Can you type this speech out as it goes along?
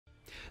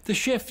The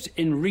shift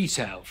in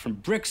retail from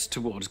bricks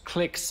towards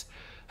clicks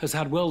has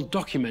had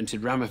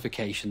well-documented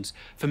ramifications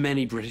for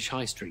many British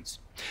high streets.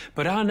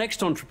 But our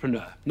next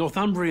entrepreneur,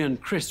 Northumbrian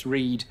Chris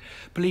Reid,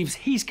 believes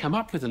he's come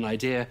up with an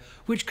idea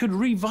which could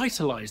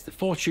revitalise the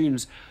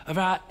fortunes of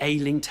our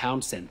ailing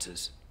town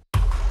centres. I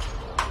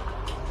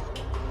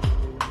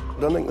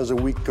don't think there's a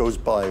week goes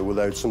by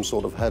without some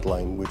sort of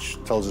headline which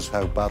tells us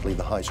how badly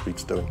the high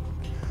street's doing.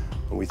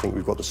 And we think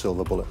we've got the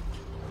silver bullet.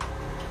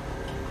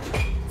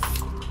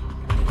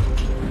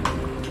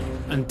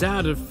 And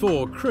dad of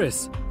 4,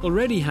 Chris,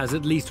 already has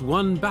at least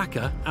one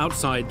backer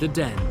outside the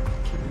den.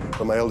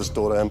 For my eldest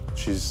daughter,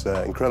 she's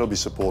incredibly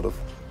supportive.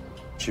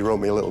 She wrote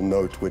me a little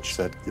note which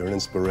said, "You're an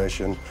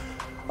inspiration.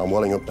 I'm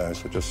welling up now,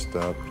 so just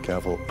be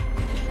careful."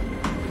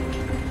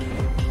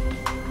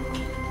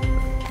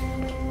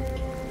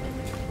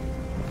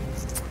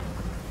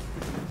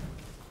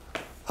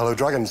 Hello,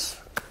 Dragons.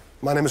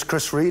 My name is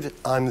Chris Reid.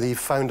 I'm the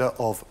founder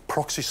of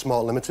Proxy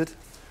Smart Limited.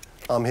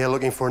 I'm here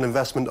looking for an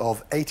investment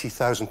of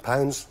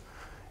 £80,000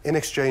 in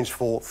exchange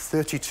for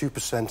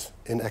 32%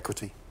 in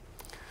equity.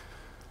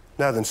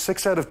 Now then,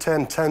 6 out of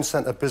 10 town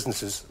centre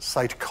businesses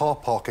cite car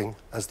parking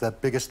as their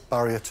biggest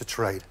barrier to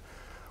trade.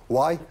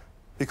 Why?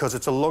 Because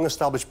it's a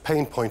long-established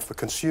pain point for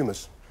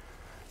consumers.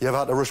 You ever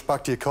had to rush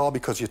back to your car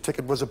because your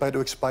ticket was about to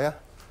expire?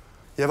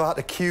 You ever had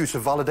to queue to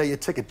validate your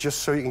ticket just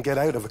so you can get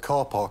out of a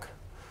car park?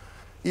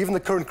 Even the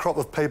current crop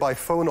of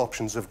pay-by-phone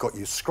options have got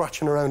you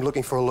scratching around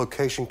looking for a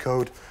location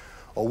code,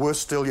 or worse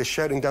still, you're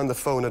shouting down the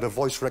phone at a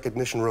voice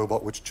recognition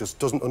robot which just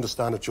doesn't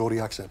understand a Geordie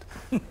accent.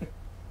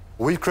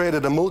 We've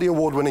created a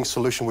multi-award-winning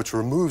solution which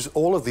removes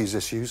all of these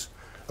issues,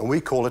 and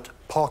we call it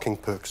Parking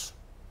Perks.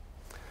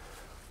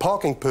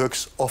 Parking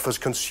Perks offers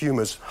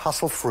consumers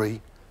hassle-free,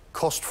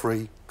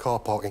 cost-free car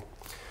parking.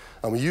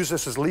 And we use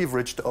this as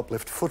leverage to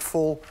uplift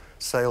footfall,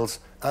 sales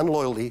and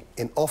loyalty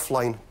in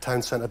offline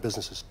town centre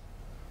businesses.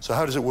 So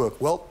how does it work?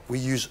 Well, we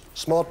use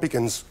smart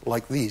beacons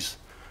like these,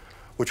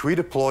 which we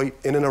deploy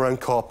in and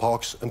around car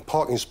parks and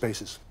parking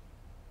spaces.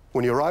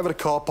 When you arrive at a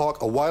car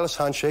park, a wireless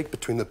handshake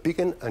between the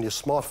beacon and your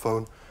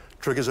smartphone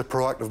triggers a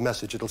proactive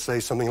message. It'll say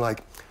something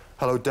like,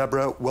 "Hello,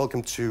 Deborah,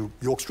 welcome to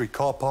York Street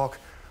Car Park.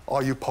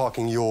 Are you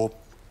parking your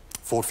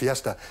Ford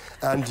Fiesta?"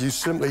 And you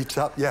simply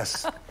tap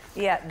yes.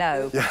 Yeah,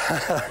 no.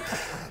 Yeah.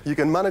 You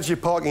can manage your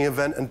parking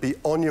event and be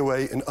on your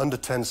way in under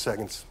 10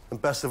 seconds.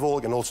 And best of all,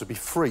 it can also be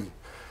free,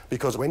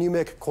 because when you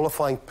make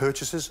qualifying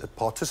purchases at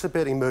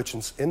participating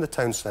merchants in the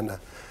town centre,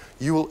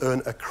 you will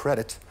earn a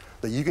credit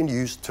that you can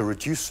use to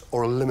reduce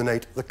or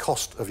eliminate the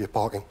cost of your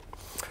parking.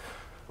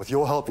 With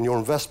your help and your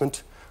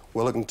investment,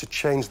 we're looking to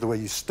change the way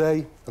you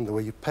stay and the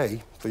way you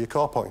pay for your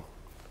car parking.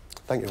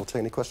 Thank you. I'll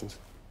take any questions.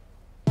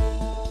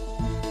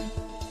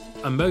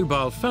 A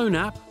mobile phone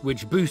app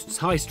which boosts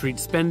high street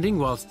spending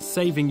whilst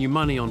saving you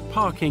money on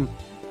parking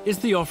is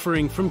the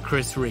offering from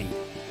Chris Reid.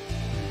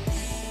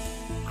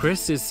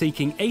 Chris is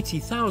seeking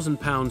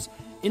 £80,000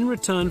 in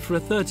return for a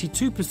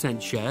 32%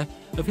 share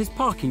of his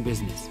parking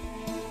business.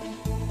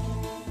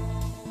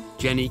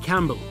 Jenny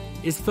Campbell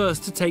is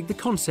first to take the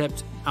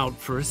concept out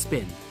for a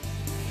spin.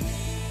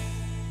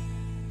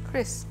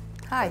 Chris,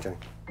 hi. Hi, Jenny.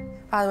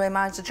 By the way,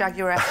 mine's a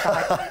Jaguar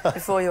F5.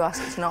 Before you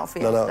ask, it's not a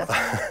Fiesta.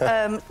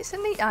 No. It's a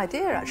neat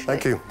idea, actually.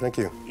 Thank you, thank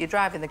you. You're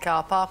driving the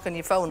car park and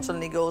your phone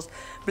suddenly goes,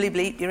 bleep,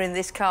 bleep, you're in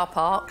this car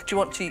park. Do you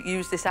want to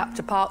use this app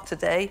to park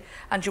today?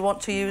 And do you want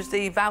to use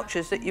the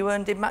vouchers that you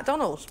earned in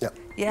McDonald's? Yeah.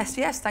 Yes,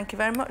 yes, thank you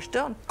very much,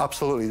 done.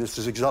 Absolutely, this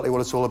is exactly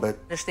what it's all about.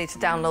 Just need to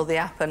download the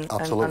app and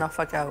off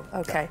I go.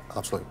 OK. Yeah,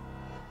 absolutely.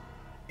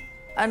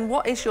 And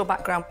what is your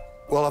background?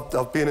 Well,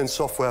 I've been in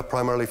software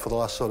primarily for the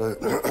last sort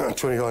of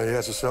 29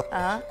 years or so.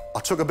 I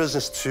took a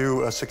business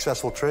to a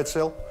successful trade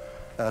sale,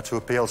 to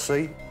a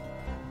PLC.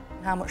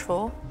 How much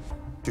for?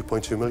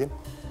 2.2 million.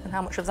 And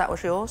how much of that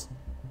was yours?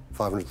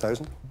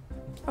 500,000.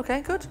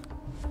 OK, good.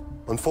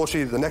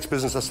 Unfortunately, the next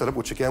business I set up,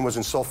 which again was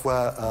in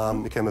software,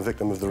 became a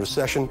victim of the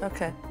recession.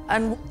 OK.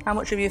 And how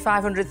much of your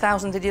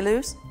 500,000 did you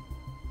lose?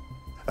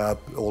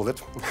 All of it.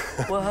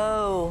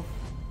 Whoa.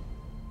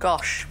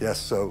 Gosh. Yes,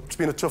 so it's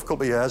been a tough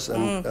couple of years,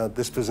 and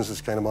this business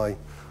is kind of my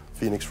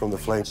phoenix from the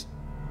flames.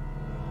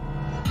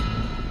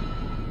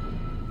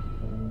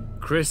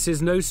 Chris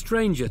is no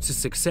stranger to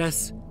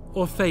success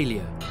or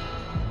failure.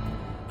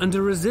 And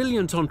a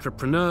resilient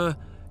entrepreneur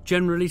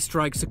generally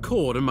strikes a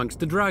chord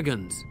amongst the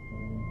dragons.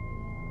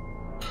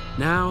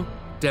 Now,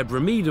 Deborah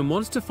Meadham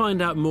wants to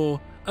find out more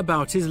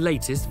about his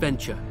latest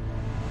venture.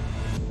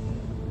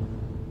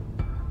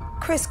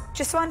 Chris,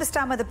 just to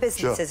understand where the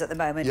business is at the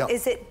moment,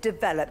 is it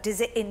developed?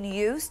 Is it in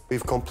use?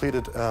 We've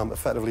completed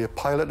effectively a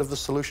pilot of the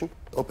solution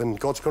up in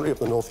God's country, up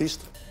the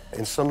northeast,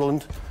 in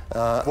Sunderland.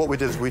 What we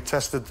did is we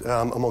tested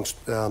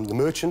amongst the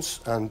merchants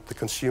and the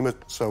consumer.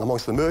 So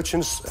amongst the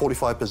merchants,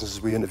 45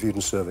 businesses we interviewed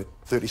and surveyed.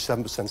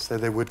 37%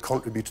 said they would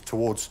contribute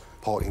towards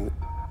parking.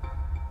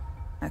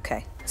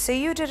 OK. So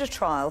you did a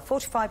trial,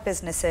 45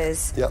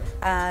 businesses,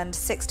 and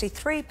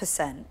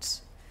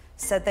 63%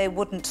 said they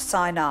wouldn't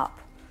sign up.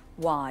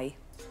 Why?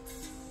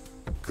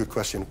 Good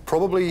question.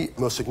 Probably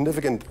most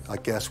significant, I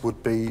guess,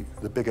 would be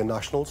the bigger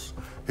nationals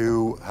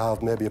who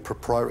have maybe a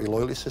proprietary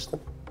loyalty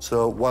system.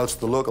 So whilst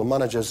the local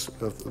managers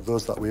of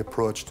those that we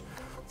approached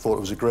thought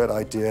it was a great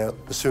idea,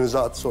 as soon as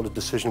that sort of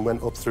decision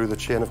went up through the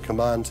chain of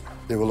command,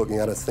 they were looking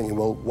at it thinking,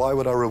 well, why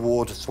would I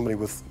reward somebody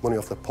with money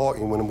off their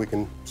parking when we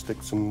can stick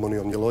some money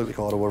on your loyalty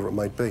card or whatever it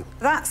might be?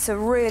 That's a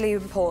really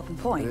important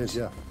point. It is,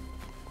 yeah.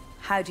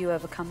 How do you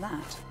overcome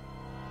that?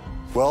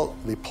 Well,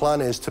 the plan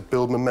is to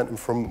build momentum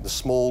from the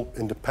small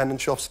independent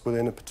shops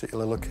within a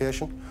particular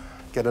location,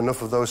 get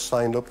enough of those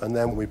signed up, and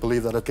then we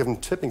believe that at a given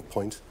tipping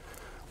point,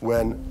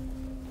 when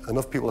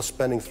enough people are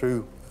spending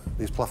through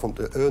these platforms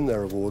to earn their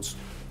rewards,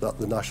 that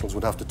the nationals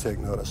would have to take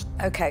notice.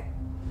 OK.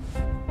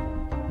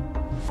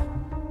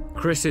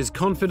 Chris is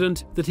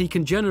confident that he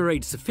can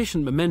generate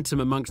sufficient momentum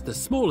amongst the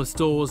smaller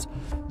stores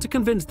to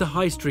convince the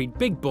high street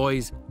big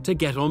boys to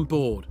get on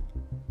board.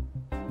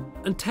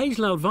 And Tej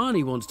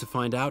Lalvani wants to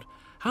find out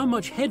how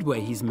much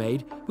headway he's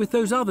made with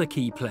those other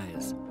key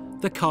players,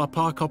 the car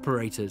park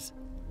operators.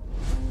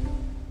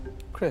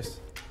 Chris,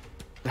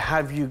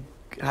 have you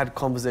had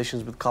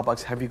conversations with car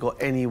parks? Have you got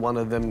any one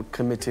of them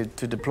committed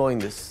to deploying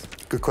this?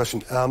 Good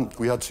question.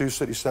 We had 2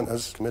 city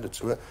centres committed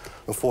to it.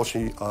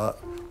 Unfortunately,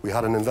 we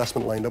had an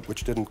investment lined up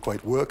which didn't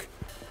quite work,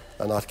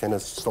 and that kind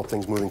of stopped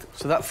things moving.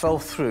 So that fell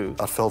through?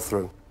 That fell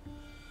through.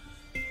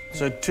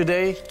 So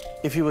today,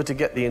 if you were to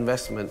get the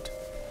investment,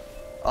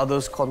 are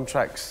those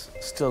contracts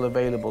still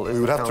available?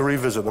 We would have to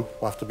revisit them,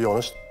 I have to be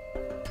honest.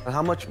 And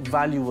how much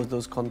value was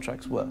those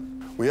contracts worth?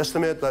 We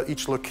estimate that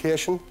each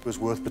location was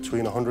worth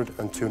between £100,000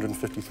 and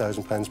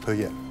 £250,000 per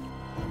year.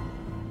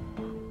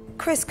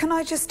 Chris, can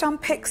I just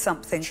unpick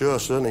something? Sure,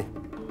 certainly.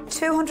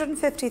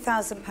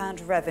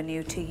 £250,000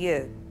 revenue to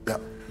you. Yeah.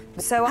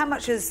 So how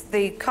much is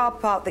the car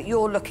park that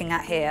you're looking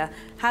at here,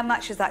 how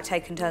much does that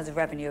take in terms of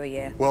revenue a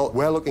year? Well,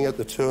 we're looking at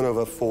the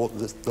turnover for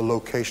the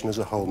location as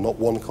a whole, not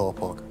one car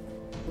park.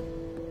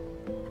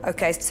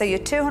 OK, so your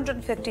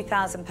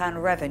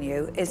 £250,000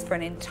 revenue is for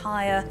an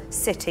entire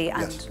city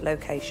and Yes.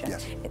 location.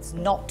 Yes. It's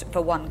not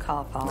for one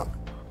car park. No.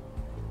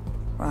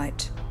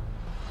 Right.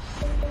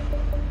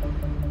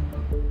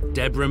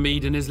 Deborah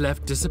Meaden is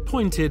left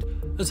disappointed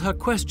as her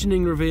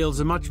questioning reveals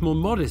a much more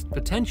modest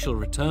potential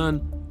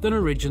return than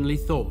originally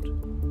thought.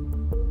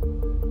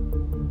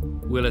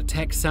 Will a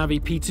tech-savvy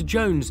Peter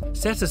Jones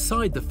set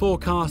aside the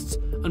forecasts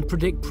and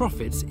predict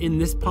profits in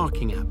this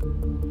parking app?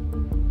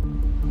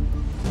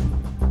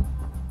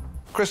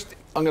 Chris,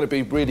 I'm going to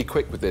be really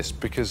quick with this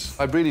because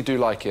I really do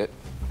like it,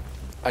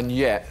 and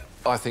yet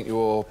I think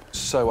you're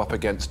so up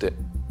against it.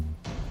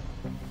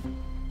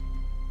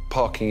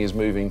 Parking is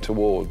moving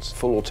towards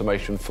full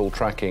automation, full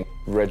tracking,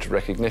 reg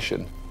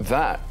recognition.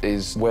 That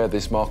is where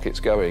this market's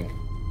going.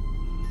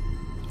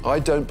 I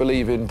don't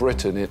believe in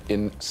Britain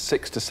in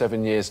 6 to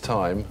 7 years'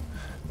 time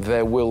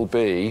there will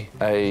be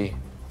a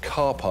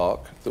car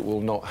park that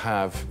will not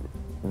have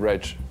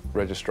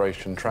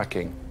registration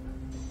tracking.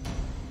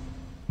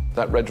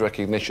 That reg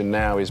recognition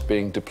now is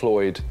being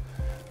deployed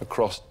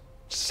across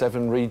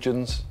 7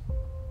 regions.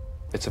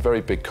 It's a very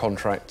big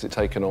contract. It's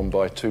taken on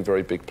by 2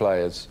 very big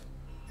players.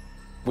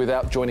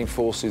 Without joining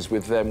forces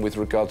with them with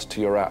regards to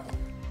your app,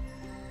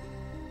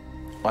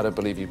 I don't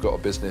believe you've got a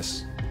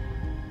business.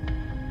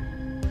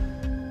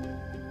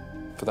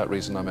 For that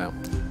reason, I'm out.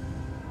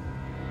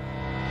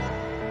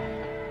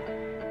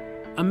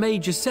 A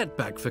major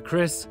setback for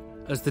Chris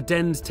as the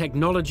Den's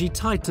technology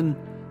titan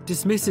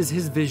dismisses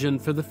his vision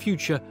for the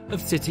future of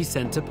city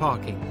centre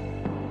parking.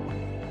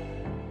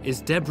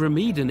 Is Deborah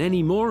Meaden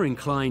any more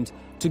inclined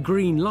to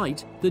green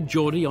light the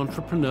Geordie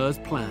entrepreneur's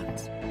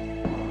plans?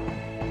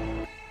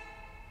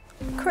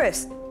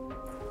 Chris,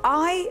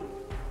 I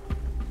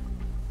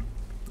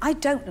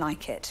don't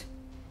like it.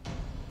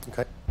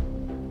 OK.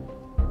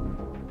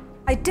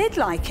 I did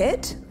like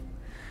it,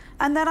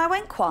 and then I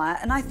went quiet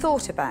and I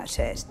thought about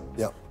it.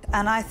 Yeah.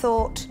 And I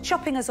thought,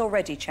 shopping has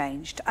already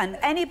changed, and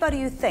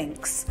anybody who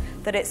thinks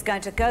that it's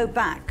going to go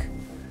back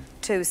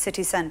to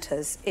city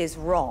centres is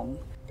wrong.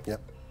 Yeah.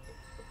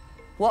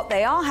 What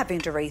they are having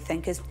to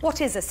rethink is,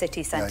 what is a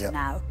city centre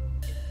now?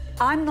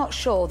 I'm not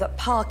sure that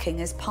parking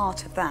is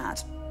part of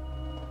that.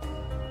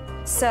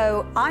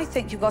 So I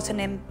think you've got an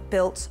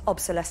inbuilt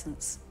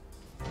obsolescence.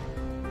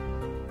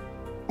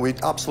 We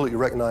absolutely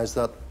recognise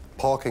that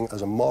parking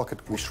as a market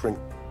we shrink.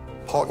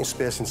 Parking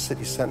space in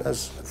city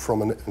centres,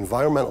 from an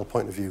environmental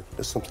point of view,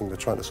 is something we're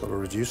trying to sort of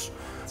reduce.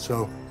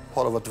 So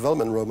part of our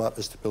development roadmap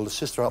is to build a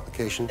sister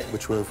application,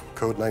 which we've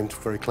codenamed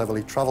very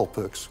cleverly Travel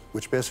Perks,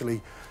 which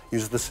basically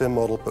uses the same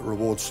model but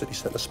rewards city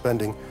centre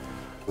spending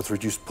with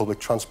reduced public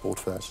transport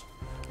fares.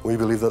 We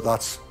believe that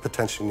that's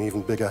potentially an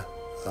even bigger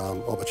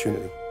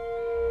opportunity.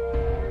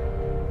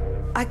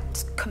 I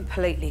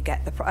completely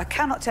get the... I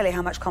cannot tell you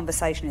how much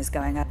conversation is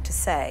going on to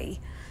say,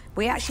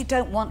 we actually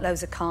don't want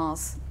loads of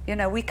cars. You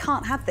know, we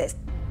can't have this.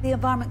 The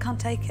environment can't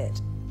take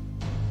it.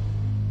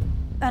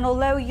 And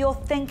although you're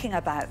thinking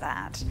about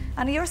that,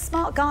 and you're a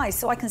smart guy,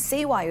 so I can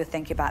see why you're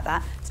thinking about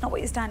that, it's not what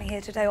you're standing here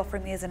today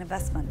offering me as an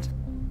investment.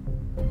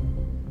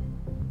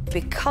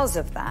 Because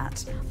of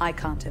that, I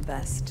can't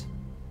invest.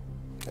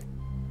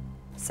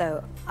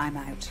 So I'm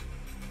out.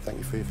 Thank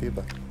you for your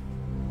feedback.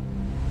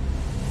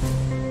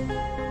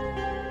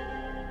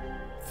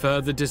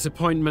 Further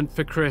disappointment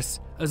for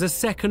Chris as a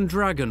second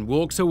dragon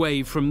walks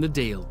away from the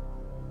deal.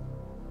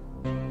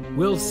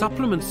 Will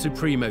supplement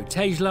supremo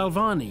Tej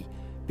Lalvani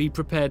be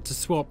prepared to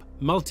swap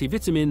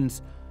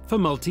multivitamins for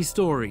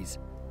multi-stories?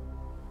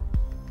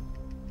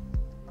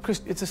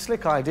 Chris, it's a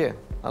slick idea.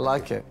 I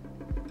like it.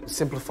 It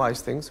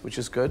simplifies things, which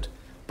is good.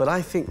 But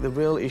I think the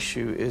real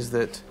issue is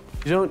that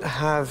you don't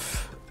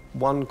have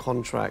one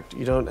contract,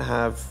 you don't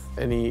have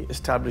any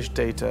established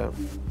data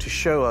to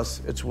show us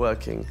it's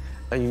working,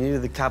 and you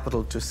needed the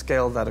capital to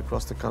scale that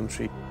across the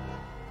country.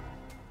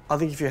 I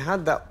think if you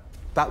had that,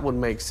 that would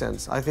make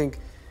sense. I think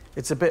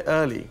it's a bit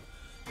early.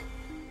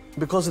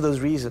 Because of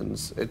those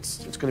reasons, it's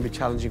going to be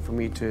challenging for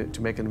me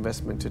to make an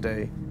investment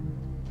today.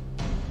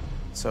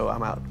 So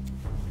I'm out.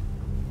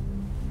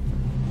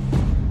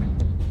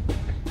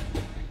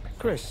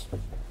 Chris,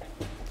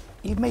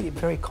 you've made it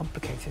very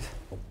complicated.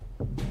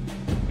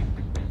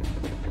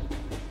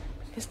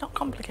 It's not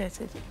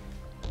complicated.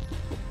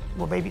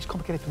 Well, maybe it's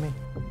complicated for me.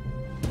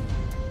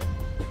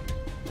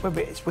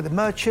 Whether it's with the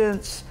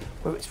merchants,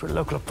 whether it's with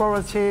local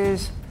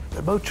authorities,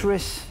 the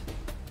motorists,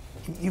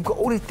 you've got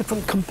all these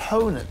different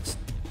components.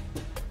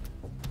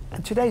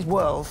 In today's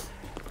world,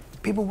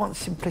 people want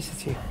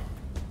simplicity.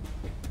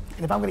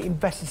 And if I'm going to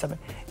invest in something,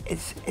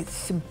 it's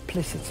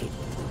simplicity.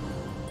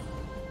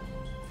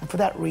 And for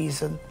that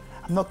reason,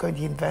 I'm not going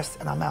to invest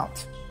and I'm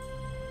out.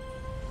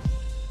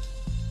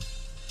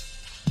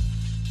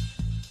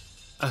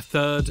 A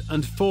third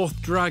and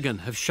fourth dragon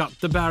have shut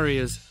the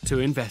barriers to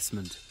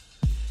investment.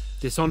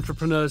 This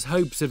entrepreneur's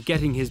hopes of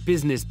getting his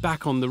business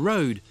back on the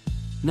road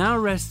now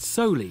rest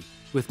solely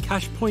with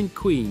Cash Point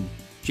queen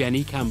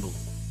Jenny Campbell.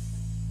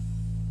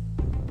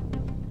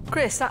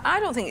 Chris, I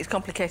don't think it's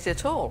complicated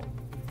at all.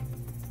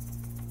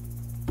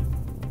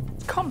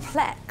 It's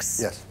complex.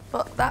 Yes.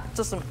 But that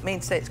doesn't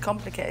mean to say it's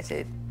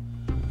complicated.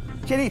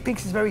 Jenny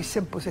thinks it's very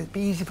simple, so it'd be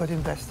easy for her to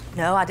invest.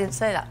 No, I didn't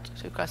say that,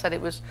 Suka. I said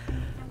it was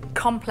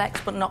complex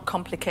but not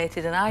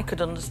complicated, and I could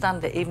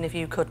understand it even if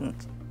you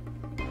couldn't.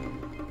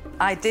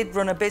 I did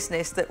run a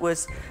business that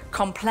was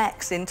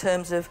complex in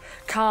terms of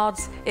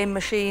cards in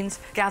machines,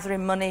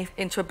 gathering money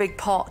into a big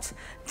pot,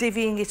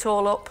 divvying it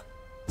all up.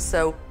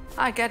 So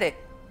I get it.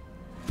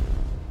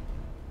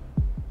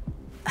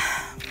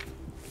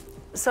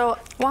 So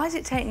why has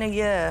it taken a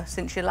year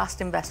since your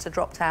last investor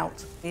dropped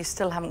out? You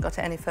still haven't got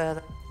it any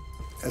further.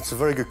 It's a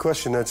very good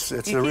question. It's you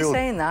a keep real.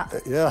 saying that.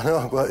 Yeah, I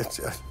know. Well, it's,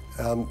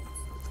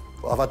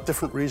 I've had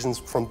different reasons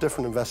from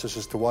different investors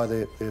as to why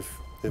they've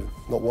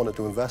not wanted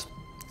to invest.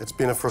 It's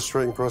been a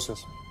frustrating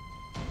process.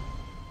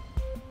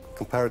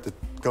 Compare it to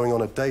going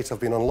on a date.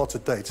 I've been on lots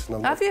of dates.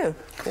 And Have you?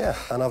 Yeah,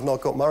 and I've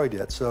not got married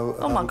yet. So.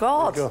 Oh my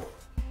God. There you go.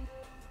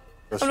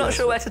 I'm not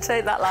sure where to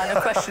take that line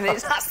of questioning.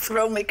 That's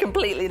thrown me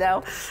completely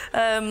now.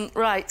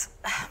 Right.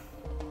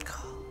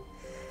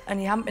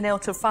 And you haven't been able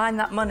to find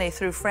that money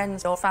through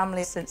friends or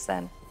family since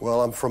then?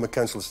 Well, I'm from a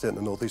council estate in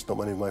the northeast. Not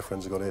many of my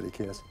friends have got 80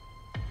 kids.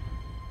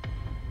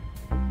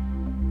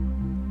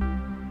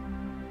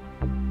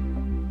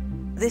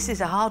 This is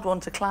a hard one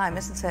to climb,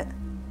 isn't it?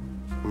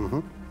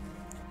 Mm-hmm.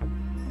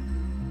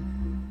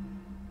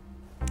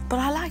 But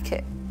I like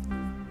it.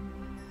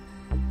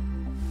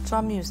 So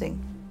I'm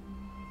using.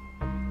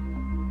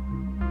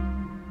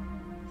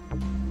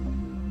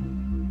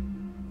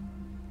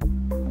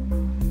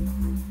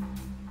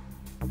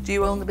 Do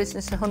you own the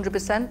business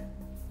 100%?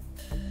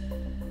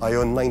 I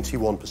own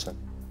 91%.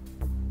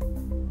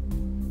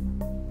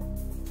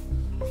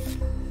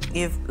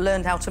 You've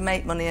learned how to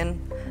make money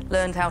and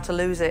learned how to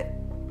lose it.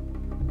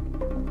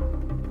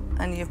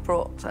 And you've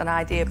brought an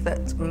idea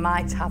that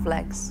might have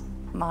legs.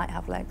 Might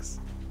have legs.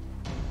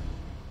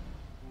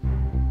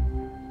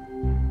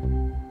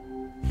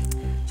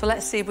 So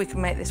let's see if we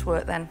can make this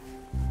work then.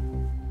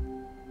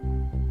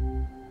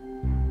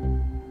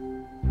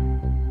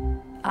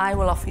 I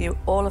will offer you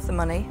all of the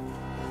money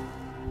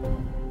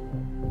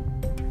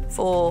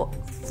for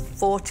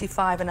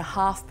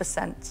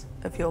 45.5%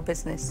 of your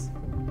business,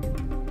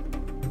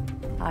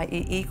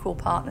 i.e. equal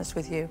partners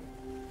with you.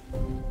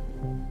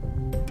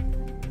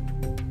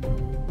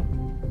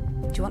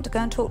 Do you want to go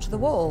and talk to the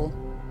wall?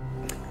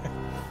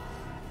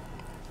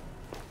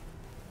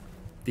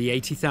 The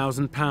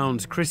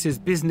 £80,000 Chris's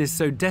business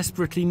so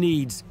desperately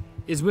needs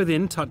is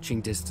within touching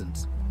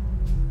distance.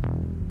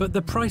 But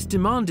the price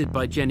demanded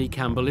by Jenny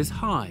Campbell is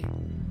high,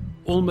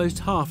 almost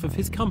half of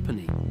his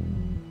company.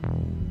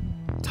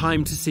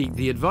 Time to seek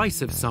the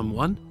advice of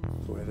someone.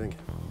 What do you think?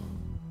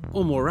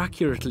 Or more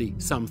accurately,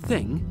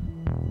 something.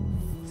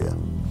 Yeah.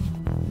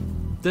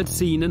 That's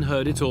seen and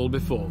heard it all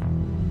before.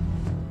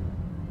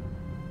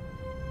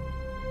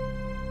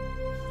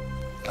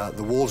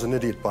 The wall's an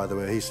idiot, by the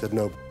way. He said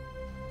no.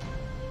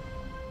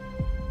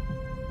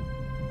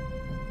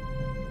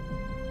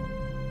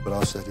 But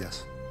I said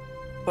yes.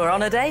 We're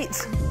on a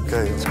date.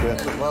 Okay, that's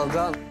great. Well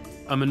done.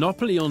 A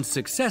monopoly on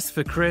success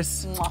for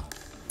Chris,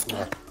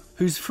 Yeah,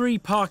 whose free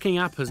parking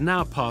app has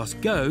now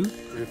passed go.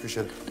 really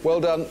appreciate it. Well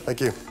done.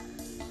 Thank you.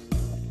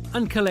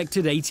 and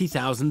collected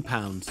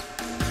 £80,000.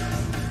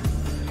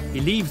 He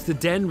leaves the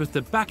den with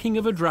the backing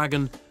of a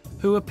dragon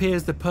who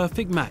appears the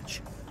perfect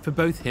match for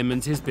both him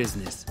and his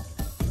business.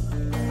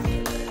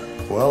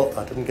 Well,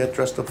 I didn't get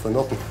dressed up for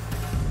nothing.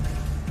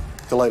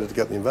 Delighted to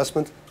get the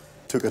investment.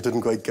 Tuka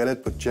didn't quite get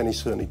it, but Jenny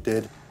certainly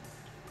did.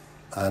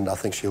 And I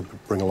think she'll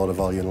bring a lot of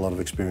value and a lot of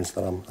experience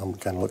that I'm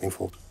kind of looking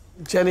for.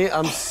 Jenny,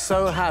 I'm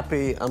so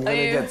happy I'm going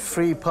to get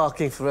free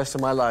parking for the rest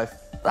of my life.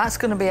 That's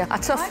going to be a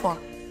tough one.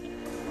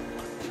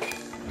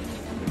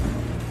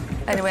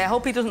 Anyway, I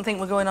hope he doesn't think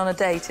we're going on a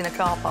date in a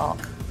car park.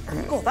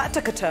 Oh, that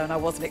took a turn I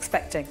wasn't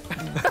expecting.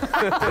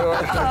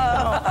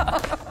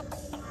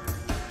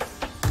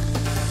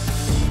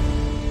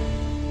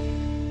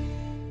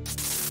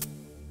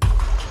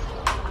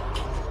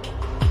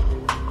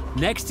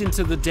 Next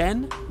into the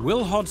den,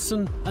 Will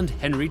Hodson and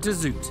Henry de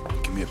Zoet.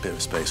 Give me a bit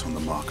of space on the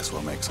mark as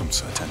well, mate,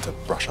 because I tend to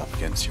brush up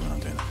against you when I'm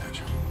doing the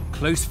pitch.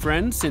 Close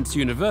friends since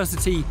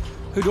university,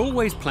 who'd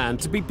always planned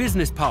to be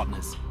business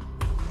partners.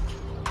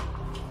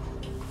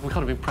 We've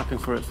kind of been prepping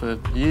for it for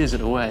years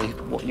in a way,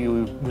 what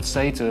you would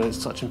say to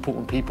such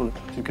important people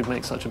who could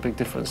make such a big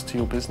difference to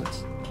your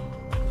business.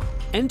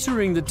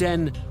 Entering the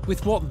den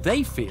with what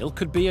they feel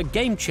could be a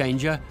game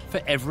changer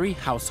for every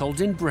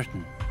household in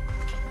Britain.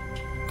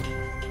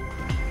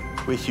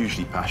 We're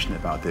hugely passionate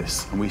about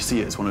this, and we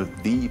see it as one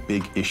of the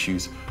big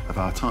issues of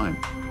our time.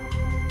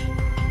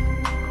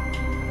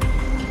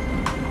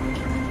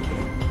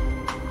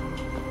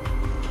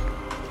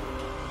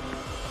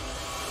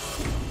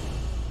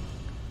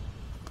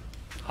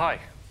 Hi,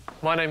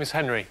 my name is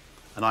Henry.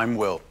 And I'm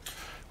Will.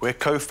 We're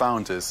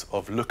co-founders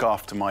of Look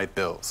After My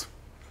Bills.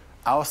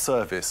 Our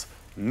service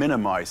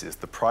minimises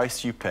the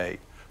price you pay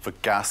for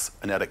gas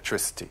and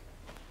electricity.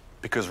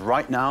 Because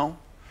right now,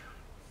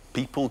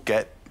 people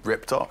get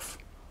ripped off.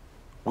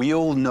 We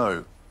all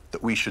know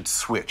that we should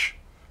switch,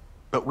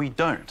 but we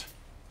don't.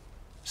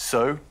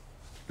 So,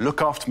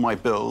 Look After My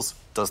Bills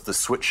does the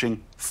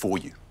switching for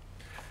you.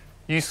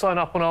 You sign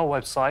up on our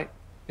website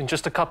in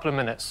just a couple of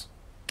minutes.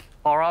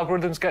 Our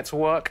algorithms get to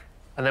work,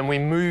 and then we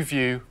move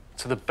you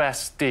to the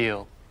best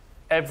deal.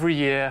 Every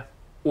year,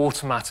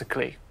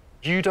 automatically.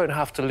 You don't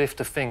have to lift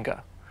a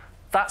finger.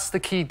 That's the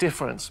key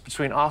difference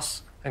between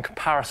us and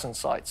comparison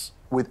sites.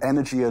 With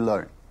energy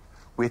alone,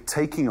 we're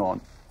taking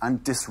on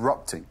and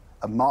disrupting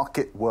a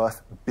market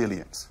worth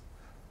billions.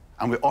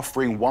 And we're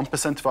offering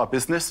 1% of our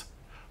business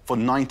for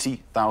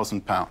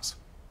 £90,000.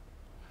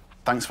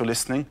 Thanks for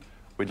listening.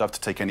 We'd love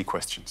to take any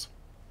questions.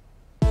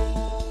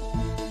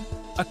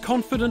 A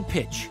confident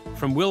pitch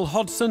from Will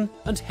Hodson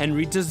and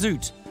Henry de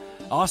Zoet,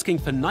 asking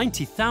for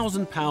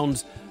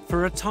 £90,000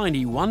 for a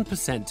tiny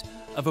 1%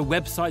 of a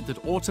website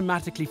that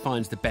automatically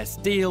finds the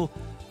best deal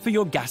for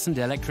your gas and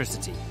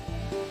electricity.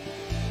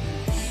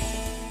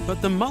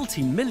 But the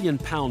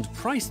multi-million-pound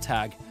price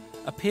tag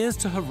appears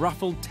to have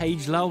ruffled Tej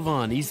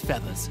Lalvani's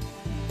feathers.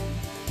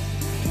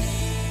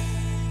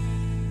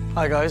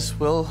 Hi guys,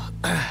 Will,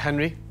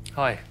 Henry.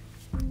 Hi.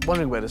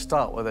 Wondering where to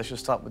start, whether I should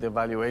start with the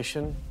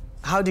evaluation.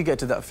 How do you get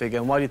to that figure,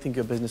 and why do you think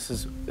your business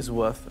is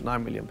worth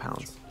 £9 million?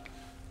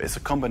 It's a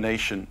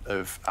combination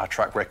of our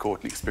track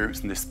record and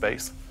experience in this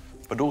space,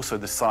 but also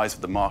the size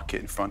of the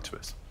market in front of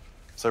us.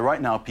 So right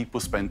now, people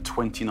spend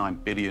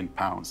 £29 billion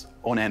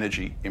on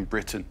energy in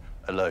Britain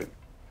alone.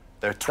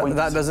 There are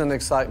that doesn't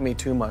excite me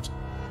too much.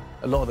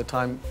 A lot of the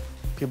time,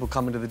 people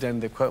come into the den,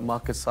 they quote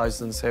market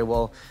sizes and say,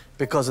 well,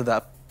 because of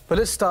that. But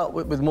let's start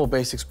with more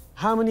basics.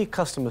 How many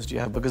customers do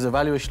you have? Because a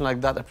valuation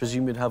like that, I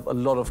presume you'd have a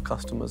lot of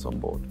customers on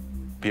board.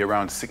 Be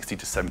around 60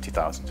 to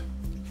 70,000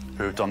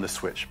 who have done the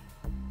switch.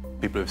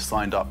 People who have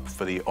signed up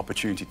for the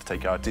opportunity to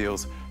take our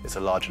deals, it's a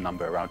larger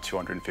number, around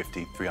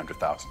 250,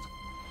 300,000.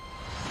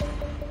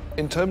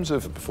 In terms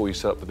of before you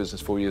set up the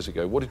business 4 years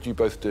ago, what did you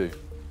both do?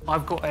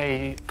 I've got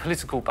a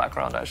political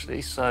background,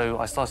 actually, so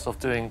I started off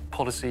doing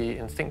policy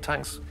in think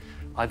tanks.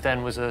 I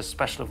then was a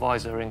special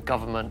advisor in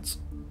government.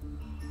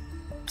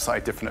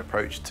 Slightly different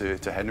approach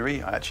to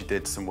Henry. I actually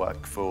did some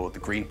work for the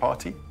Green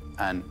Party,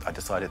 and I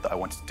decided that I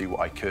wanted to do what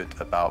I could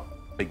about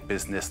big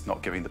business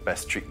not giving the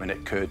best treatment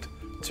it could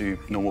to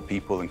normal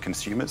people and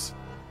consumers.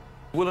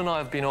 Will and I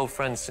have been old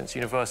friends since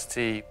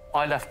university.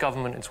 I left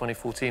government in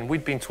 2014.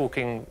 We'd been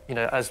talking, you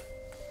know, as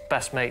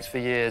best mates for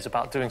years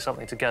about doing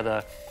something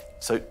together.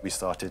 So we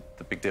started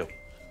the big deal.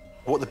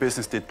 What the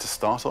business did to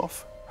start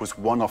off was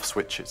one-off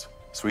switches.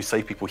 So we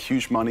save people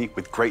huge money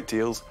with great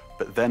deals,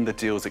 but then the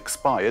deals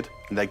expired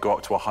and they go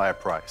up to a higher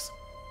price.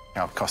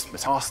 Our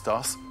customers asked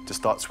us to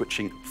start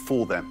switching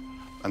for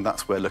them, and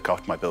that's where Look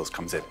After My Bills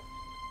comes in.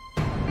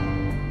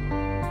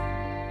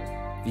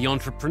 The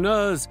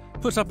entrepreneurs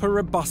put up a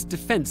robust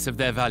defence of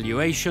their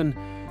valuation,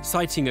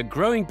 citing a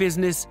growing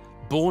business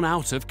born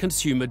out of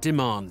consumer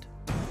demand.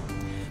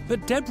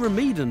 But Deborah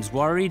Meaden's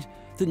worried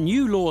that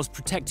new laws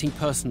protecting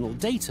personal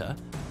data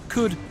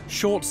could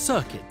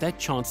short-circuit their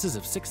chances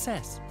of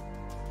success.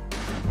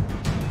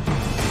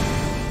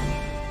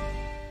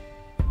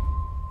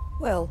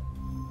 Will,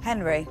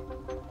 Henry,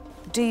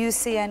 do you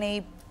see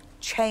any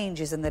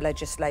changes in the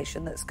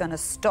legislation that's going to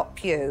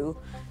stop you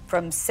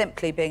from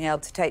simply being able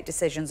to take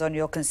decisions on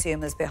your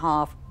consumers'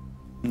 behalf?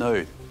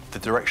 No, the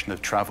direction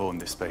of travel in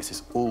this space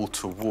is all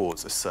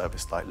towards a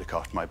service like Look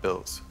After My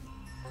Bills.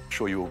 I'm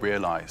sure you will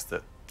realise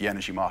that the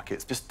energy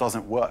market just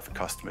doesn't work for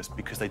customers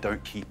because they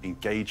don't keep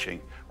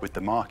engaging with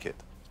the market.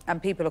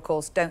 And people, of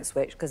course, don't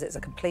switch because it's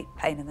a complete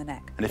pain in the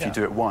neck. And if you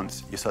do it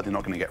once, you're certainly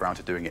not going to get around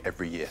to doing it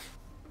every year.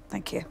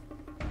 Thank you.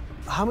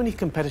 How many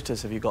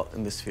competitors have you got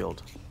in this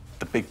field?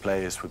 The big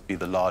players would be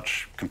the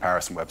large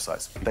comparison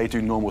websites. They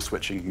do normal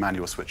switching,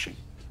 manual switching.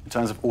 In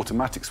terms of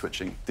automatic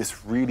switching,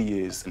 this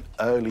really is an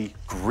early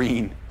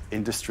green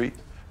industry.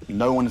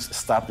 No one has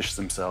established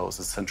themselves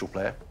as a central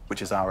player,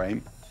 which is our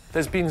aim.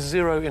 There's been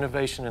zero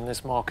innovation in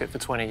this market for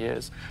 20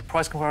 years.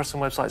 Price comparison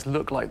websites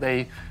look like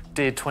they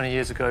did 20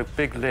 years ago,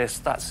 big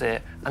list, that's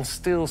it, and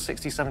still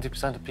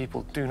 60–70% of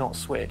people do not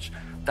switch.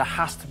 There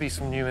has to be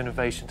some new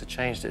innovation to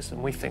change this,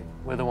 and we think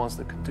we're the ones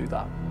that can do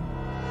that.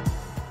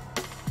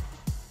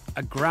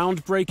 A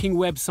groundbreaking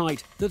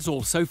website that's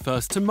also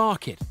first to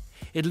market.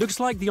 It looks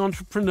like the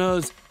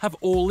entrepreneurs have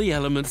all the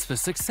elements for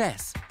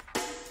success.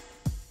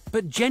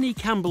 But Jenny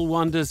Campbell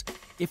wonders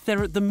if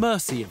they're at the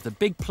mercy of the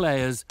big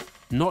players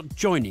not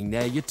joining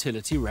their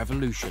utility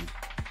revolution.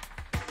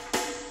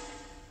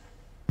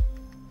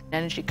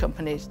 Energy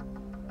companies,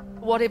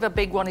 what if a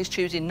big one is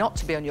choosing not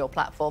to be on your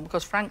platform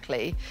because,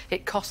 frankly,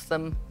 it costs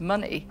them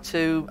money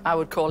to, I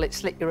would call it,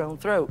 slit your own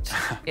throat,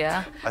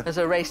 yeah? There's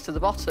a race to the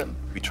bottom.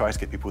 We try to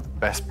get people the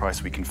best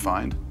price we can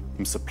find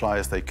from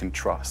suppliers they can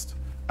trust.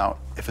 Now,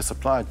 if a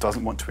supplier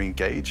doesn't want to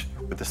engage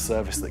with a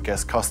service that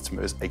gets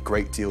customers a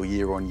great deal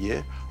year on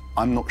year,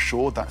 I'm not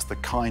sure that's the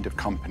kind of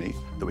company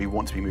that we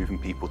want to be moving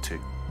people to.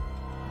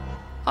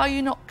 Are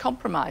you not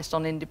compromised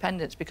on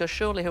independence? Because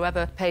surely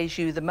whoever pays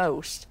you the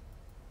most,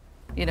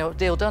 you know,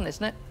 deal done,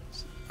 isn't it?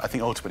 I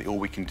think ultimately all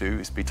we can do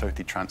is be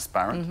totally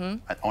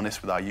transparent and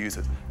honest with our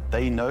users.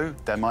 They know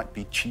there might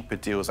be cheaper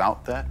deals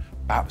out there,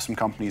 perhaps from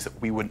companies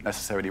that we wouldn't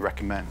necessarily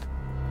recommend.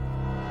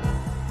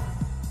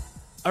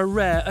 A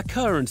rare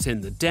occurrence in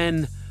the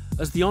den,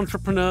 as the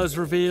entrepreneurs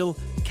reveal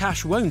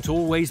cash won't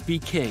always be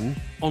king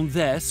on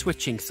their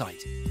switching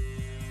site.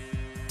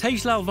 Tej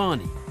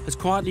Lalvani has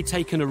quietly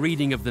taken a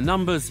reading of the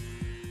numbers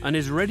and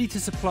is ready to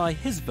supply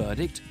his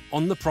verdict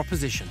on the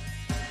proposition.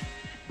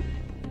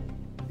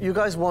 You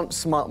guys want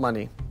smart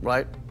money,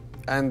 right?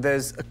 And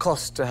there's a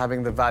cost to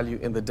having the value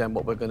in the den,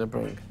 what we're going to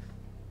bring.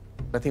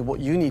 I think what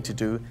you need to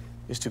do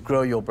is to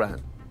grow your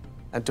brand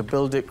and to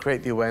build it,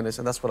 create the awareness,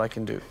 and that's what I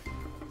can do.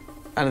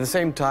 And at the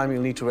same time,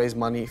 you'll need to raise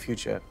money in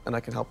future, and I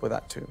can help with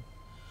that too.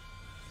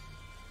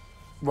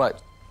 Right.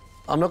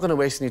 I'm not going to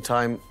waste any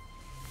time.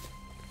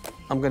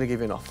 I'm going to give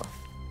you an offer.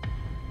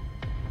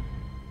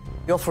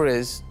 The offer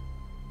is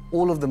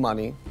all of the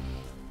money,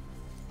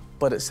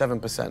 but at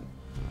 7%.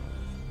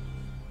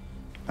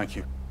 Thank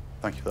you.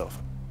 Thank you for the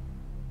offer.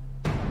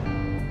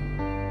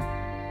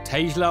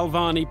 Tej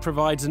Lalvani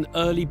provides an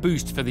early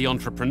boost for the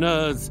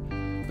entrepreneurs,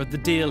 but the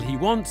deal he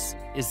wants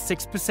is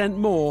 6%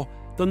 more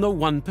than the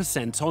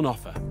 1% on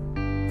offer.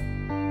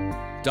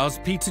 Does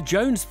Peter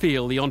Jones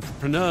feel the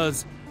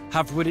entrepreneurs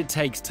have what it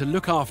takes to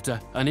look after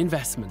an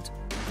investment?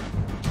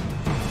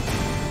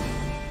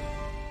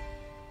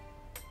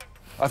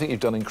 I think you've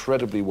done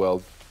incredibly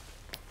well.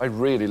 I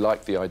really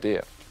like the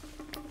idea.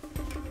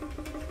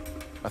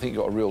 I think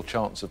you've got a real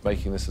chance of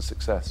making this a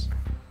success.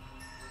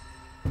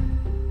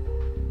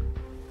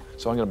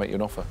 So I'm going to make you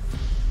an offer.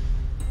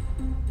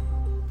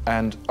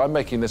 And I'm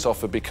making this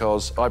offer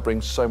because I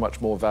bring so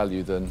much more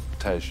value than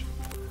Tej.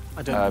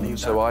 I don't believe that.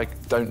 So I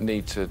don't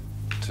need to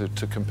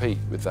compete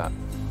with that.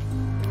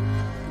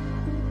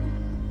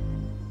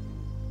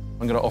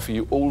 I'm going to offer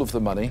you all of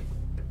the money,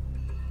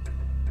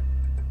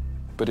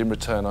 but in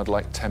return, I'd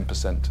like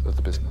 10% of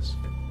the business.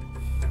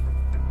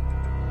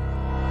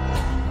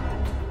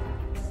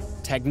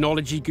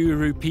 Technology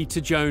guru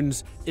Peter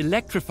Jones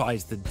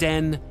electrifies the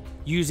den,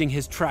 using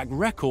his track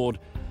record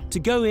to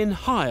go in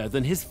higher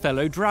than his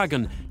fellow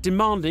dragon,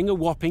 demanding a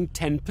whopping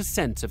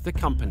 10% of the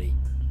company.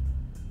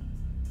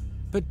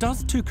 But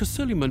does Tuka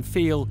Suleiman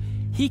feel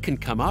he can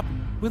come up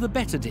with a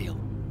better deal?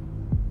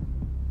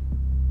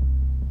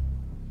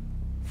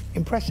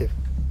 Impressive.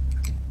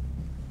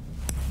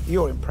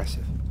 You're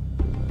impressive.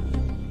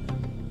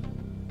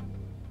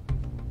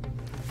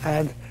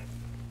 And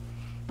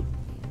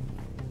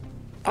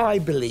I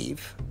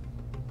believe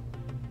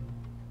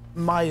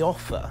my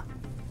offer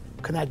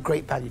can add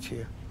great value to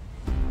you.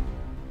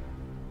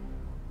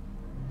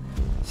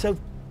 So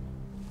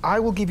I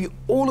will give you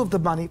all of the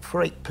money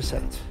for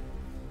 8%.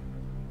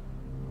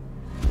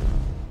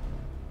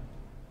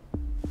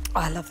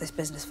 I love this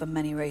business for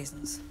many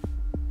reasons.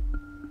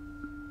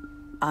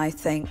 I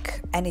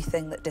think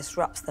anything that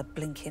disrupts the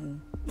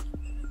blinking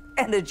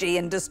energy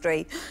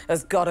industry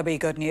has got to be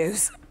good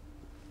news.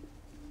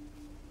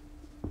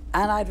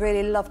 And I'd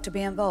really love to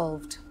be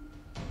involved.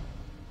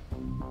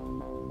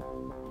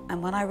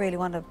 And when I really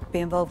want to be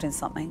involved in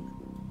something,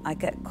 I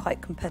get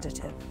quite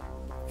competitive.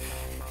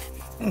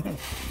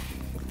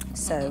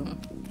 So,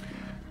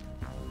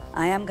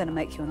 I am going to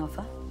make you an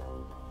offer.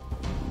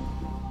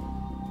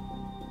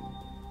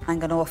 I'm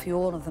going to offer you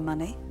all of the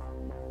money,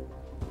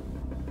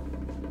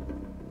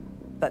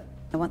 but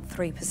I want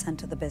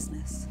 3% of the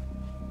business.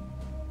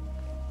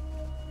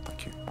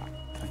 Thank you.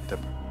 Thank you,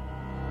 Deborah.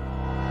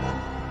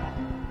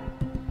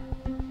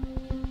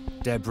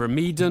 Deborah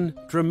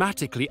Meaden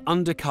dramatically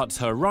undercuts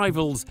her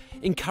rivals,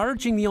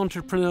 encouraging the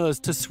entrepreneurs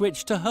to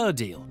switch to her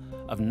deal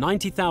of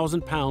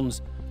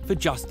 £90,000 for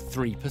just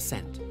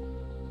 3%.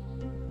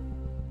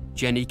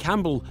 Jenny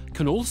Campbell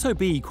can also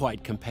be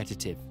quite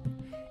competitive.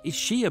 Is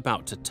she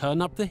about to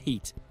turn up the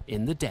heat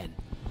in the den?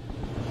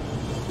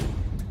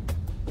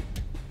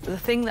 The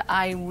thing that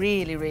I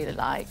really, really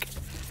like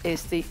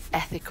is the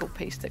ethical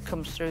piece that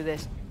comes through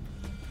this.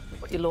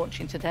 What you're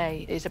launching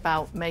today is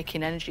about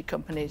making energy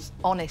companies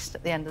honest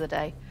at the end of the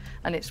day,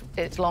 and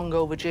it's long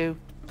overdue.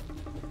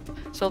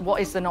 So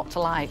what is there not to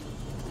like?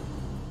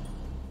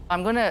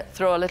 I'm going to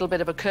throw a little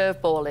bit of a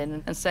curveball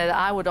in and say that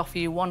I would offer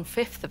you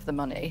 1/5 of the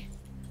money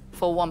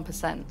for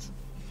 1%.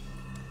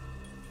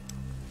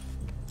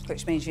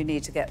 Which means you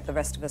need to get the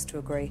rest of us to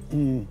agree. Do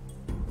you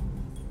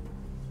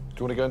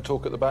want to go and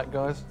talk at the back,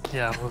 guys?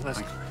 Yeah, well,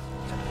 let's...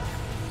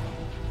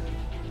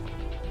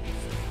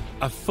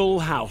 A full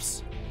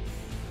house.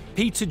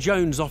 Peter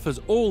Jones offers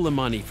all the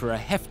money for a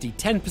hefty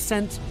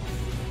 10%.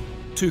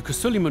 Tuka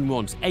Suleiman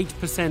wants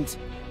 8%.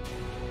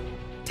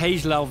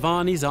 Tej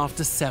Lalvani's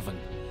after 7%.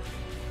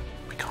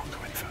 We can't go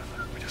any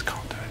further. We just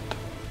can't do it.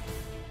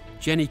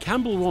 Jenny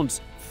Campbell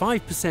wants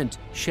 5%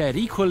 shared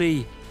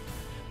equally.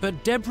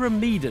 But Deborah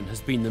Meaden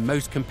has been the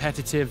most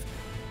competitive,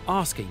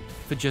 asking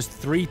for just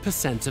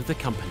 3% of the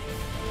company.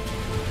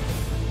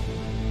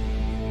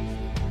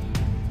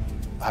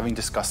 Having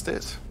discussed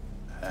it,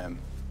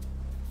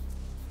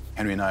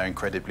 Henry and I are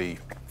incredibly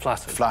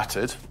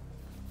flattered.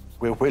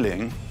 We're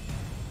willing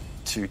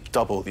to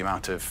double the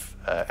amount of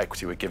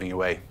equity we're giving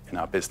away in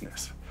our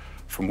business,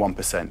 from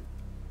 1%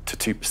 to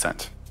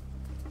 2%.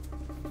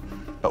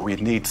 But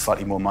we'd need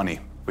slightly more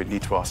money. We'd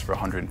need to ask for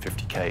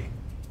 150K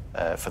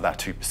for that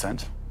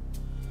 2%.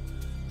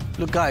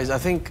 Look, guys, I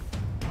think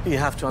you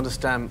have to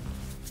understand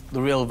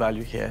the real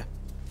value here.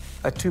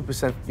 At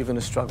 2%, you're going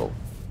to struggle.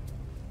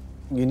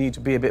 You need to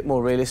be a bit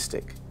more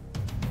realistic.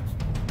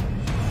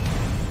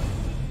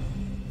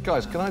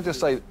 Guys, can I just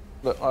say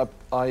that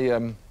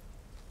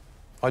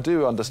I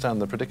do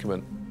understand the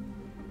predicament.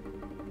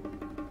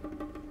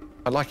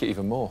 I like it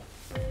even more.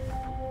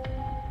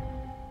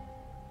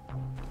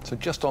 So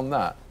just on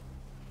that,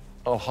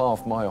 I'll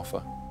halve my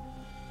offer.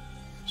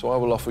 So I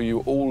will offer you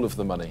all of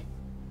the money.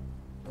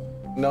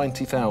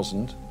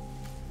 90,000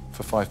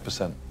 for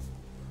 5%,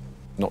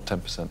 not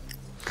 10%.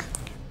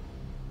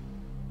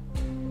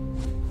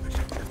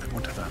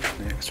 We'll do that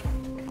next.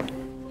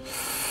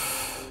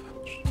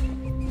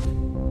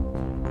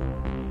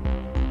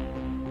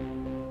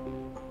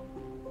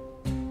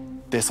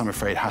 This, I'm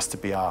afraid, has to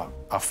be our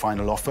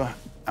final offer,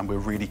 and we're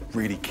really,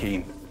 really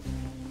keen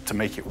to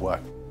make it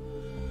work.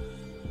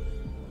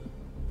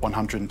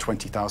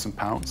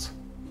 £120,000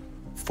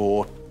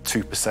 for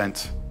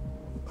 2%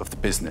 of the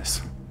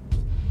business.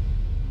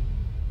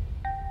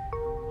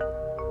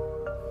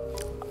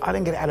 I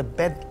didn't get out of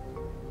bed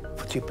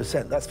for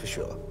 2%, that's for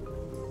sure.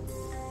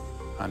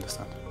 I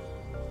understand.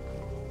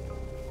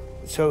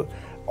 So,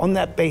 on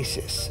that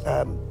basis,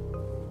 I'm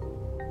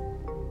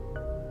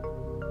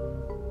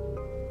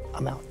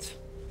out.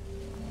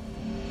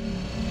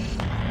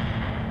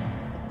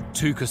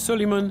 Tuka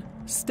Suleiman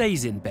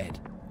stays in bed,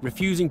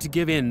 refusing to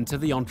give in to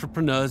the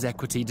entrepreneur's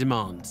equity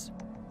demands.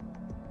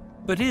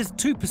 But is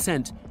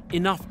 2%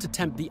 enough to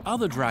tempt the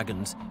other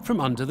dragons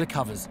from under the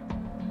covers?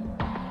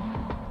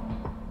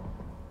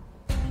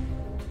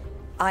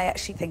 I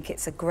actually think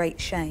it's a great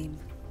shame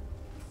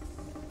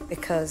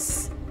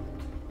because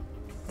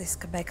this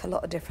could make a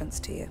lot of difference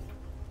to you.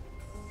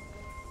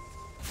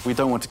 We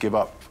don't want to give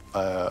up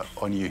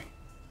on you.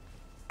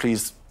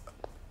 Please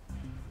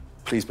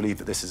believe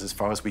that this is as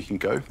far as we can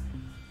go.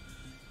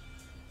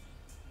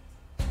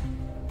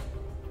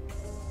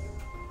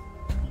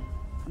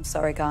 I'm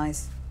sorry,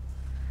 guys.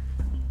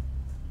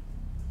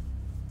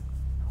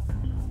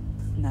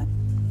 No,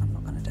 I'm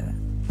not going to do it.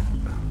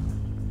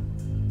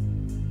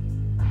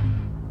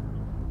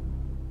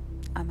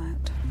 I'm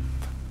out.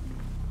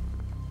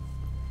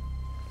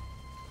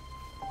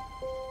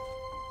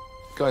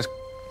 Guys,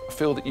 I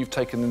feel that you've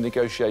taken the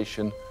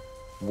negotiation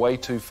way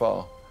too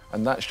far,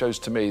 and that shows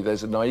to me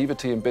there's a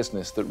naivety in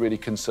business that really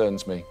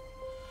concerns me.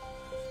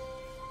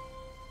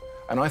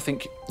 And I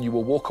think you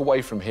will walk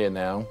away from here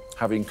now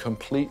having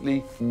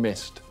completely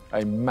missed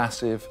a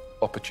massive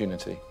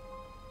opportunity.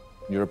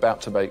 You're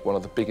about to make one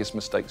of the biggest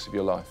mistakes of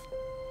your life.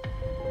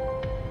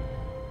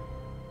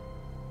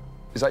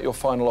 Is that your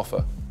final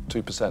offer,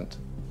 2%?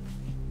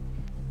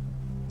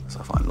 That's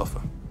our final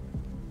offer.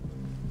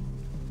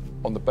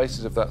 On the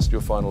basis of that's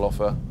your final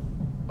offer,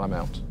 I'm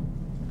out.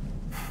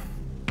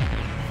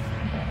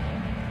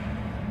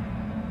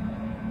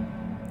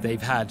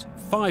 They've had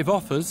 5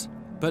 offers,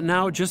 but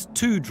now just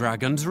 2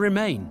 dragons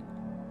remain.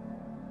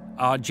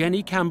 Are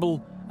Jenny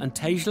Campbell and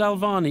Tej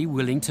Lalvani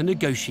willing to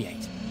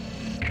negotiate?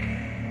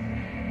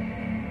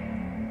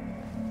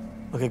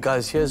 OK,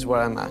 guys, here's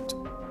where I'm at.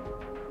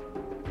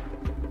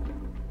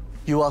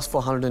 You asked for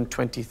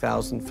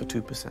 120,000 for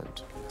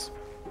 2%.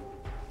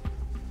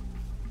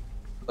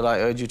 But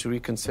I urge you to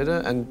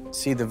reconsider and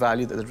see the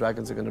value that the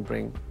dragons are going to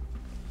bring.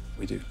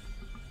 We do.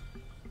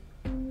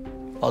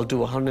 I'll do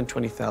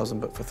 120,000,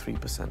 but for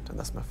 3%, and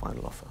that's my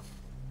final offer.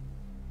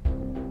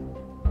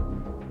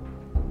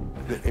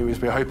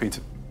 We're hoping to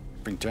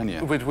bring Jenny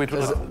in.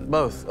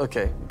 Both,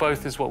 okay.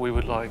 Both is what we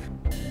would like.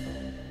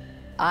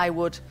 I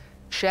would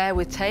share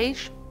with Tej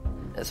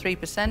at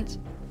 3%,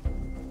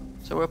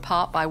 so we're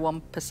apart by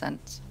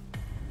 1%.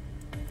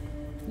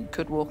 You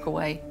could walk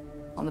away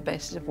on the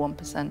basis of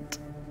 1%.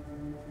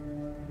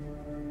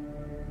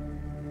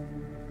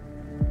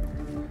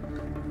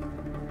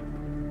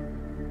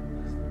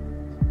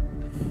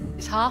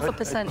 It's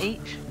 0.5%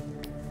 each.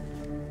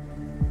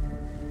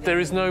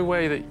 There is no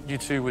way that you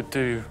two would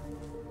do,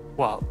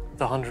 well,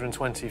 the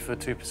 120 for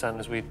 2%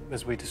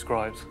 as we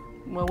described.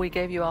 Well, we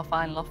gave you our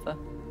final offer.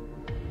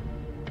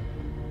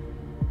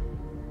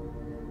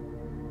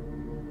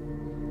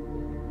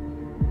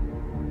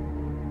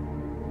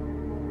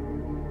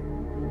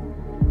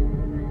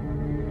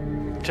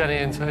 Jenny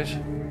and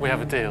Tej, we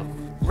have a deal.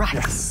 Right.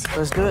 Yes.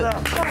 Let's do it.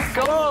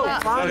 Go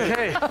on. Finally.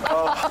 Okay.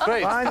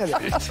 Great.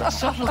 Finally.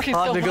 Stop looking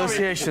Hard so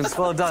negotiations.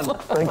 Well done.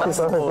 Thank you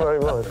so very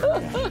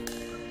much.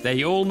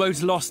 They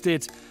almost lost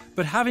it,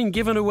 but having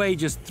given away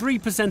just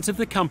 3% of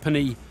the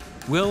company,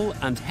 Will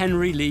and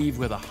Henry leave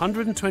with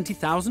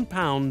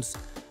 £120,000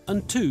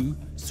 and 2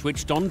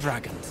 switched-on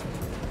dragons.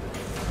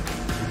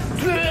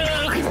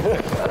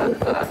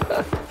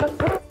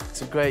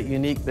 It's a great,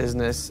 unique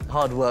business.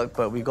 Hard work,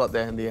 but we got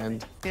there in the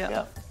end.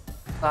 Yeah.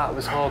 That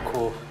was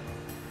hardcore.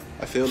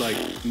 I feel like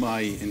my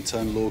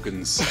internal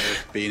organs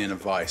have been in a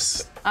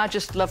vice. I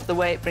just love the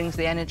way it brings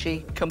the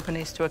energy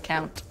companies to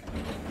account.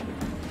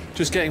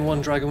 Just getting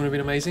 1 dragon would have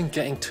been amazing.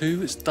 Getting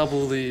 2, it's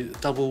double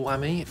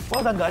whammy.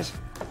 Well done, guys.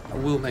 It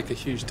will make a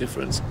huge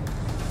difference.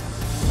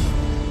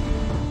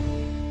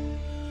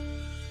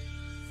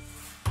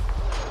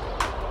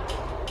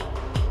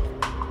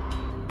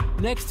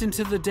 Next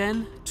into the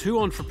den, 2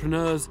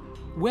 entrepreneurs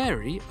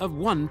wary of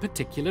one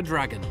particular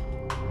dragon.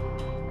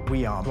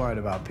 We are worried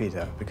about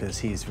Peter because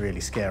he's really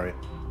scary.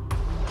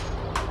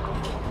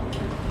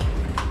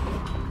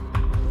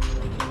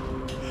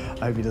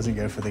 I hope he doesn't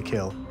go for the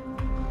kill.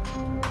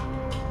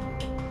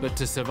 But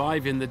to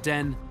survive in the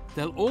den,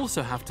 they'll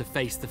also have to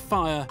face the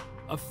fire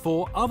of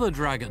 4 other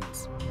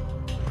dragons.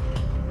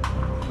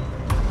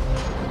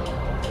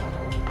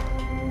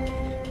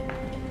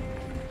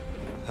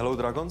 Hello,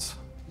 dragons.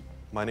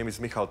 My name is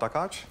Michal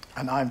Takáč.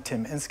 And I'm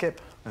Tim Inskip.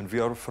 And we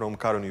are from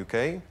Carun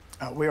Uk.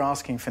 We're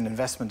asking for an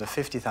investment of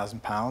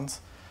 £50,000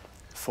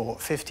 for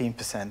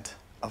 15%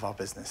 of our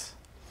business.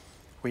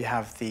 We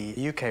have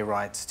the UK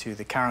rights to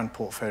the Carun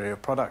portfolio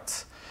of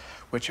products,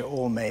 which are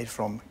all made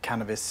from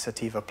cannabis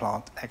sativa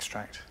plant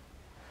extract.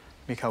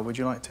 Michal, would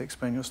you like to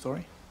explain your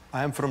story?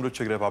 I am from the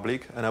Czech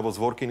Republic, and I was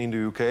working in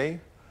the UK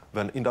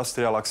when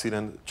industrial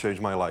accident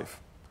changed my life.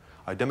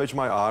 I damaged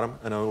my arm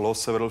and I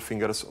lost several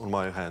fingers on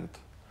my hand.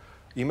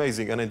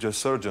 Amazing NHS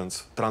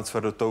surgeons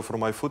transferred the toe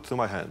from my foot to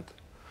my hand.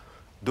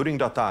 During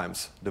that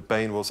times, the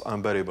pain was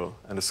unbearable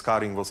and the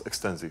scarring was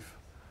extensive.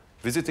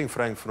 Visiting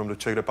Frank from the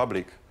Czech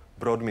Republic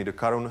brought me the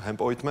Carun hemp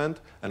ointment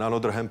and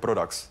another hemp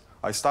products.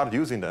 I started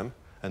using them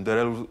and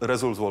the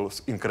results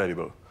was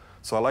incredible.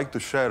 So I like to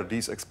share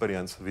this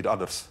experience with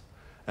others.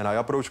 And I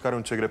approached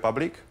Carun Czech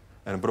Republic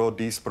and brought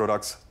these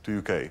products to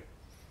UK.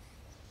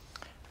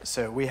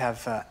 So we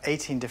have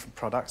 18 different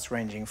products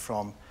ranging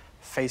from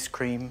face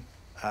cream,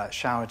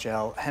 shower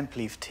gel, hemp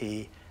leaf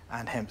tea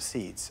and hemp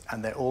seeds,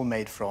 and they're all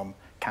made from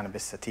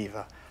cannabis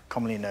sativa,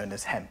 commonly known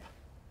as hemp.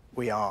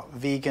 We are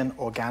vegan,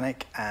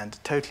 organic and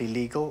totally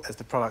legal, as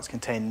the products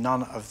contain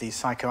none of the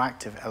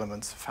psychoactive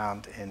elements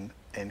found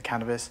in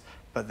cannabis,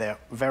 but they're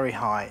very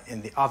high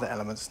in the other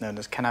elements known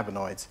as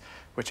cannabinoids,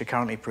 which are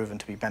currently proven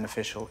to be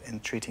beneficial in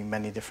treating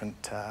many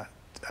different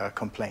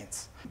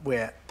complaints.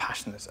 We're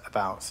passionate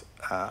about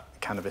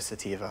cannabis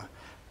sativa,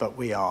 but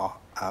we are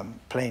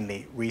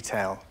plainly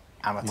retail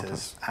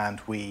amateurs, and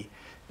we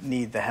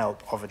need the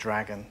help of a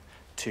dragon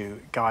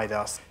to guide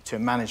us, to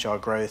manage our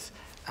growth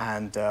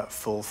and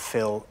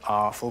fulfill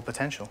our full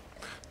potential.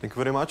 Thank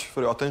you very much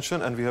for your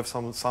attention, and we have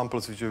some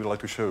samples which we would like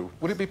to show.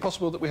 Would it be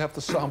possible that we have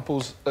the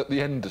samples at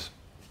the end?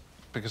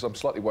 Because I'm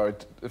slightly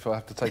worried if I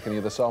have to take any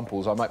of the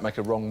samples, I might make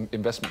a wrong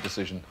investment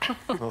decision.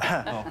 No,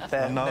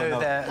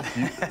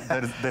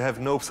 they have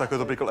no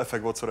psychotropical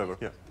effect whatsoever.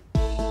 Yeah.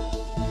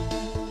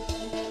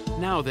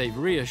 Now they've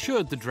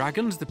reassured the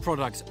dragons the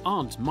products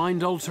aren't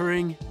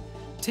mind-altering,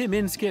 Tim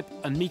Inskip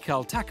and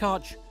Michal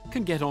Takáč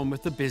can get on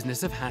with the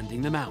business of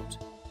handing them out.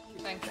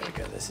 Thank you. There we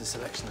go, there's a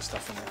selection of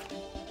stuff in there.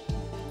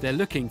 They're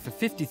looking for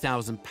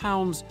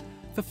 £50,000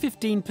 for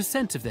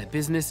 15% of their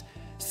business,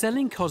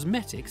 selling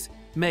cosmetics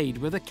made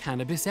with a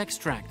cannabis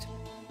extract.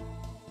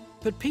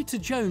 But Peter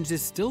Jones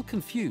is still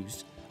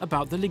confused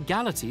about the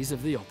legalities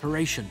of the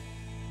operation.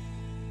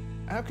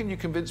 How can you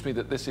convince me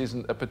that this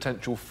isn't a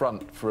potential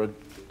front for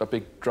a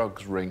big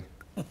drugs ring?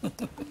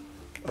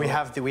 We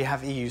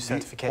have EU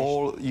certification.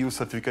 All EU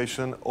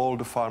certification, all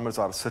the farmers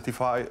are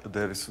certified.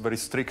 There is very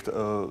strict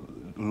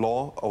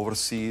law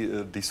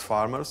oversee these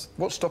farmers.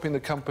 What's stopping the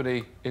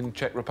company in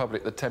Czech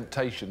Republic, the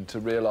temptation to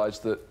realise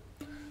that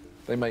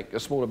they make a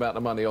small amount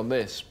of money on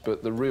this,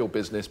 but the real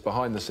business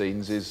behind the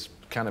scenes is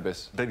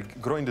cannabis? They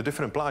grow in a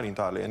different plant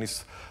entirely, and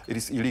it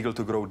is illegal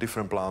to grow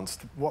different plants.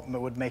 What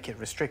would make it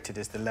restricted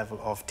is the level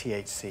of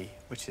THC,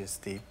 which is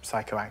the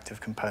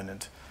psychoactive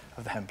component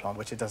of the hemp plant,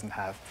 which it doesn't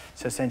have.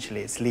 So essentially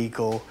it's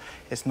legal,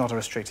 it's not a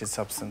restricted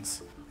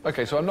substance.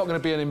 OK, so I'm not going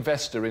to be an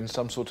investor in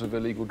some sort of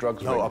illegal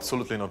drugs ring? No,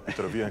 absolutely not,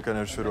 Peter. We can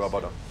assure you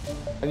about that.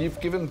 And you've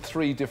given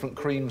 3 different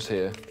creams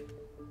here.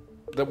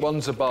 That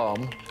one's a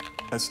balm.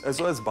 As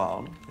well as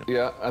balm.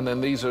 Yeah, and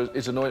then these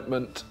is an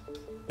ointment.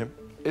 Yep.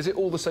 Is it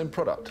all the same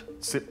product?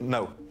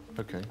 No.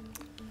 OK.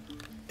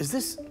 Is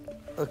this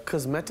a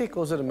cosmetic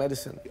or is it a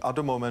medicine? At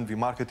the moment, we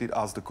market it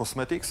as the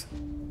cosmetics.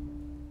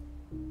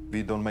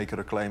 We don't make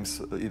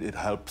claims. It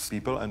helps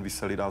people, and we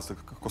sell it as the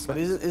cosmetics.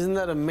 But isn't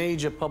that a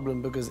major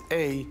problem? Because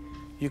A,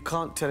 you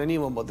can't tell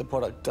anyone what the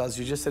product does.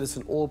 You just said it's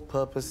an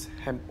all-purpose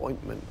hemp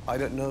ointment. I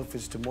don't know if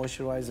it's to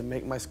moisturize and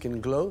make my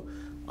skin glow.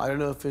 I don't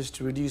know if it's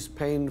to reduce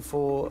pain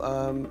for,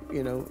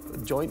 you know,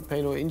 joint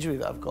pain or injury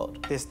that I've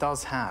got. This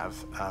does have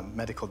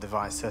medical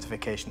device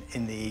certification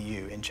in the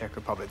EU, in Czech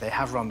Republic. They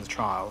have run the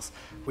trials.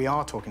 We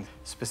are talking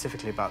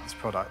specifically about this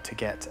product to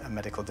get a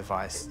medical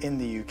device in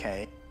the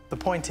UK. The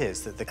point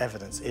is that the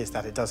evidence is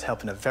that it does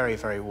help in a very,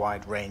 very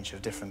wide range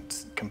of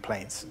different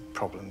complaints,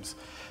 problems.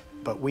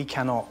 But we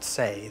cannot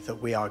say that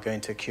we are going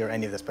to cure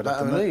any of this. But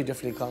I know you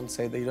definitely can't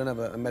say that. You don't have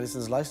a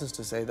medicine's license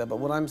to say that. But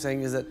what I'm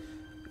saying is that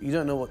you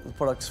don't know what the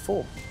product's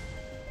for.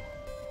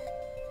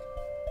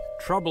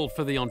 Trouble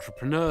for the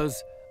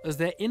entrepreneurs as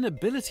their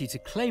inability to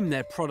claim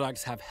their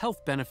products have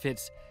health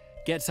benefits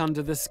gets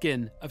under the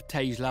skin of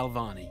Tej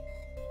Lalvani.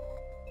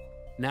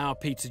 Now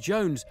Peter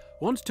Jones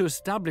wants to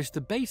establish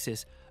the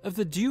basis of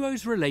the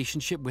duo's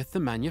relationship with the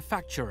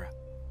manufacturer.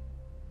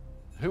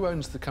 Who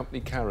owns the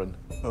company Carun?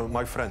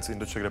 My friends in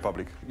the Czech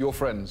Republic. Your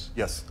friends?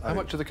 Yes. How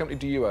much of the company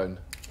do you own?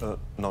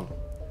 None.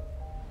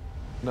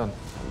 None?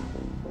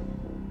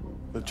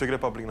 The Czech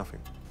Republic, nothing.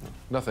 No.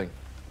 Nothing?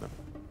 No.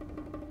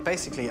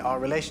 Basically, our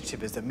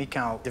relationship is that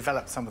Mikhail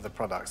developed some of the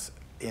products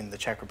in the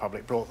Czech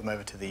Republic, brought them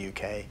over to the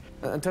UK.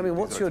 And tell me,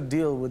 what's your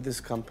deal with this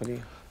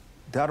company?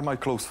 They are my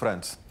close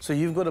friends. So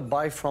you've got to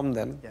buy from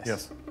them?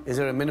 Yes. Is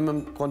there a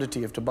minimum quantity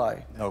you have to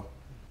buy? No.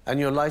 And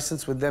your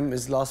license with them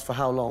lasts for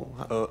how long?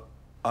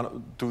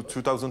 To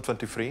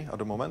 2023 at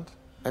the moment.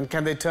 And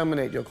can they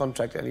terminate your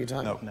contract at any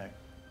time? No. No.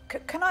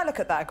 Can I look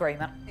at that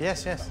agreement?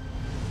 Yes, yes.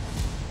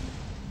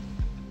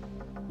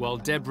 While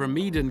Deborah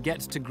Meaden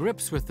gets to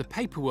grips with the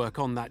paperwork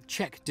on that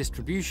Czech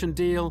distribution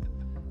deal,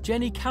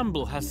 Jenny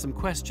Campbell has some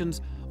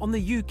questions on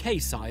the UK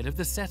side of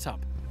the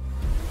setup.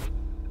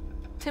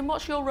 Tim,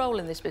 what's your role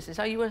in this business?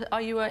 Are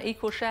you an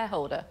equal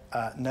shareholder?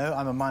 No,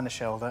 I'm a minor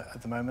shareholder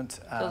at the moment.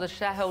 So the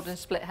shareholding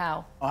split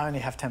how? I only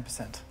have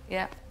 10%.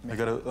 Yeah. I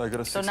got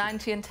a 60, so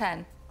 90 and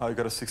 10? I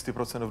got a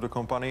 60% of the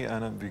company,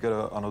 and we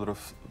got another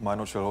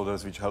minor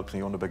shareholders which helped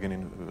me on the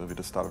beginning with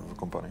the start of the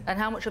company. And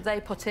how much have they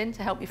put in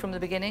to help you from the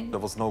beginning? There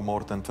was no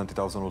more than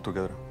 20,000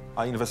 altogether.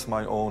 I invest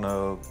my own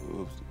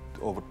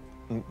over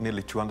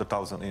nearly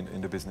 200,000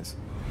 in the business.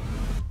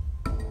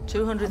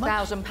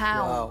 £200,000?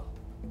 Wow.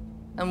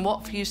 And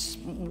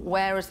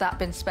where has that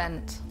been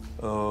spent?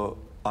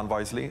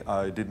 Unwisely.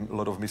 I did a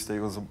lot of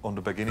mistakes on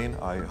the beginning.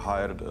 I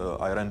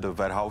ran the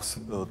warehouse,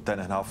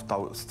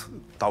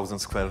 10,500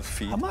 square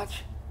feet. How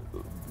much?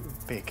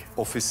 Big.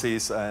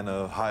 Offices and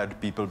hired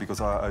people because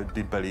I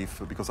did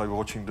believe, because I was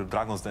watching the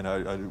Dragons, then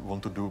I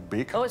want to do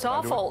big. Oh, it's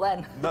our fault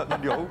then?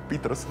 No,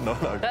 Peter's. No,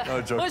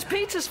 joke. Oh, it's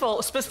Peter's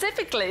fault,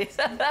 specifically.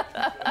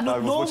 I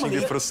was watching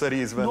the first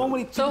series when...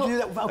 Normally people do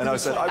that without... And I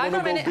said, I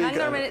want to go big. Hang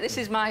on a minute, this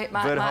is my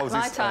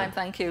time,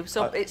 thank you.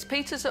 So it's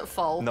Peter's at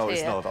fault here.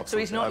 It's not, so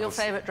he's not your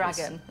favourite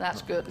dragon. Yes.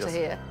 That's good to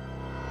hear.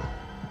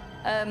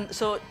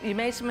 So you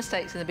made some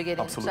mistakes in the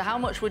beginning. Absolutely. So how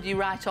much would you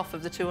write off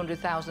of the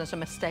 200,000 as a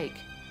mistake?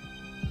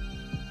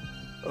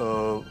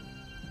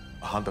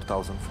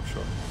 100,000 for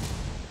sure.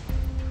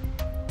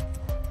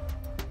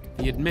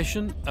 The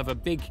admission of a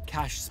big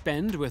cash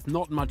spend with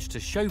not much to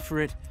show for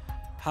it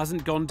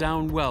hasn't gone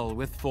down well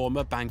with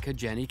former banker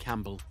Jenny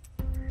Campbell.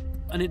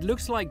 And it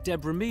looks like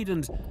Deborah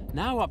Meaden's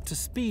now up to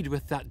speed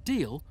with that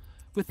deal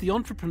with the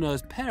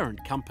entrepreneur's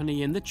parent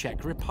company in the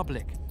Czech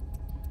Republic.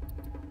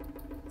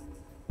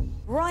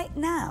 Right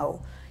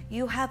now,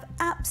 you have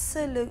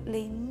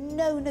absolutely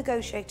no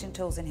negotiating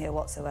tools in here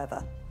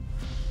whatsoever.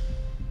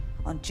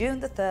 On June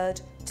the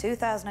 3rd,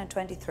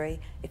 2023,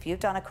 if you've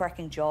done a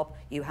cracking job,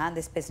 you hand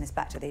this business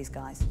back to these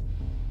guys.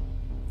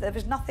 There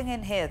is nothing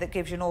in here that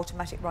gives you an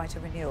automatic right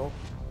of renewal.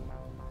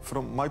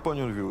 From my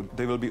point of view,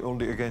 they will be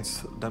only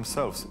against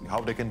themselves,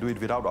 how they can do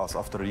it without us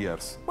after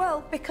years.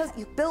 Well, because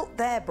you built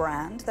their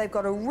brand, they've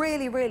got a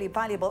really, really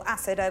valuable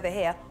asset over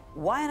here.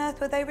 Why on earth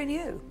would they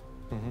renew?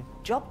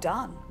 Job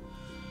done.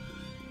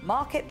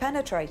 Market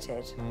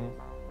penetrated.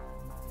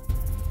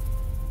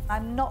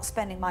 I'm not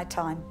spending my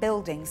time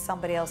building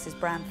somebody else's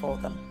brand for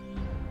them.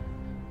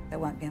 They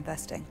won't be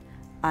investing.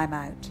 I'm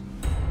out.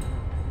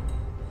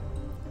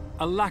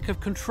 A lack of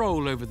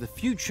control over the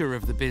future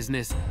of the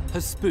business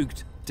has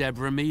spooked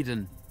Deborah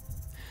Meaden.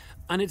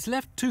 And it's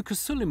left Tuka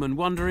Suleiman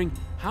wondering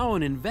how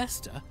an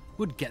investor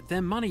would get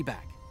their money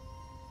back.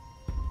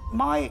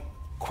 My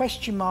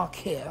question mark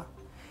here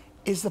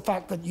is the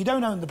fact that you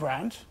don't own the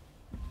brand,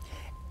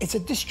 it's a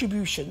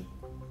distribution,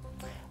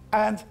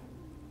 and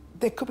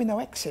there could be no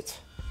exit.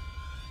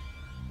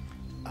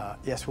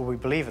 Yes, well, we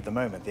believe at the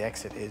moment the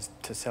exit is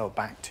to sell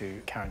back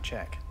to Carun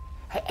Uk.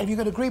 Have you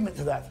got agreement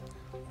to that?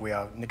 We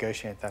are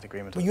negotiating that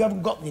agreement. But you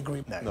haven't got the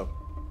agreement? No.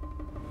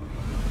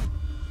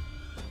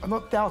 I'm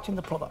not doubting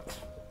the product.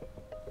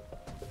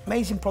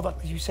 Amazing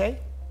product, as you say,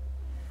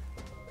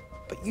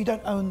 but you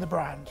don't own the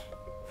brand.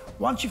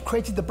 Once you've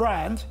created the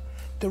brand,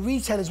 the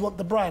retailers want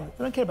the brand.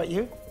 They don't care about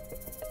you.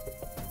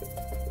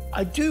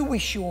 I do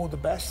wish you all the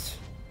best,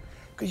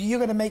 because you're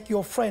going to make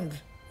your friend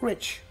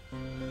rich.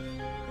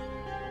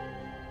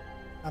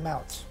 I'm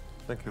out.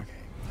 Thank you.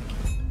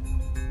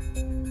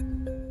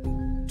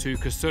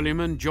 Tuka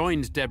Suleiman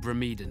joined Deborah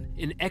Meaden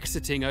in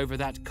exiting over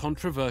that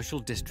controversial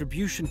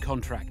distribution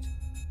contract.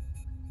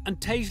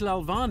 And Tej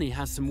Lalvani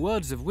has some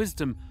words of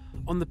wisdom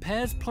on the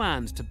pair's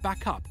plans to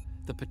back up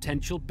the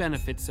potential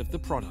benefits of the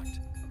product.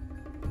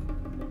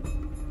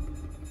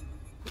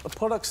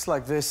 Products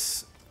like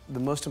this, the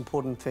most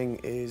important thing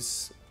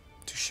is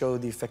to show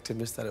the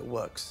effectiveness that it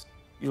works.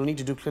 You'll need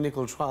to do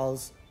clinical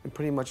trials in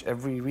pretty much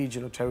every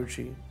region or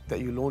territory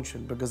that you launch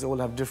in, because they all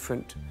have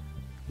different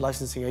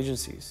licensing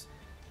agencies.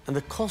 And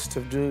the cost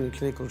of doing a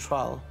clinical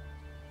trial,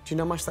 do you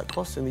know how much that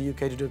costs in the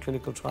UK to do a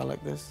clinical trial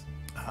like this?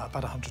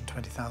 About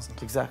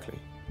 120,000. Exactly.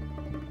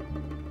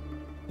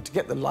 And to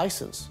get the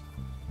license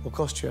will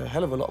cost you a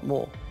hell of a lot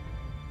more.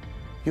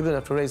 You're going to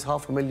have to raise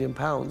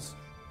 £500,000.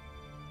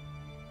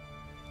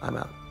 I'm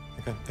out.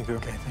 Okay, thank you.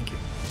 Okay, thank you.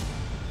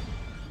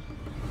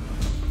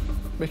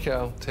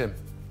 Mikhail, Tim,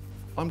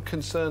 I'm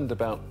concerned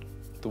about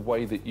the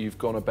way that you've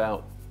gone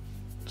about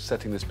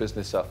setting this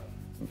business up,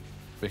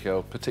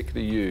 Mikhail,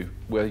 particularly you,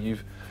 where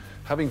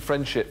having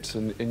friendships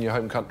in your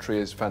home country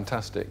is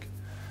fantastic.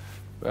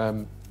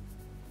 But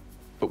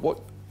what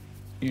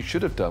you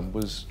should have done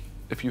was,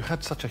 if you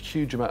had such a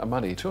huge amount of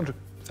money,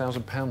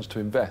 £200,000 to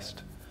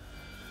invest,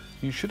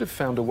 you should have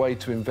found a way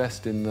to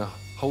invest in the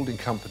holding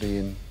company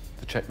in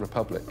the Czech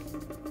Republic.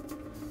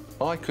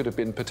 I could have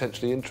been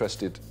potentially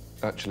interested,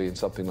 actually, in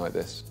something like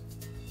this.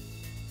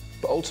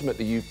 But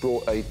ultimately, you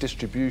brought a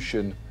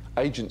distribution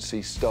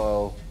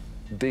agency-style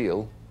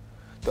deal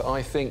that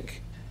I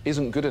think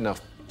isn't good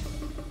enough.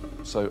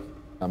 So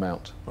I'm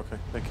out. Okay,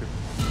 thank you.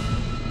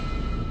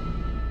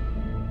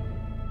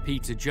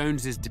 Peter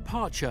Jones's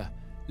departure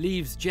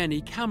leaves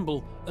Jenny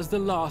Campbell as the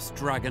last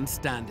dragon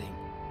standing.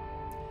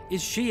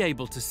 Is she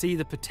able to see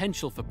the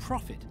potential for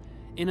profit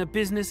in a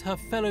business her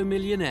fellow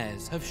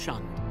millionaires have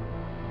shunned?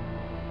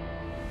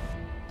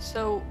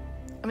 So,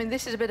 I mean,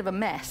 this is a bit of a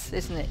mess,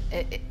 isn't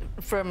it?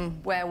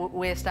 From where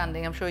we're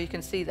standing, I'm sure you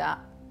can see that.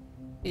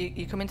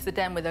 You come into the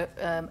den with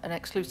an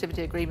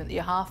exclusivity agreement that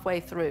you're halfway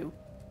through,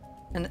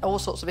 and all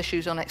sorts of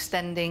issues on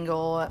extending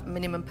or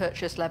minimum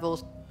purchase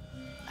levels.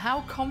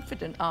 How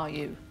confident are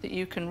you that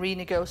you can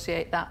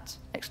renegotiate that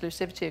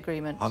exclusivity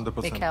agreement,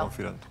 100% Mikhail?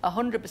 confident.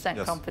 100%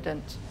 Yes.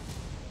 confident.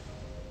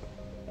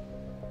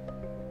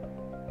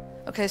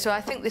 OK, so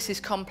I think this is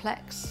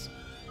complex.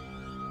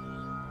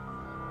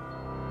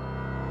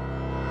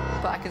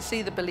 But I can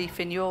see the belief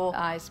in your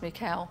eyes,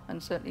 Mikhail,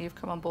 and certainly you've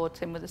come on board,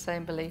 Tim, with the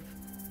same belief.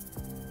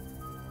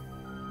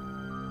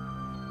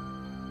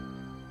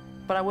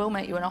 But I will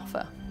make you an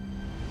offer.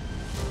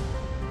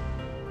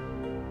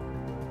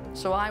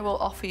 So I will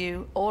offer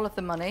you all of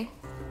the money.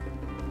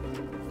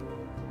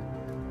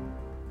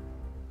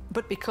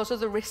 But because of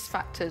the risk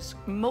factors,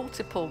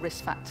 multiple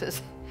risk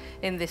factors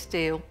in this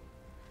deal,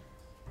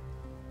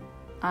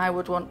 I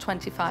would want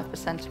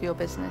 25% of your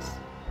business.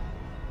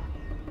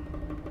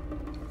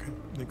 Okay,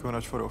 thank you very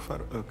much for the offer.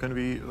 Can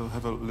we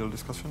have a little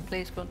discussion?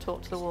 Please go and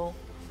talk to the wall.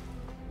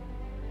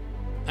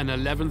 An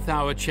 11th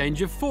hour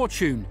change of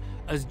fortune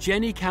as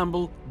Jenny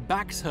Campbell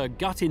backs her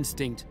gut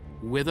instinct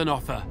with an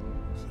offer.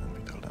 And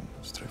we tell them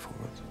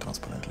straightforward,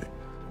 transparently.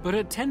 But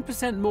at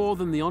 10% more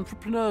than the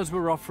entrepreneurs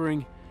were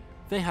offering,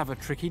 they have a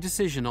tricky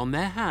decision on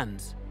their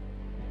hands.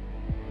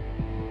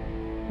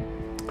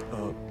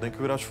 Thank you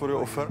very much for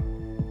your offer.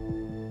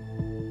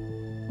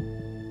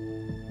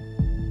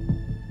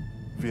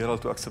 We are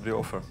allowed to accept the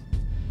offer.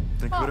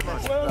 Thank you very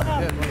much. Well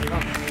done.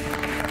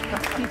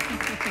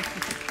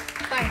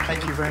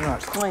 Thank you very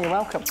much. Well, you're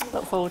welcome.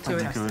 Look forward to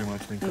it. Thank you very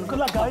much. Thank you. Good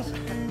luck, guys.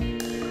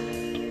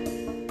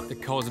 The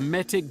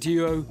cosmetic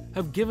duo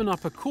have given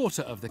up a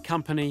quarter of the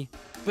company,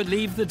 but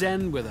leave the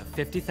den with a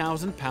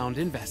 £50,000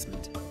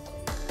 investment.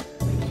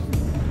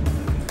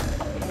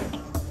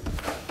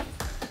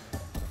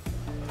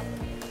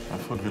 I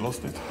thought we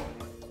lost it.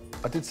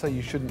 I did say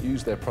you shouldn't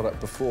use their product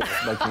before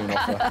making an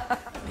offer.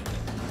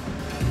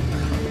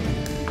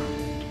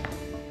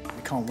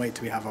 We can't wait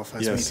till we have our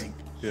first meeting.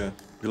 Yeah,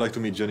 we'd like to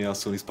meet Jenny as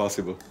soon as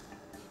possible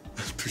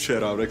to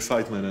share our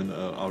excitement and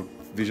our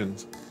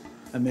visions.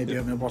 and maybe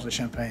open a bottle of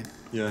champagne.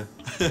 Yeah.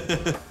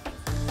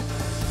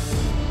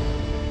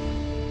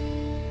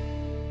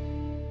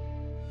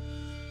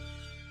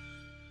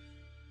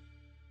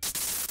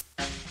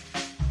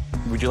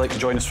 Would you like to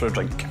join us for a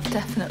drink?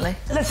 Definitely.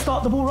 Let's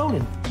start the ball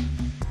rolling.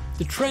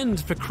 The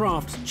trend for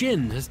craft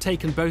gin has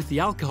taken both the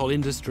alcohol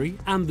industry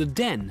and the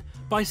den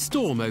by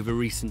storm over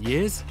recent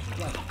years.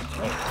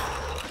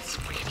 It's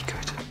really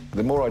good.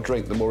 The more I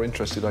drink, the more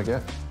interested I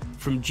get.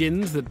 From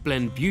gins that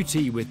blend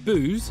beauty with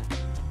booze...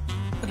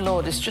 Good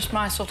Lord, it's just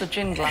my sort of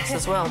gin glass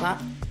as well,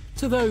 that.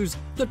 ...to those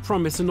that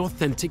promise an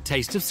authentic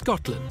taste of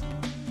Scotland.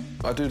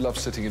 I do love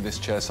sitting in this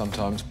chair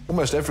sometimes.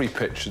 Almost every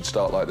pitch should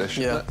start like this,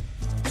 shouldn't it?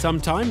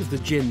 Sometimes the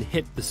gin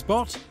hit the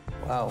spot.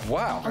 Wow.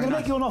 Wow. I'm going to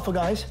make you an offer,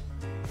 guys.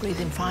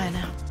 Breathing fire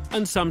now.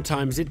 And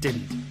sometimes it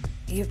didn't.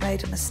 You've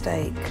made a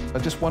mistake. I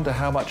just wonder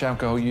how much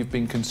alcohol you've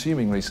been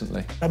consuming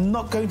recently. I'm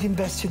not going to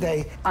invest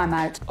today. I'm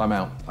out. I'm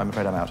out. I'm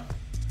afraid I'm out.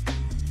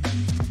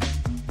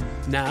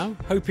 Now,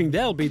 hoping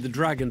they'll be the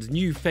Dragon's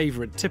new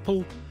favourite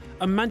tipple,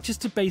 a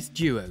Manchester-based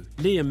duo,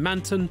 Liam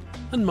Manton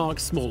and Mark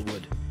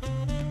Smallwood.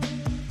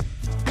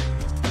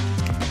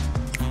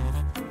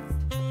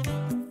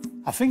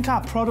 I think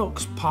our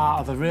product's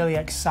part of a really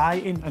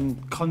exciting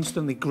and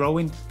constantly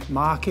growing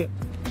market.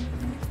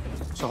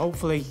 So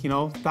hopefully, you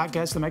know, that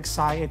gets them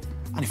excited.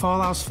 And if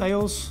all else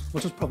fails,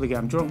 we'll just probably get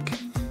them drunk.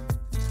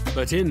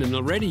 But in an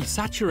already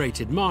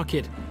saturated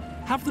market,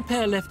 have the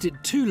pair left it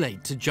too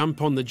late to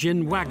jump on the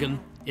gin wagon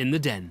in the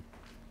den?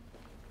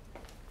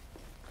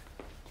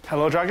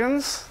 Hello,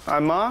 Dragons.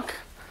 I'm Mark.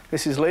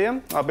 This is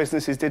Liam. Our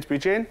business is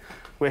Didsbury Gin.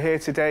 We're here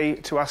today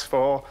to ask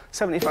for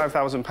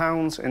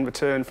 £75,000 in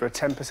return for a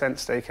 10%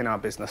 stake in our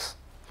business.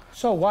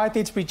 So why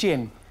Didsbury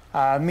Gin?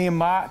 Me and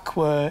Mark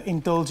were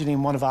indulging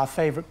in one of our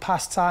favourite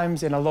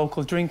pastimes in a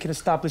local drinking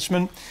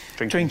establishment,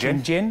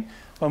 drinking gin,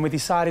 when we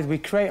decided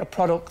we'd create a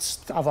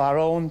product of our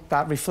own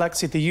that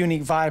reflected the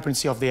unique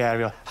vibrancy of the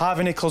area.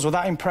 Harvey Nichols were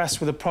that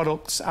impressed with the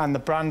products and the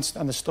brands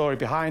and the story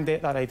behind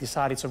it that they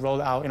decided to roll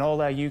it out in all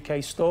their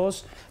UK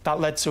stores. That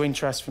led to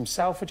interest from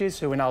Selfridges,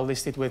 who are now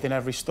listed within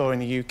every store in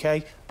the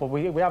UK. But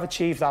we have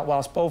achieved that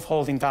whilst both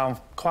holding down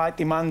quite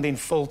demanding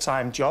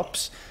full-time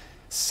jobs.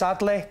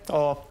 Sadly,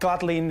 or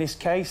gladly in this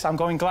case, I'm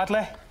going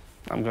gladly.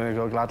 I'm going to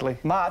go gladly.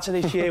 March of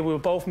this year, we were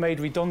both made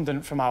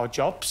redundant from our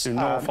jobs. Through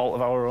no fault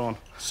of our own.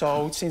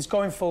 So, since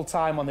going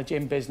full-time on the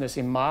gin business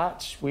in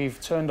March, we've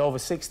turned over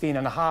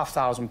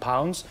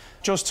 £16,500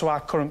 just to our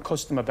current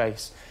customer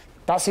base.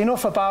 That's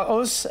enough about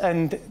us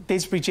and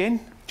Didsbury Gin.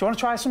 Do you want to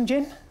try some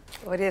gin?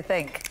 What do you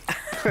think?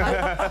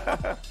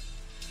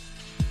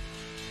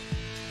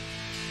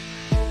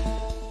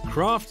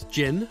 Craft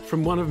gin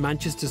from one of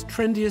Manchester's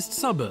trendiest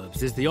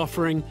suburbs is the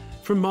offering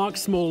from Mark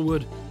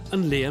Smallwood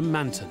and Liam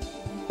Manton.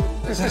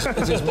 This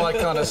is my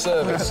kind of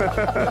service.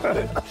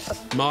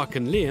 Mark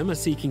and Liam are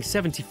seeking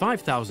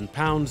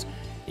 £75,000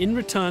 in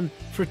return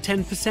for a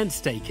 10%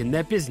 stake in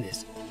their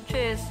business.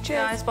 Cheers,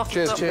 guys.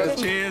 Cheers, Up. cheers.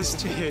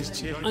 Cheers,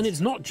 cheers, cheers. And it's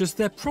not just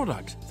their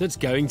product that's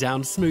going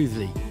down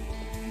smoothly.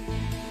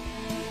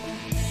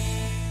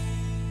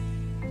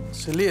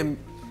 So, Liam,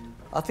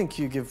 I think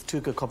you give too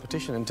good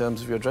competition in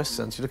terms of your dress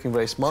sense. You're looking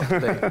very smart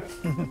today.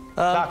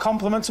 That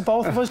compliment to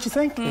both of us, do you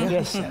think?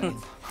 Yes.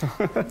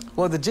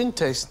 Well, the gin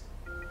tastes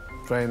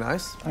very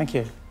nice. Thank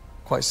you.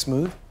 Quite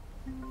smooth.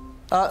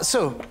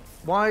 So,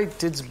 why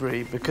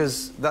Didsbury?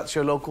 Because that's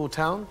your local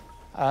town?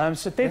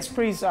 So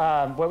Didsbury's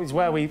is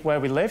where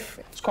we live.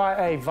 It's quite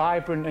a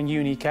vibrant and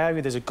unique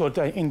area. There's a good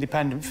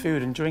independent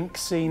food and drink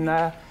scene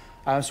there.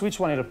 So we just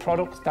wanted a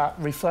product that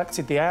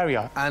reflected the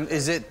area. And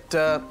is it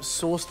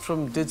sourced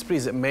from Didsbury?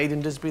 Is it made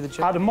in Didsbury, the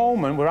gin? At the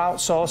moment, we're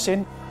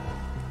outsourcing.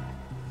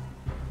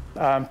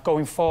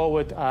 Going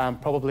forward,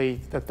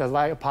 probably the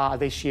later part of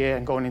this year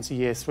and going into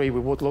year 3, we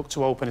would look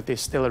to open a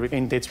distillery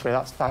in Didsbury.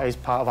 That is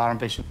part of our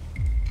ambition.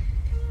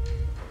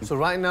 So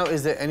right now,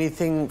 is there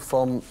anything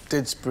from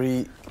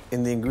Didsbury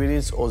in the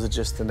ingredients, or is it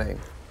just the name?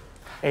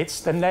 It's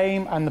the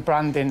name and the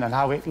branding and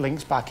how it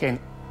links back in.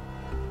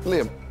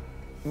 Liam,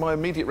 my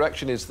immediate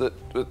reaction is that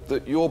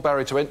your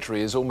barrier to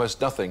entry is almost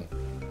nothing.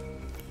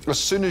 As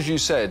soon as you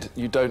said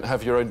you don't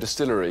have your own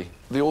distillery,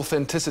 the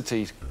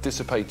authenticity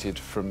dissipated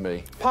from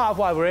me. Part of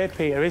why we're here,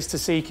 Peter, is to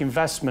seek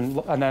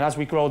investment, and then as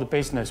we grow the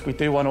business, we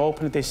do want to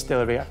open a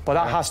distillery, but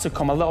that has to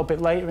come a little bit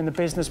later in the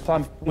business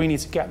plan. We need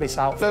to get this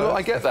out first. No,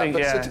 I get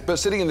that, but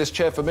sitting in this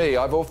chair for me,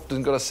 I've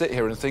often got to sit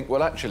here and think,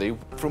 well, actually,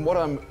 from what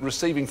I'm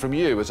receiving from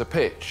you as a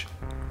pitch,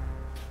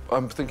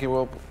 I'm thinking,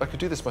 well, I could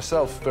do this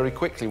myself very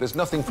quickly. There's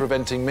nothing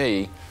preventing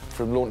me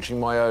from launching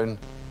my own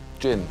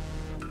gin.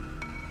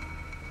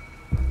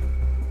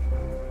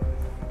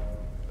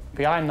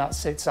 Behind that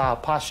sits our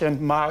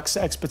passion, Mark's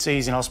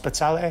expertise in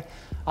hospitality,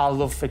 our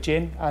love for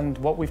gin, and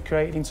what we've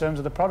created in terms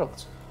of the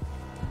product.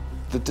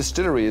 The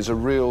distillery is a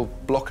real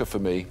blocker for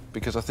me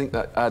because I think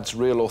that adds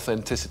real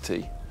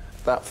authenticity.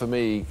 That, for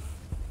me,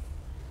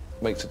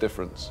 makes a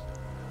difference.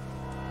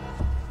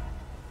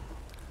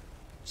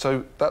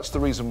 So that's the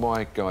reason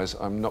why, guys,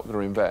 I'm not going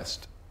to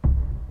invest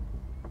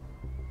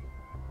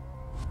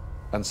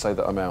and say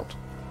that I'm out.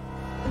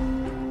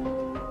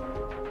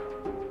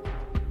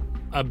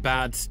 A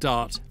bad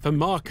start for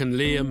Mark and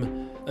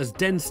Liam as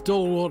Den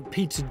stalwart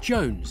Peter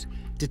Jones,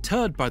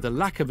 deterred by the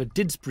lack of a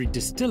Didsbury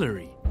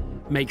distillery,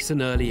 makes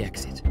an early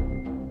exit.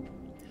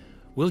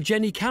 Will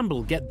Jenny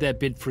Campbell get their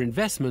bid for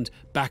investment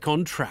back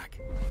on track?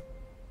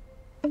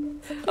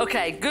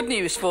 OK, good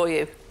news for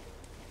you.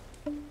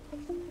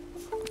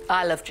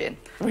 I love gin.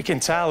 We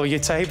can tell with your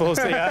tables,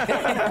 dear.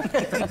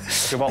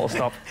 Your bottle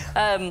stop.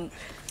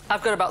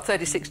 I've got about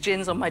 36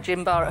 gins on my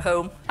gin bar at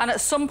home, and at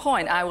some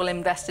point I will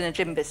invest in a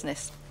gin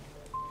business.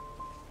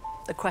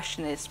 The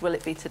question is, will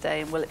it be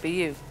today and will it be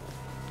you?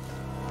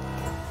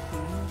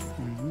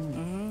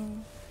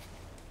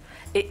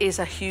 It is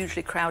a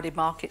hugely crowded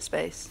market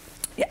space.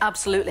 You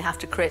absolutely have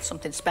to create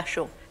something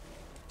special.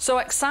 So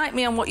excite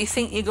me on what you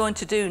think you're going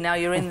to do now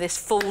you're in this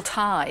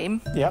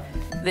full-time,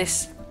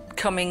 this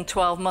coming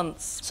 12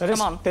 months. So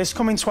Come on. This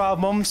coming 12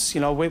 months,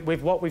 you know,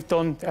 with what we've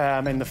done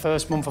in the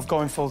first month of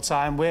going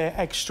full-time, we're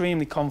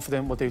extremely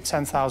confident we'll do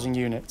 10,000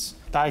 units.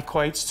 That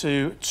equates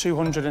to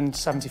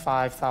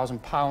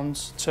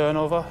 £275,000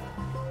 turnover.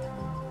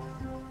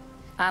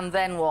 And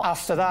then what?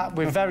 After that,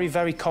 we're very,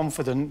 very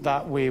confident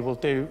that we will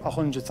do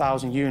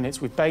 100,000 units.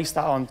 We've based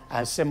that on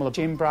a similar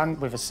gin brand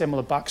with a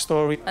similar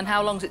backstory. And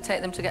how long does it take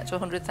them to get to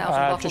 100,000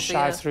 bottles just a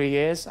shy year? of 3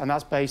 years, and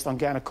that's based on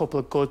getting a couple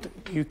of good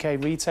UK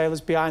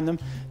retailers behind them.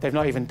 They've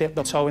not even dipped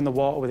their toe in the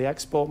water with the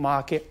export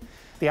market.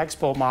 The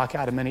export market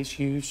at the minute's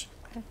huge.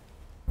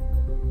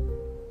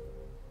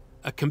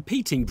 A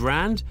competing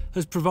brand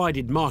has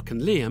provided Mark and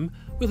Liam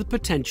with a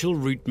potential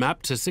route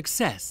map to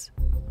success.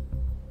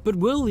 But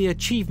will the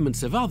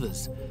achievements of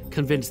others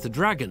convince the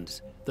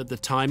Dragons that the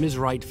time is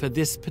right for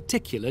this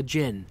particular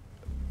gin?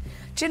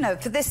 Do you know,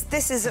 for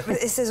this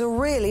is a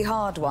really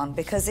hard one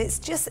because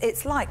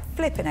it's like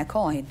flipping a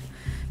coin.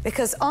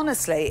 Because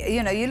honestly,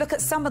 you know, you look at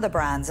some of the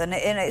brands and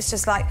it's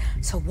just like,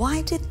 so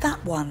why did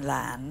that one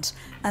land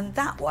and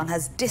that one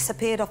has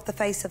disappeared off the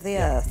face of the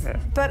earth? Yeah.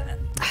 But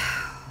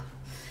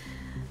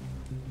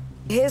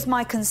here's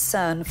my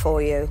concern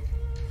for you.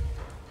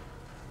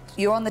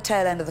 You're on the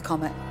tail end of the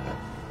comet.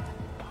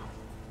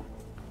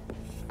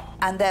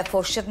 And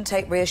therefore shouldn't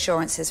take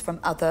reassurances from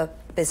other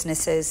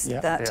businesses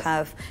that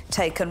have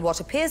taken what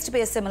appears to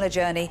be a similar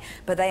journey,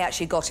 but they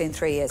actually got in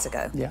 3 years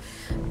ago. Yeah.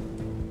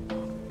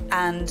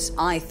 And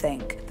I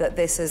think that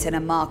this is in a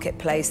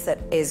marketplace that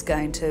is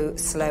going to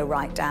slow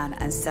right down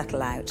and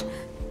settle out.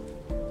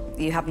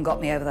 You haven't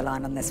got me over the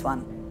line on this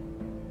one.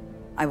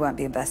 I won't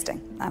be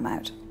investing. I'm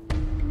out.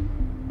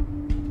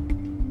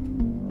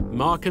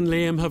 Mark and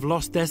Liam have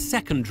lost their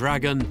second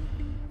dragon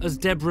as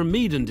Deborah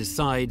Meaden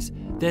decides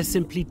they're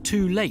simply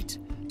too late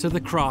to the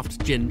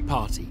craft gin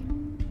party.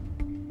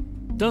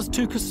 Does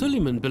Tuka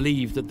Suleiman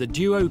believe that the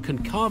duo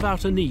can carve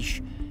out a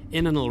niche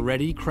in an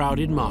already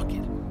crowded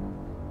market?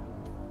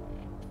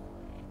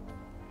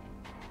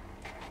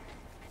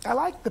 I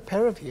like the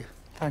pair of you.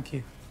 Thank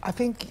you. I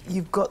think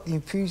you've got the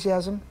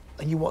enthusiasm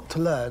and you want to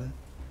learn.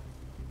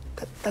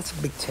 That's a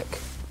big tick.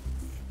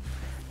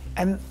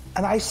 And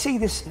I see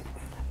this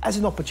as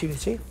an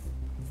opportunity.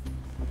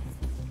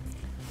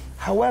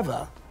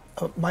 However,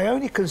 my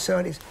only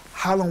concern is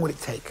how long will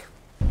it take?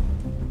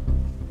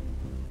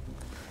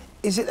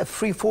 Is it a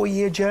 3-4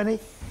 year journey?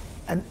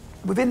 And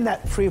within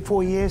that 3 or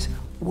 4 years,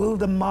 will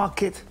the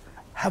market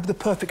have the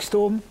perfect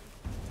storm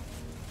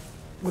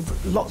with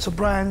lots of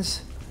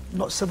brands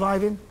not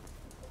surviving?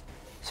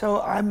 So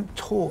I'm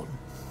torn.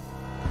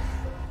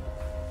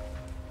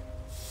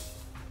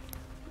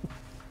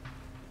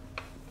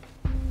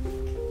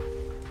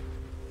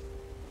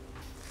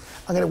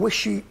 I'm going to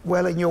wish you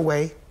well in your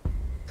way,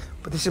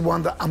 but this is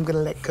one that I'm going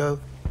to let go.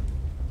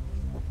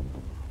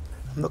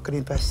 I'm not going to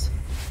invest.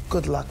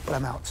 Good luck, but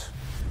I'm out.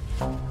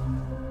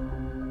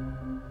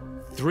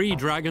 3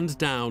 dragons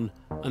down,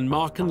 and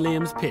Mark and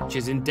Liam's pitch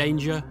is in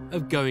danger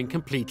of going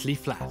completely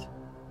flat.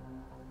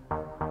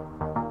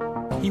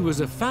 He was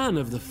a fan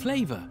of the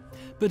flavour,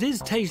 but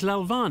is Tej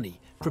Lalvani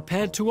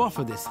prepared to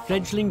offer this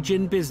fledgling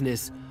gin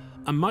business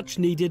a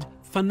much-needed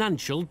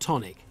financial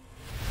tonic?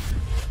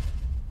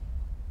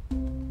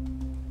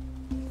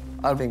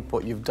 I think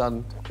what you've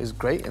done is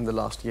great in the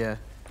last year,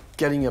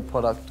 getting your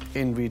product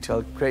in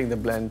retail, creating the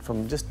blend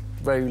from just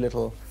very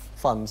little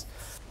funds.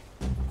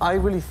 I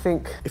really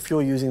think if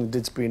you're using the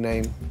Didsbury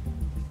name,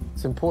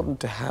 it's important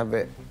to have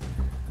it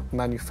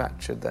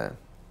manufactured there.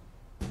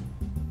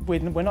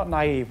 We're not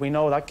naive. We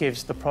know that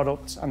gives the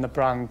product and the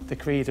brand the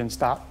credence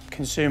that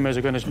consumers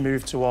are going to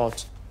move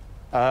towards.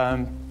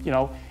 You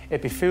know,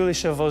 it'd be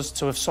foolish of us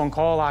to have sunk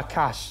all our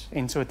cash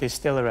into a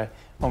distillery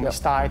when we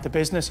started the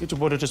business. It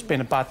would have just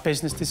been a bad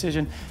business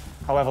decision.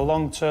 However,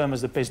 long term,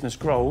 as the business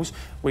grows,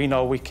 we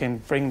know we can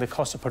bring the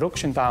cost of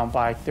production down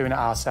by doing it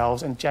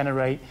ourselves and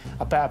generate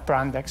a better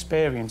brand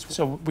experience.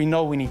 So we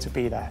know we need to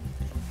be there.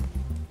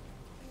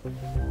 I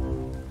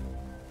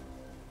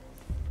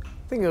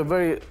think you're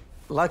very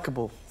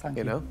likeable,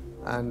 you know,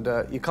 and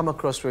you come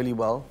across really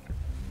well.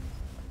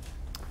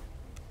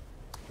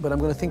 But I'm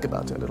going to think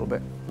about it a little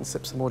bit and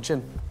sip some more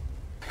gin.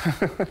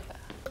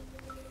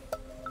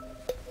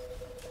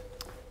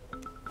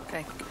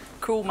 Okay,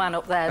 cool man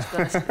up there is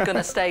going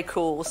to stay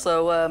cool,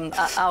 so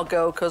I'll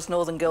go because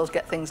Northern girls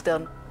get things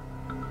done.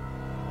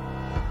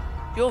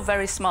 You're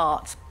very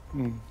smart.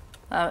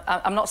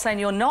 I'm not saying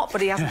you're not,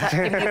 but he hasn't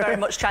given you very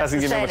much chance to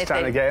say anything. Hasn't given much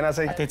time to get in, has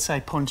he? I did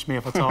say punch me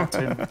if I talk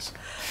too much.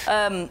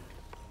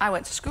 I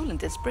went to school in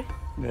Didsbury.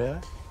 Yeah.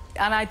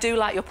 And I do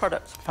like your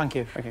product. Thank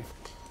you. Thank you.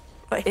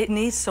 But it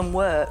needs some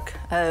work.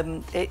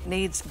 It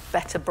needs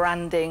better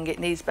branding, it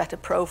needs better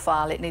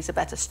profile, it needs a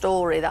better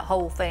story, that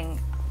whole thing.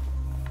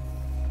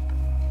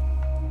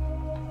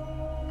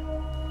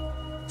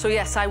 So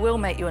yes, I will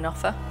make you an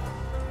offer.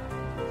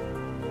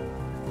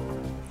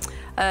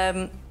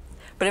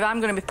 But if I'm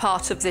going to be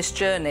part of this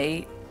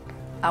journey,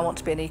 I want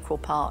to be an equal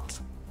part.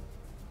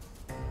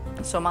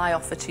 And so my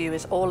offer to you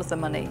is all of the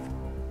money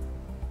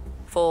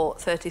for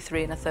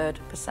 33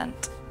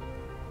 1/3%.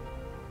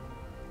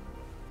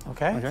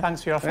 Okay,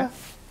 thanks for your offer.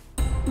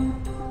 Yeah.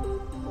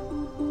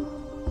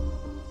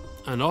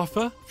 An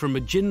offer from a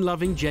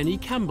gin-loving Jenny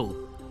Campbell,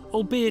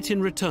 albeit in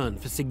return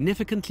for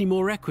significantly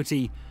more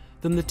equity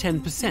than the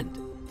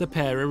 10% the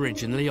pair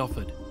originally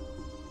offered.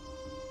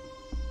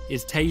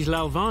 Is Tej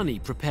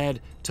Lalvani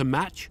prepared to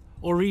match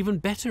or even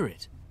better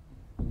it?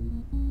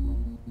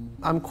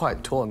 I'm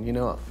quite torn, you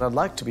know. I'd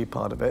like to be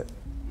part of it,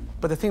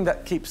 but the thing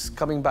that keeps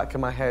coming back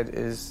in my head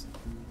is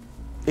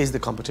the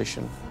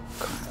competition.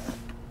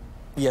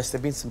 Yes, there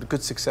have been some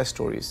good success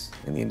stories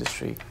in the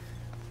industry,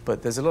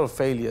 but there's a lot of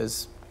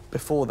failures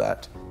before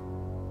that.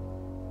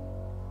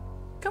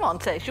 Come on,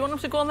 Tej, you want them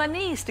to go on their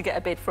knees to get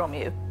a bid from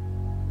you?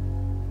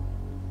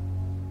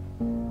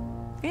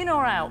 In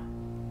or out?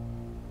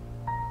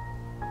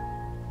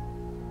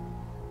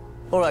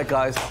 All right,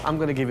 guys, I'm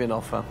going to give you an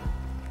offer.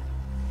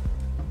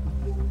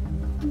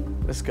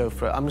 Let's go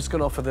for it. I'm just going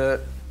to offer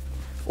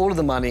all of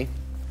the money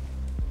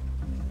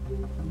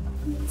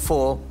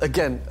for,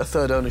 again, a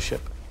third ownership.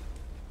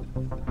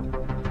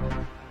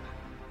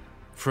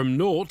 From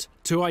naught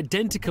to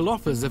identical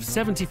offers of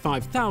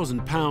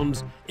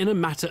 £75,000 in a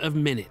matter of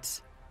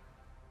minutes.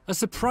 A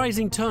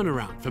surprising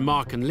turnaround for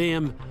Mark and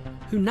Liam,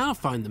 who now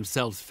find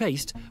themselves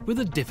faced with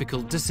a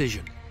difficult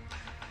decision.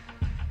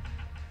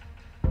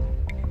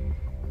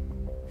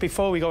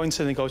 Before we go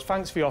into the negotiation,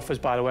 thanks for your offers,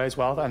 by the way, as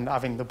well, and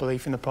having the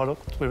belief in the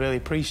product. We really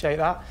appreciate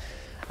that.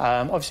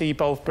 Obviously, you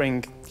both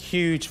bring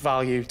huge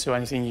value to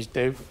anything you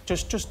do.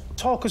 Just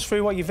talk us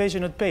through what your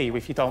vision would be,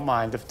 if you don't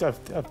mind, of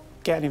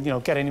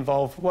getting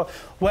involved.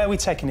 Where are we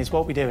taking this? What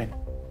are we doing?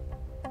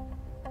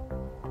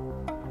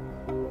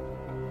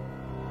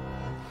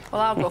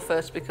 Well, I'll go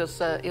first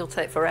because he'll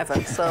take forever.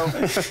 So,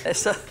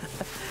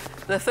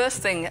 the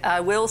first thing I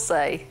will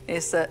say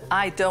is that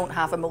I don't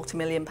have a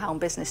multi-million-pound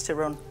business to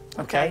run.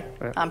 Okay?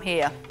 I'm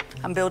here.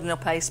 I'm building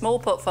up a small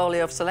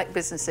portfolio of select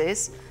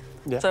businesses.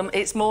 Yeah. So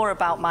it's more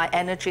about my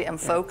energy and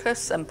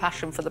focus and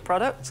passion for the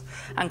product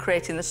and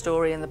creating the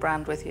story and the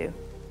brand with you.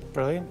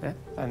 Brilliant. Yeah.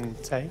 And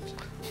Tej?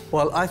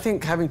 Well, I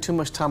think having too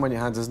much time on your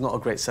hands is not a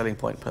great selling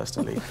point,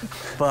 personally.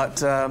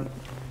 But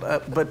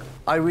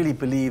I really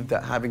believe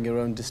that having your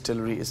own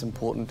distillery is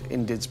important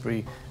in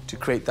Didsbury to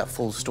create that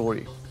full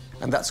story.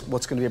 And that's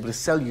what's going to be able to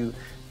sell you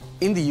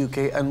in the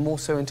UK and more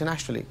so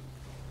internationally.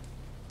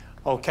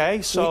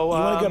 OK, so... You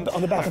want to go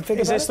on the back and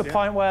figure is this the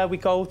point where we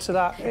go to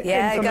that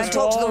Yeah, go and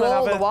talk to the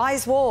wall, the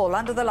wise wall,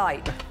 under the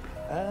light.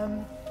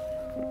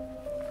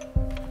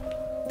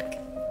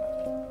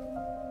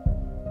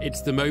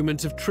 It's the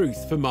moment of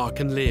truth for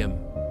Mark and Liam.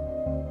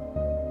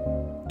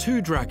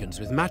 Two dragons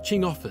with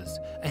matching offers,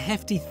 a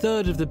hefty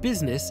third of the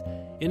business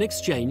in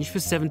exchange for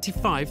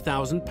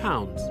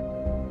 £75,000.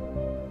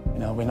 You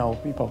know,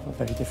 we both have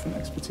very different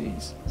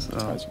expertise. So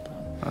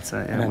that's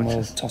it, yeah. And then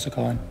we'll toss a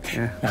coin.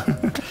 Yeah.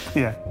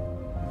 Yeah.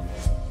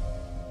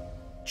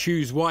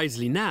 Choose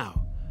wisely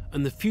now,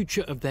 and the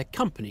future of their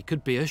company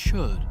could be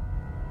assured.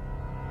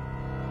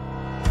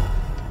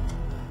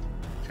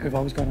 We've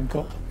always gone on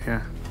gut.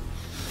 Yeah.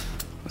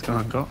 Let's go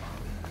on gut.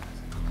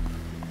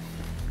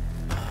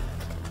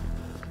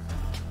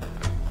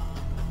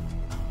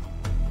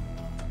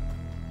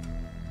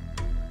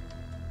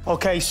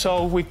 OK,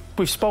 so we've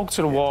spoke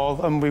to the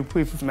wall and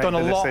we've done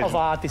a lot of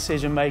our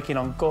decision-making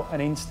on gut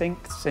and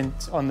instinct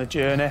since on the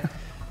journey.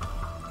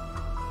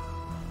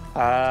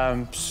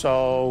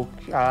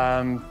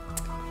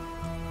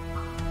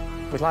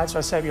 We'd like to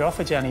accept your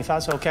offer, Jenny, if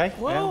that's OK.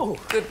 Whoa! Yeah.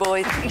 Good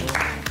boy.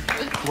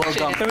 Well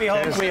done. Do we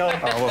hug? We hug.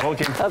 Oh, we're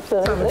hugging.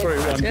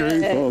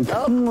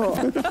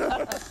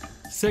 Absolutely.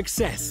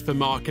 Success for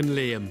Mark and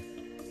Liam,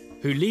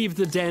 who leave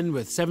the den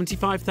with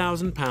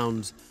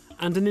 £75,000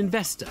 and an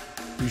investor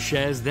who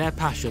shares their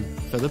passion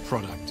for the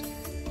product.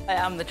 I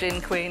am the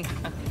gin queen.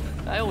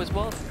 I always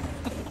was.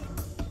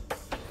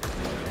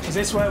 Is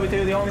this where we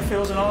do the Only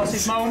Fools and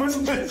Horses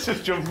moment?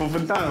 Just jump up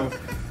and down.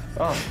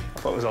 Oh, I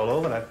thought it was all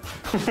over then.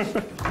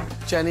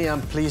 Jenny,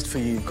 I'm pleased for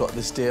you. You've got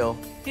this deal.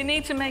 You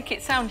need to make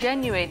it sound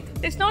genuine.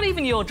 It's not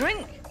even your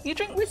drink. You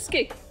drink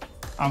whiskey.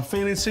 I'm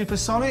feeling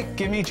supersonic.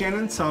 Give me gin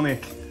and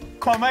tonic.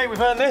 Come on, mate, we've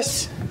earned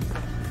this.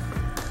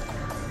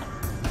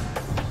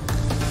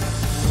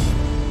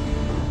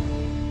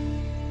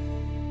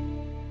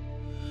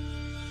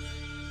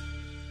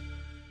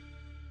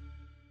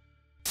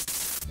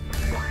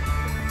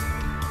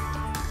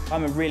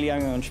 I'm a really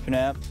young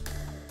entrepreneur.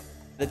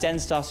 The den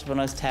started when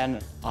I was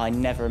 10. I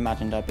never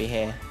imagined I'd be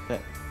here,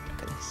 but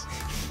look at this.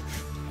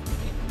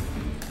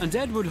 And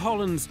Edward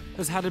Hollands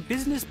has had a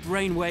business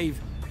brainwave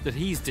that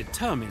he's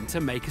determined to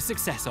make a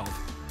success of.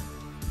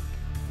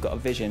 I've got a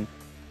vision.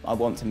 I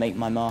want to make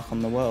my mark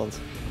on the world.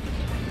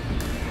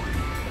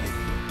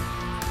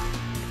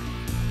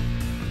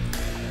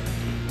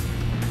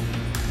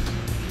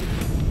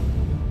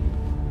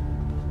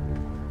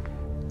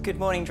 Good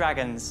morning,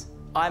 Dragons.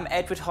 I'm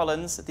Edward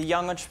Hollands, the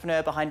young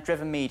entrepreneur behind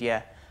Driven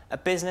Media, a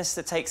business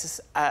that takes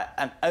us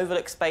an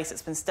overlooked space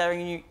that's been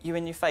staring you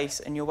in your face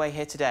on your way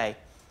here today.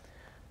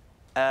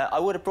 I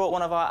would have brought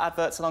one of our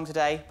adverts along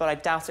today, but I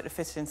doubt it would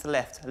fit into the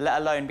lift, let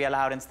alone be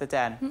allowed into the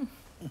den.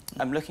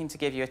 I'm looking to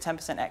give you a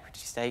 10%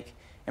 equity stake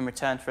in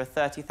return for a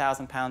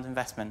 £30,000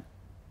 investment.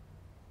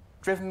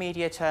 Driven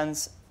Media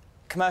turns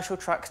commercial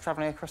trucks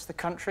travelling across the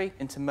country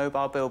into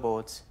mobile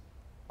billboards.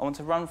 I want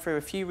to run through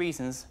a few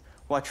reasons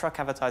why truck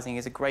advertising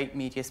is a great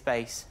media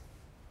space.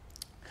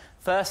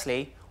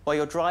 Firstly, while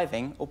you're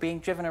driving or being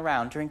driven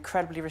around, you're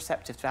incredibly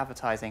receptive to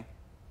advertising.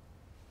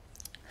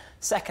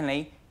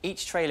 Secondly,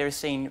 each trailer is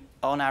seen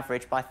on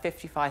average by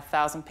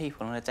 55,000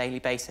 people on a daily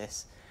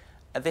basis.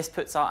 This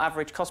puts our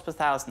average cost per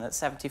thousand at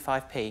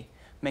 75p,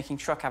 making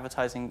truck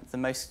advertising the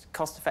most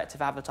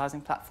cost-effective advertising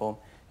platform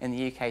in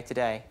the UK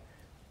today.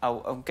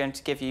 I'm going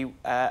to give you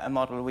a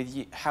model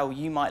with how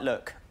you might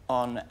look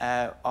on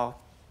our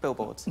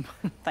billboards.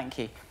 Thank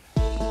you.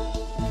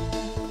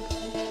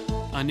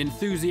 An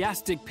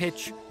enthusiastic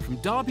pitch from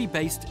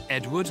Derby-based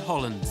Edward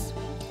Hollands.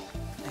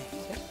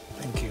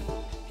 Thank you.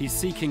 He's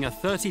seeking a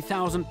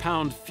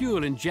 £30,000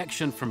 fuel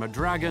injection from a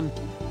dragon.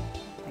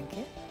 Thank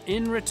you.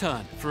 In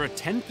return for a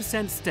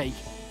 10% stake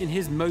in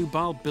his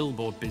mobile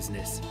billboard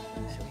business.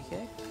 Shall we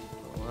go?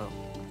 Oh, wow.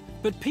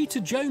 But Peter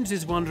Jones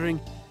is wondering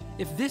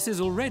if this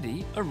is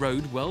already a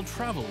road well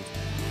travelled.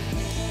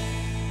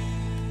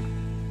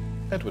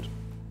 Edward,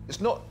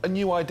 it's not a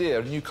new idea,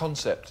 a new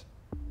concept.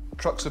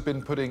 Trucks have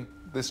been putting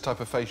this type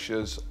of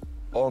fascias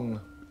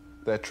on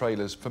their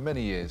trailers for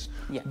many years.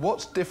 Yeah.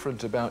 What's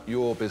different about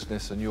your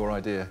business and your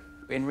idea?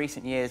 In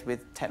recent years,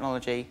 with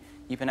technology,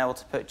 you've been able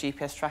to put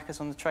GPS trackers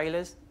on the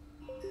trailers.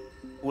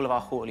 All of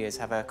our hauliers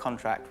have a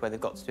contract where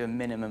they've got to do a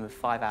minimum of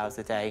 5 hours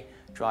a day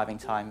driving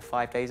time,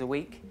 5 days a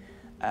week.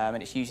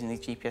 And it's using these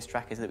GPS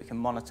trackers that we can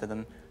monitor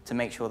them to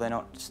make sure they're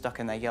not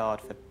stuck in their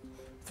yard for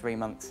 3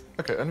 months.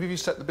 OK, and have you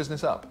set the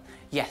business up?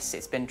 Yes,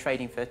 it's been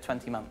trading for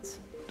 20 months.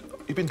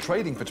 You've been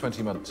trading for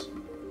 20 months?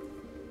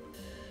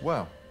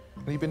 Wow.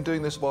 And you've been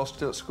doing this while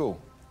still at school?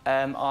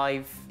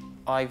 I've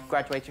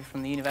graduated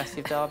from the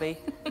University of Derby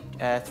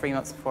 3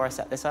 months before I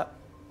set this up.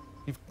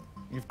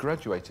 You've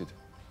graduated?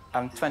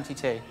 I'm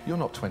 22. You're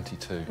not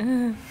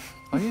 22.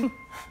 Are you?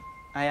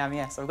 I am,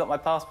 yes. I've got my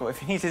passport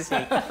if you need to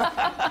see.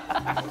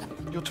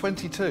 You're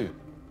 22?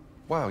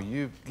 Wow,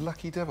 you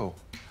lucky devil.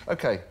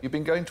 OK, you've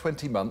been going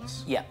 20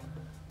 months. Yeah.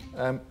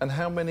 And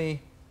how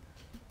many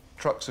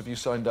trucks have you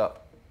signed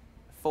up?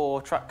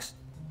 4 trucks.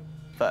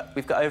 But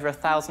we've got over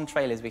 1,000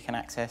 trailers we can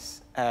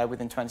access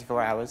within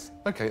 24 hours.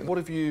 OK, what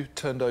have you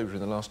turned over in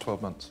the last 12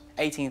 months?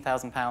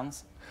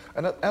 £18,000.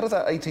 And out of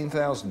that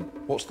 18,000,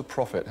 what's the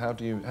profit? How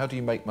do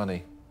you make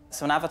money?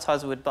 So an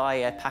advertiser would buy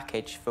a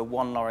package for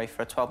 1 lorry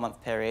for a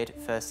 12-month period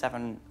for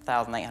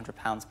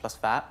 £7,800 plus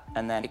VAT,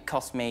 and then it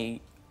cost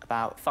me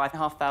about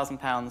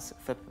 £5,500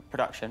 for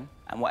production,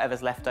 and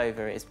whatever's left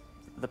over is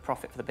the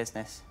profit for the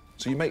business.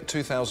 So you make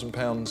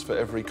 £2,000 for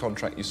every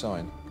contract you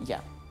sign?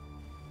 Yeah.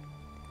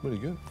 Really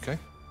good, OK.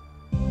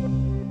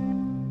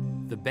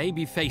 The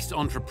baby-faced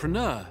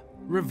entrepreneur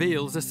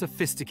reveals a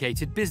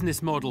sophisticated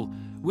business model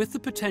with the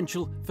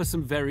potential for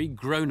some very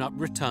grown-up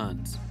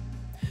returns.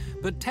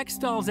 But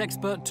textiles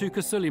expert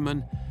Tuka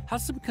Suleiman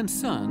has some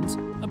concerns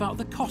about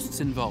the costs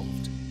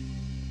involved.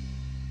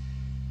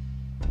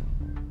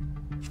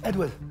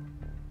 Edward,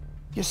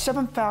 your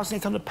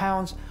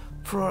 £7,800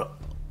 for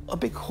a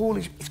big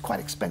haulage is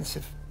quite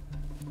expensive.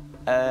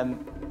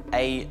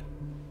 A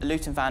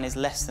Luton van is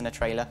less than a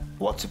trailer.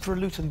 What's it for a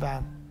Luton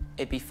van?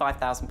 It'd be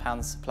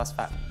 £5,000 plus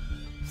VAT.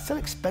 So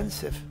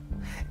expensive.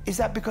 Is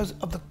that because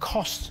of the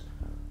cost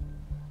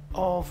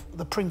of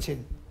the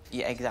printing?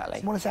 Yeah, exactly.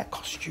 What does that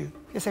cost you?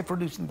 Let's say for a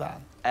Luton van.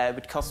 It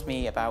would cost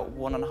me about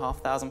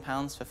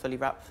 £1,500 for fully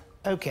wrapped.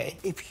 OK,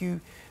 if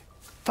you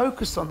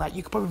focused on that,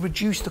 you could probably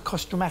reduce the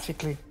cost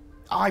dramatically.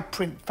 I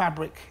print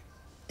fabric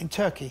in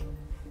Turkey.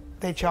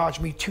 They charge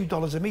me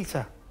 $2 a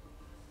metre,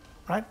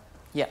 right?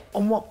 Yeah.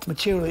 On what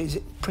material is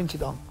it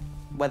printed on?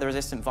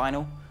 Weather-resistant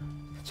vinyl.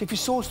 So if you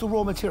source the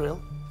raw material,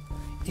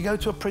 you go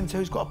to a printer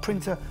who's got a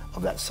printer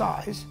of that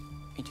size.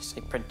 You just say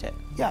print it.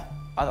 Yeah.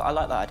 I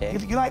like that idea.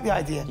 You like the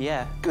idea?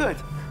 Yeah. Good,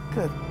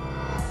 good.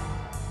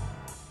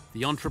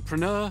 The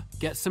entrepreneur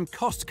gets some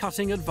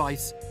cost-cutting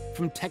advice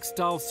from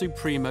textile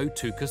supremo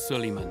Tuka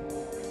Suleiman.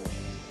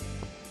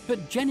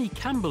 But Jenny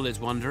Campbell is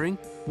wondering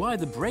why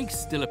the brakes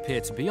still appear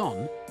to be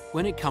on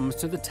when it comes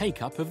to the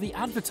take-up of the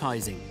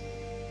advertising.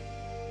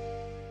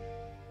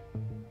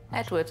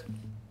 Edward,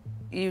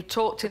 you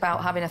talked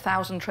about having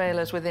 1,000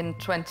 trailers within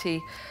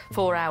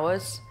 24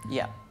 hours.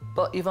 Yeah.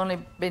 But you've only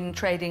been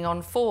trading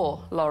on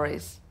 4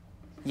 lorries.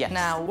 Yes.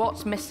 Now,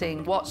 what's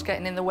missing? What's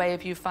getting in the way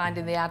of you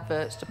finding the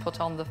adverts to put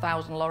on the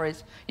 1,000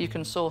 lorries you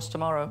can source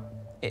tomorrow?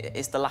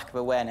 It's the lack of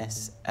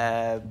awareness.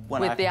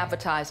 With the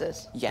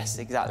advertisers? Yes,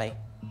 exactly.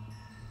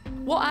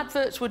 What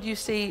adverts would you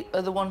see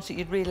are the ones that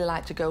you'd really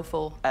like to go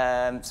for?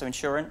 So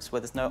insurance,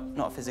 where there's not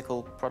a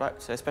physical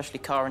product, so especially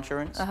car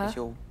insurance, because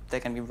they're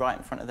going to be right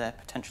in front of their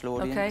potential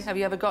audience. OK, have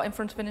you ever got in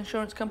front of an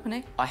insurance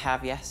company? I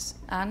have, yes.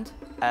 And?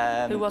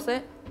 Who was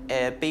it?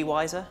 Be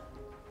Wiser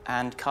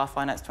and Car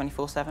Finance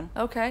 24/7.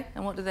 OK,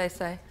 and what do they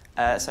say?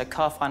 So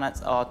Car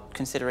Finance are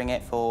considering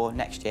it for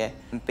next year,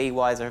 and Be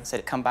Wiser have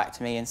said come back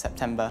to me in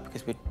September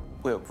because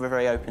we're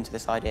very open to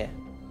this idea.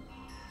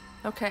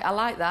 OK, I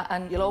like that,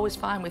 and you'll always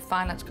find with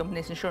finance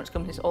companies, insurance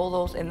companies, all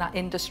those in that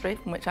industry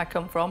from which I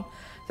come from,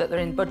 that they're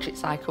in budget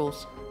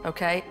cycles,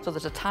 OK? So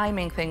there's a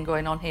timing thing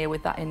going on here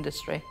with that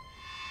industry.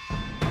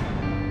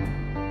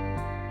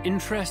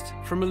 Interest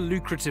from a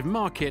lucrative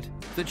market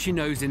that she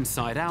knows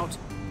inside out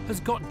has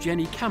got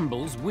Jenny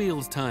Campbell's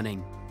wheels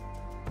turning.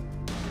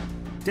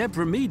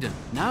 Deborah Meaden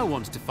now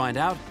wants to find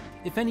out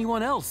if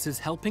anyone else is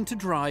helping to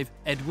drive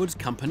Edward's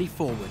company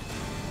forward.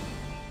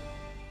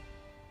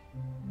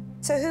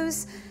 So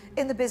who's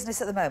in the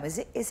business at the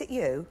moment? Is it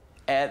you?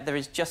 There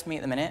is just me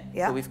at the minute.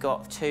 Yeah. But we've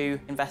got 2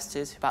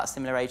 investors about a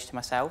similar age to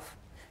myself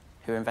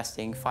who are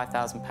investing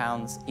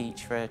 £5,000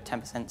 each for a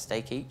 10%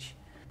 stake each.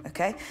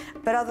 OK.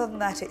 But other than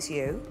that, it's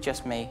you?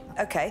 Just me.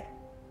 OK.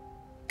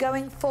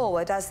 Going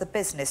forward, as the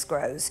business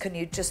grows, can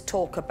you just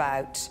talk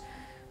about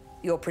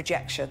your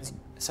projections?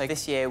 So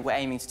this year, we're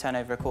aiming to turn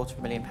over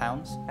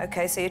 £250,000.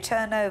 OK, so your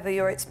turnover,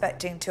 you're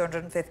expecting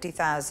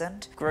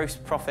 250,000. Gross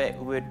profit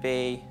would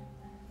be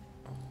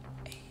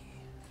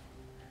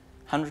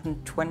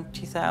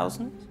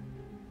 120,000.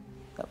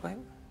 That way.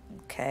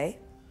 OK.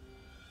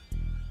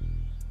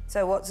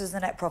 So what does the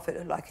net profit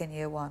look like in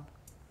year 1?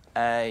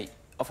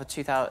 Of a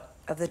 2,000.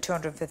 Of the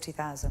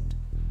 250,000.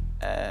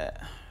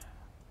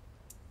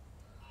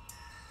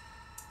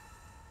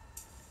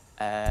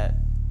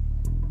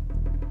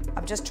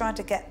 I'm just trying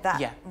to get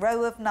that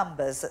row of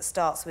numbers that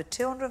starts with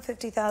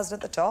 250,000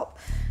 at the top,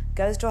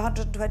 goes to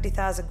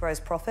 120,000 gross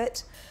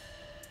profit,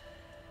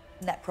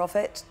 net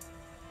profit.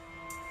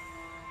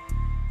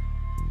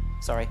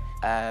 Sorry,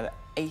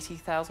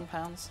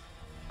 £80,000.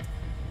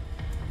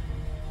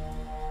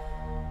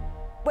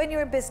 When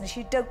you're in business,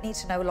 you don't need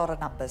to know a lot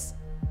of numbers.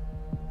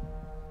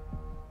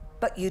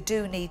 But you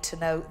do need to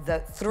know the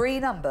 3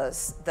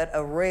 numbers that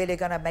are really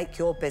going to make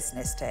your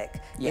business tick.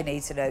 Yeah. You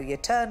need to know your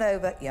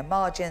turnover, your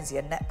margins,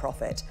 your net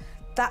profit.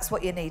 That's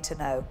what you need to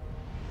know.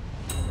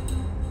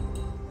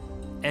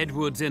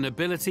 Edward's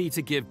inability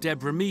to give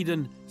Deborah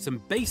Meaden some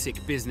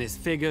basic business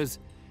figures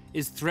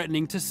is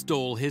threatening to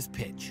stall his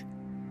pitch.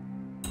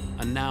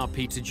 And now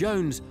Peter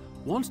Jones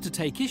wants to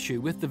take issue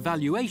with the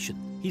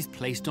valuation he's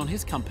placed on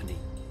his company.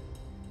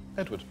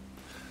 Edward,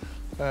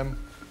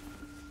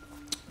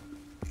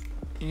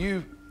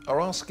 you are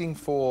asking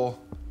for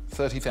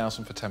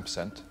 30,000 for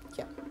 10%.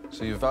 Yeah.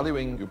 So you're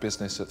valuing your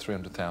business at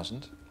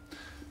 300,000,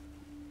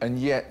 and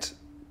yet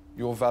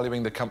you're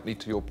valuing the company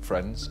to your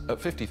friends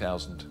at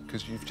 50,000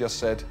 because you've just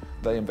said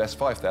they invest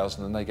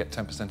 5,000 and they get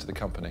 10% of the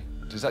company.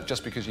 Is that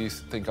just because you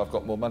think I've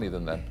got more money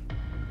than them?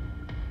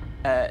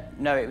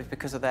 No, it was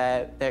because of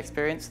their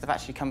experience. They've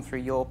actually come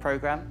through your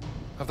programme.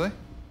 Have they?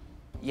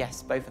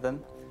 Yes, both of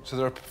them. So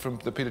they're from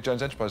the Peter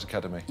Jones Enterprise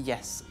Academy?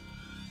 Yes.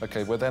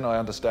 OK, well, then I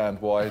understand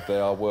why they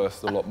are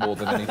worth a lot more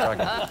than any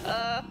dragon.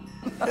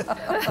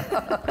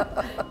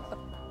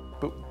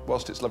 But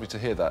whilst it's lovely to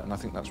hear that, and I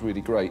think that's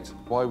really great,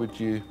 why would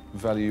you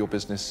value your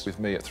business with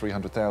me at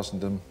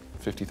 300,000 and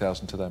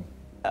 50,000 to them?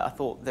 I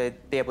thought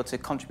they'd be able to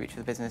contribute to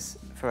the business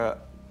for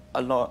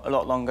a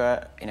lot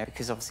longer, you know,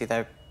 because obviously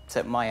they're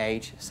at my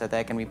age, so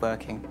they're going to be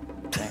working,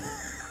 you know,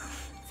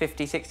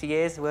 50, 60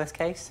 years, worst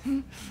case,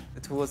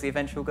 towards the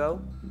eventual goal.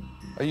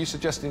 Are you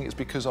suggesting it's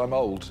because I'm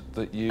old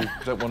that you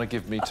don't want to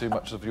give me too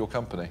much of your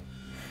company?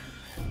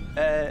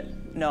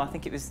 No, I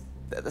think it was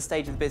at the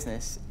stage of the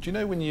business. Do you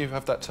know when you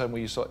have that term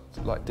where you sort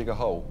of, like, dig a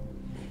hole?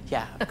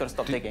 Yeah, I've got to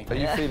stop digging. Are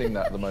you feeling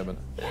that at the moment?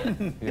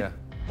 Yeah.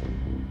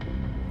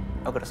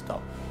 I've got to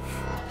stop.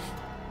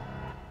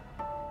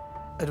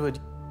 Edward,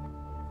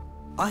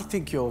 I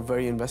think you're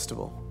very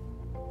investable.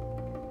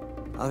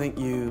 I think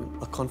you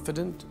are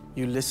confident,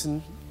 you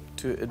listen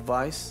to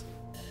advice.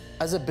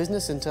 As a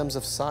business in terms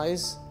of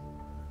size,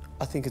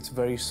 I think it's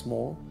very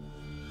small.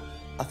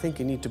 I think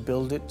you need to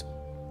build it,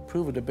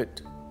 prove it a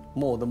bit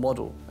more, the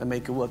model, and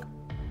make it work.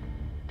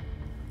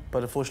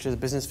 But unfortunately, the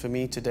business for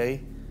me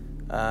today,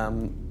 I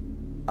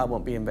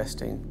won't be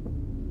investing.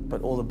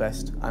 But all the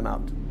best, I'm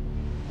out.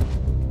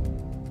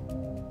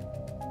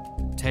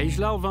 Tej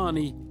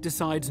Lalvani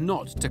decides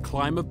not to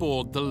climb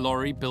aboard the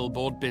lorry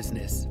billboard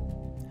business.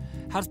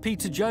 Has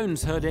Peter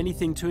Jones heard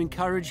anything to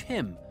encourage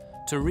him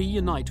to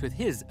reunite with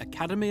his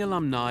Academy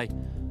alumni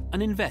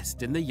and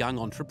invest in the young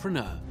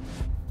entrepreneur?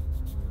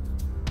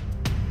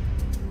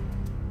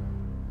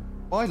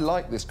 I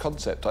like this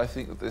concept. I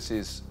think that this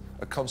is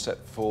a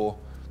concept for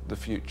the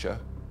future.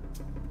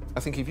 I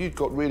think if you'd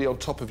got really on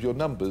top of your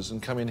numbers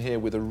and come in here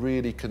with a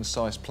really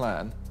concise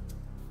plan,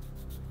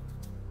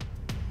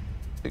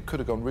 it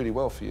could have gone really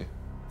well for you.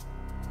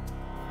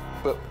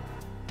 But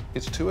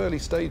it's too early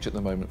stage at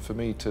the moment for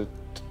me to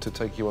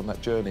take you on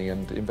that journey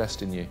and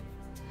invest in you.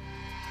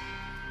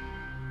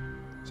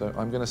 So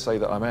I'm going to say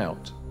that I'm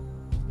out.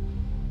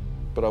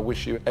 But I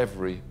wish you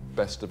every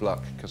best of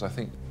luck, because I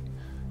think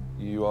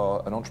you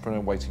are an entrepreneur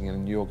in waiting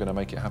and you're going to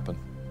make it happen.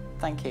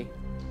 Thank you.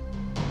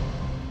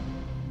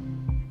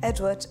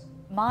 Edward,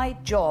 my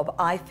job,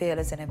 I feel,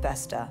 as an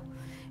investor,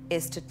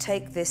 is to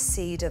take this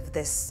seed of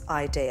this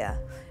idea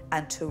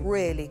and to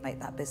really make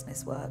that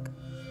business work.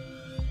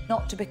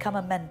 Not to become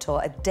a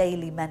mentor, a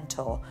daily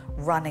mentor,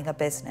 running a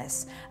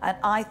business. And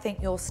I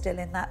think you're still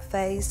in that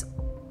phase.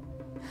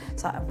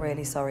 So I'm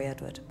really sorry,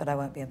 Edward, but I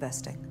won't be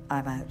investing.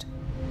 I'm out.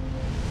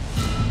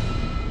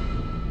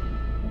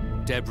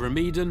 Deborah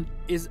Meaden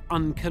is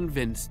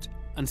unconvinced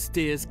and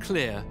steers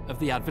clear of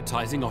the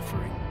advertising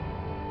offering.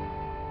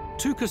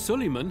 Tuka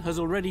Suleiman has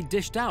already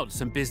dished out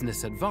some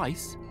business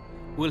advice.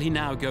 Will he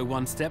now go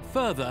one step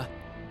further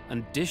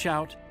and dish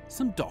out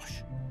some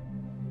dosh?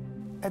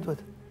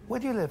 Edward, where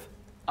do you live?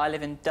 I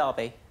live in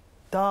Derby.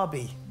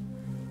 Derby.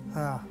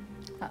 Ah.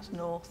 That's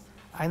north.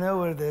 I know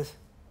where it is.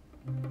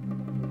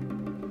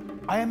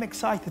 I am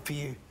excited for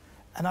you,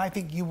 and I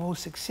think you will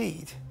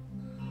succeed.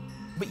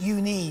 But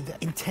you need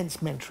intense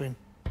mentoring.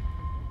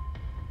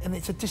 And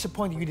it's a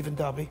disappointing you live in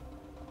Derby,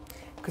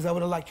 because I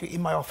would have liked you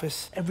in my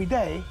office every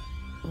day,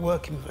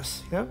 working with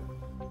us, you know?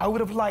 I would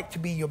have liked to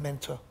be your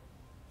mentor.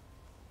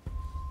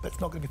 But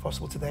it's not going to be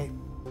possible today.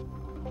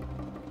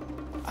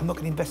 I'm not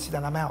going to invest in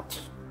that, I'm out.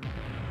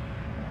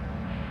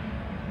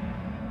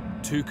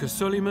 Tuka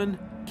Suleiman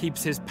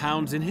keeps his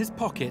pounds in his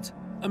pocket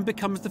and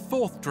becomes the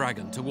fourth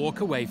dragon to walk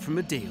away from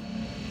a deal.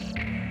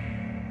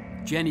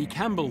 Jenny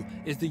Campbell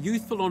is the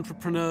youthful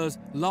entrepreneur's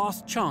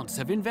last chance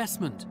of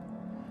investment.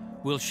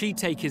 Will she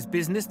take his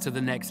business to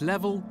the next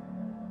level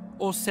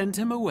or send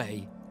him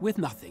away with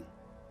nothing?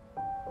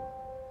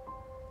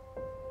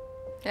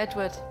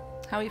 Edward,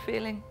 how are you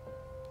feeling?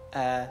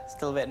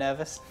 Still a bit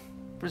nervous.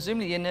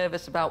 Presumably you're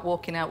nervous about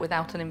walking out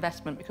without an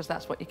investment because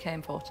that's what you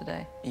came for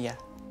today. Yeah.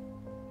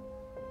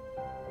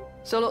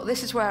 So look,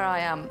 this is where I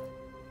am.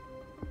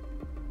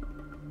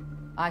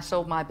 I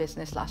sold my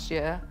business last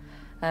year,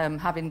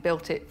 having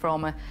built it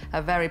from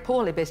a very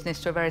poorly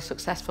business to a very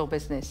successful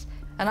business.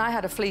 And I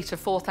had a fleet of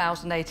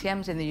 4,000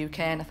 ATMs in the UK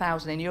and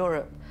 1,000 in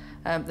Europe.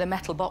 They're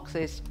metal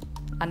boxes.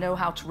 I know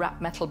how to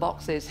wrap metal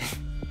boxes.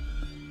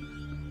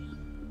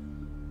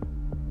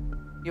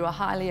 You are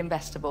highly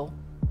investable.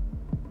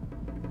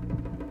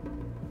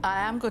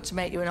 I am going to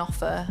make you an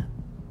offer.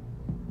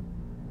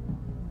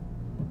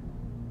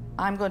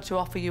 I'm going to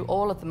offer you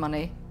all of the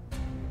money.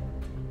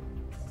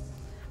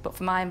 But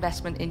for my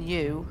investment in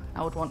you,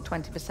 I would want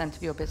 20%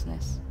 of your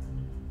business.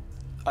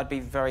 I'd be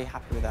very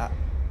happy with that.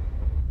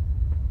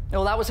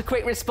 Oh, that was a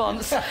quick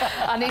response.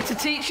 I need to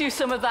teach you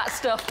some of that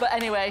stuff, but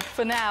anyway,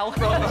 for now.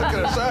 I was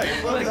going to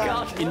say. Oh,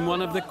 God. In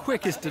one of the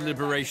quickest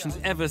deliberations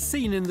ever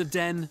seen in the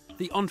den,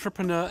 the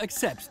entrepreneur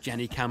accepts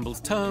Jenny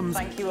Campbell's terms.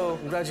 Thank you all.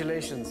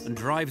 Congratulations. And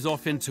drives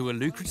off into a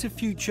lucrative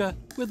future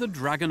with a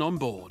dragon on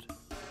board.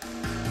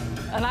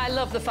 And I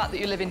love the fact that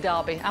you live in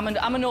Derby.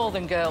 I'm a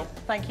northern girl.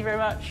 Thank you very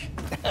much.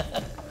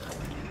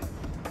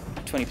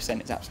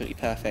 20% is absolutely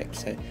perfect,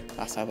 so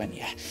that's how I went,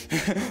 yeah.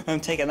 I'm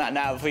taking that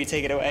now before you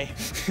take it away.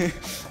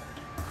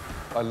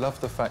 I love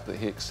the fact that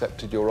he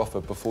accepted your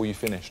offer before you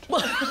finished.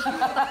 Bless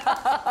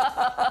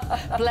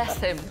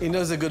him. He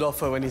knows a good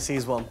offer when he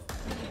sees one.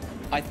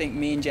 I think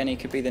me and Jenny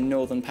could be the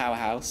northern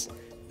powerhouse.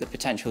 The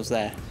potential's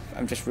there.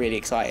 I'm just really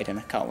excited and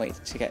I can't wait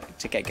to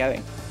get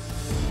going.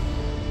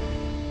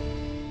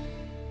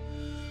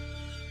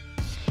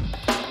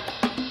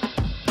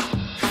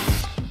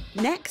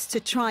 Next to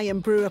try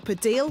and brew up a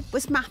deal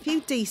was Matthew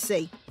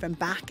Deasy from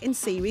back in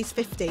Series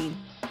 15.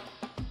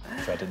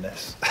 Dreading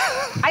this.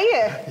 Are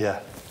you? Yeah.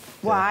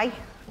 Why? Yeah.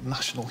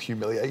 National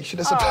humiliation,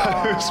 I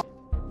suppose.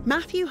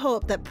 Matthew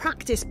hoped that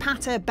practice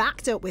patter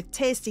backed up with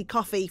tasty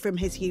coffee from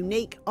his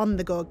unique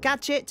on-the-go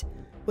gadget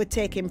would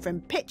take him from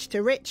pitch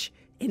to rich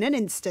in an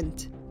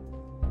instant.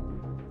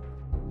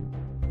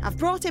 I've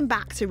brought him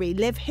back to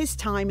relive his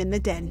time in the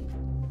den.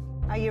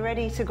 Are you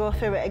ready to go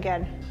through it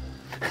again?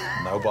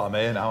 No, but I'm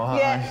here now, aren't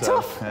Yeah, I?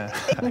 tough. Yeah.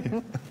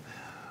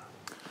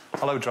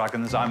 Hello,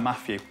 Dragons. I'm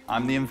Matthew.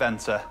 I'm the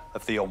inventor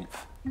of the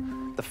Umph,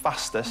 the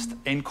fastest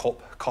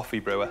in-cup coffee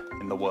brewer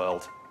in the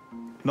world.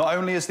 Not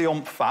only is the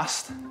Umph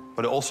fast,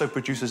 but it also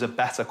produces a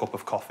better cup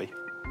of coffee.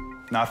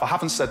 Now, if I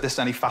haven't said this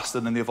any faster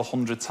than the other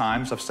 100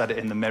 times I've said it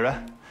in the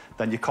mirror,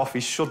 then your coffee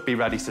should be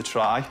ready to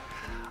try,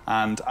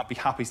 and I'd be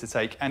happy to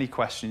take any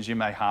questions you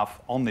may have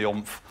on the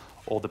Umph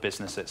or the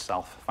business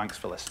itself. Thanks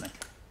for listening.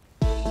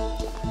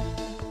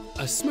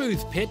 A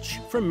smooth pitch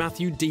from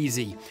Matthew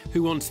Deasy,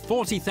 who wants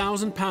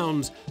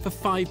 £40,000 for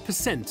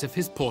 5% of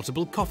his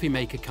portable coffee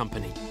maker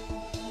company.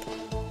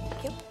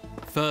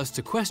 First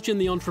to question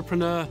the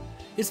entrepreneur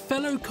is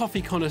fellow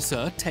coffee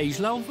connoisseur Tej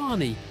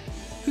Lalvani,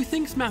 who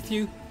thinks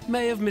Matthew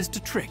may have missed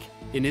a trick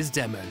in his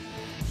demo.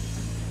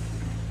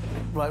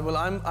 Right, well,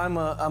 I'm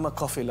a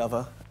coffee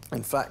lover.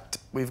 In fact,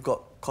 we've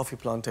got coffee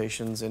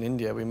plantations in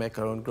India. We make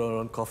grow our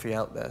own coffee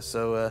out there.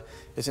 So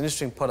it's an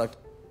interesting product.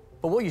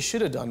 But what you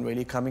should have done,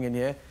 really, coming in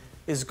here,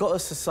 is got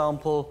us a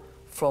sample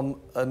from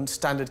a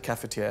standard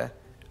cafetiere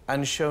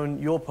and shown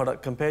your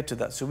product compared to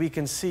that, so we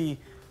can see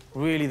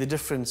really the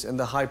difference in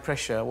the high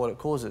pressure, what it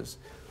causes.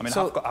 I mean,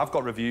 so, I've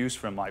got reviews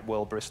from like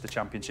World Barista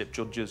Championship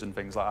judges and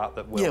things like that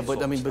that will. Yeah,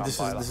 but I mean, but this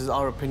is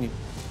our opinion.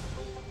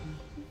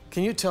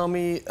 Can you tell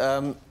me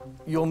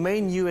your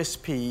main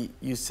USP?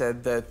 You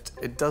said that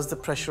it does the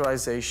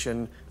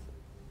pressurization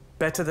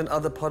better than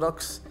other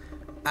products,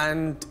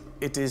 and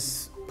it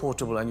is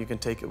portable and you can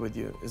take it with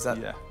you. Is that?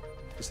 Yeah.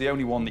 It's the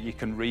only one that you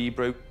can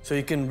rebrew. So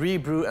you can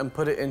rebrew and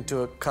put it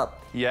into a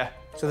cup? Yeah.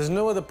 So there's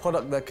no other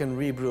product that can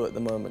rebrew at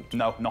the moment?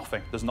 No,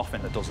 nothing. There's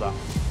nothing that does that.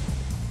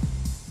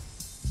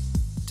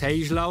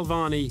 Tej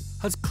Lalvani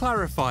has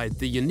clarified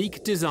the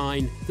unique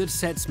design that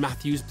sets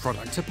Matthew's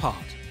product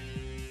apart.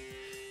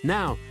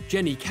 Now,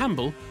 Jenny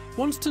Campbell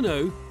wants to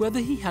know whether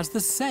he has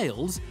the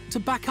sales to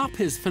back up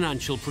his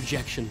financial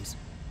projections.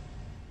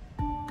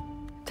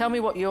 Tell me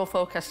what you're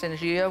forecasting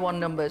as your year one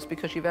numbers,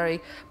 because you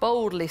very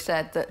boldly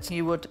said that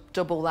you would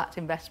double that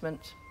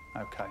investment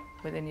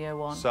within year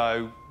one.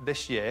 So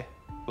this year,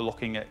 we're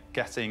looking at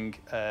getting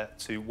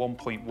to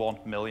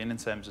 1.1 million in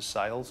terms of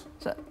sales.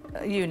 So,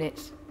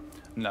 units?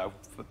 No,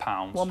 for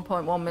pounds.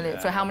 1.1 million.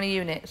 Yeah. For how many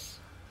units?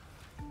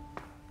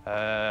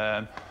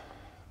 I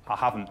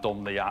haven't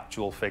done the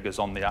actual figures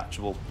on the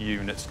actual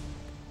units.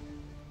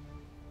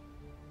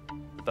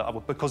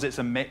 Because it's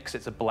a mix,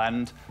 it's a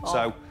blend.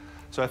 Oh.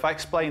 So if I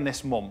explain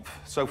this month,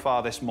 so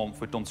far this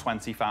month we've done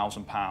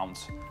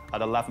 £20,000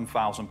 at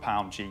 £11,000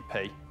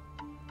 GP.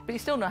 But you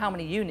still know how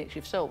many units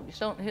you've sold. You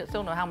still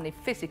know how many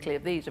physically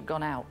of these have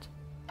gone out.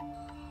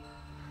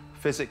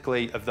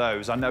 Physically of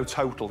those, I know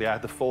total, yeah,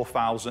 the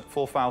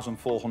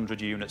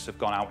 4,400 units have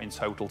gone out in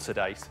total to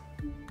date.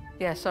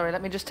 Yeah, sorry,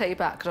 let me just take you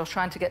back, because I was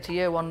trying to get to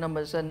year one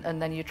numbers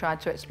and then you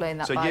tried to explain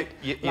that So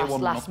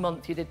last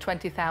month. You did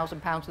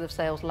 £20,000 worth of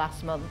sales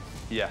last month.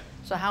 Yeah.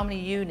 So how many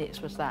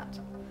units was that?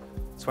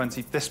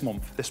 20 this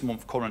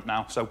month current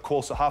now. So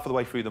half of the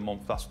way through the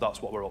month,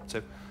 that's what we're up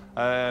to.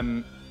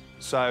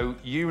 So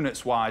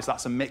units-wise,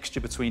 that's a mixture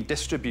between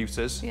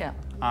distributors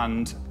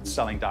and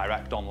selling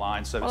direct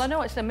online. So well, I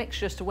know it's a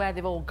mixture as to where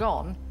they've all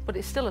gone, but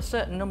it's still a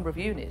certain number of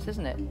units,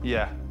 isn't it?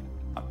 Yeah.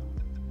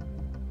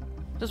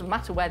 Doesn't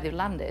matter where they've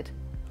landed.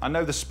 I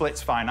know the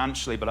splits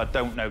financially, but I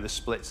don't know the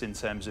splits in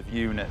terms of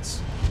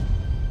units.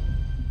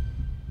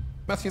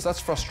 Matthew, that's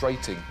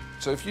frustrating.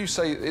 So if you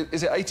say,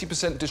 is it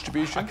 80%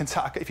 distribution?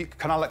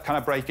 Can I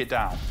break it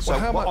down? So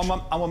how much?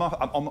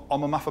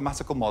 On my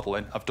mathematical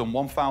modelling, I've done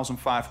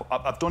 1,500.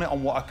 I've done it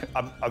on what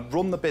I've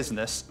run the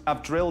business.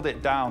 I've drilled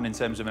it down in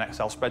terms of an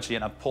Excel spreadsheet,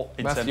 and I've put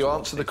in terms of... Matthew,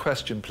 answer the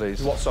question,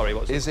 please. What? Sorry,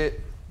 what? Is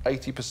it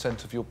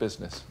 80% of your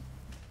business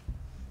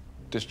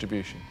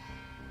distribution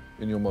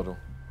in your model?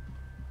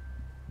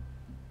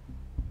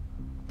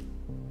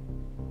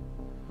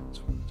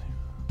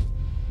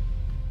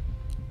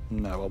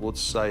 No, I would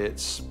say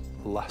it's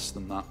less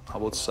than that. I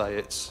would say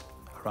it's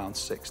around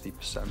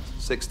 60%,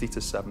 60 to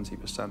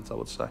 70%, I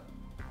would say.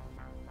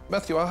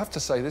 Matthew, I have to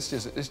say, this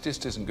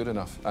just isn't good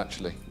enough,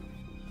 actually.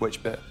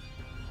 Which bit?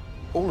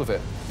 All of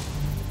it.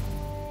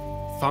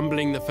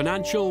 Fumbling the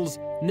financials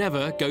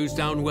never goes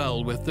down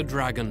well with the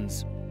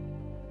Dragons.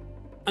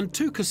 And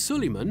Tuka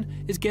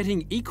Suleiman is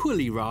getting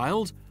equally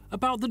riled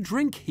about the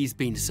drink he's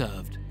been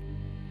served.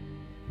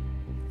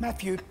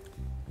 Matthew,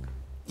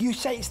 you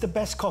say it's the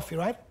best coffee,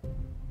 right?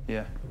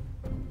 Yeah.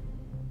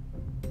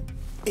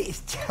 It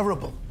is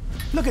terrible.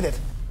 Look at it.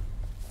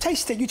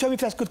 Taste it. You tell me if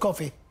that's good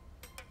coffee.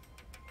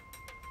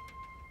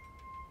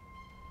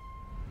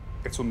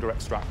 It's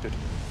under-extracted.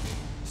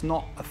 It's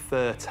not a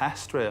fair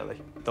test,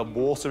 really. The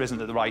water isn't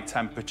at the right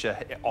temperature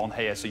on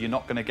here, so you're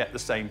not going to get the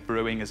same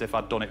brewing as if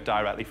I'd done it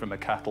directly from a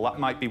kettle. That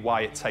might be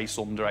why it tastes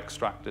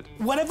under-extracted.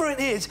 Whatever it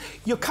is,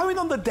 you're coming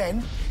on the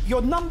den,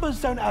 your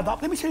numbers don't add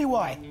up. Let me tell you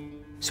why.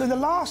 So in the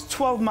last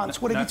 12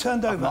 months, what have you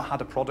turned over? I've not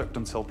had a product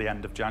until the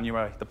end of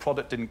January. The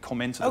product didn't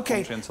come into the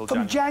country until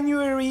from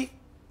January. January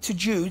to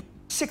June,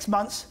 6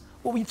 months,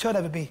 what will your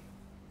turnover be?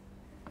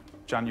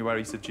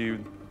 January to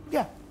June.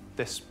 Yeah.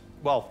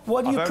 I've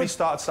only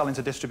started selling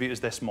to distributors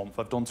this month.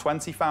 I've done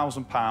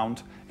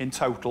 £20,000 in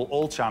total,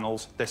 all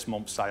channels, this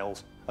month's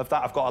sales. Of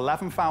that, I've got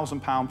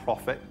 £11,000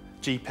 profit,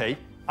 GP,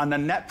 and the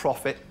net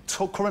profit,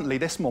 currently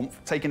this month,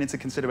 taking into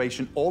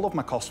consideration all of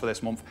my costs for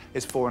this month,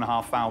 is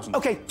 £4,500.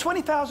 OK,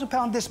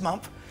 £20,000 this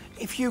month.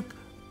 If you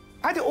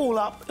add it all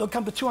up, it'll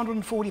come to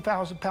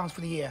 £240,000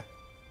 for the year.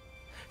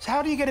 So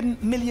how do you get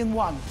 £1.1 million?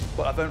 Well,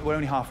 we're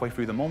only halfway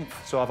through the month,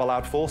 so I've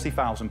allowed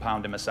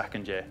 £40,000 in my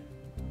second year.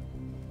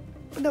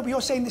 But no, but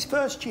you're saying this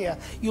first year,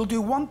 you'll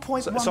do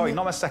 1.1... Sorry,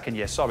 not my second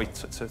year. Sorry,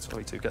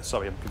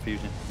 sorry, I'm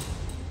confusing.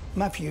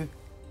 Matthew.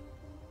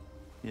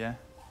 Yeah?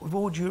 With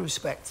all due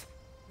respect,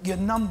 your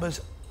numbers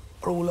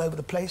are all over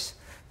the place.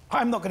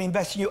 I'm not going to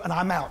invest in you, and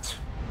I'm out.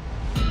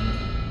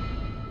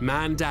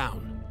 Man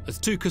down as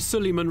Tuka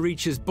Suleiman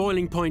reaches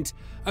boiling point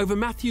over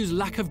Matthew's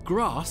lack of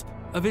grasp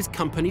of his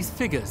company's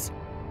figures.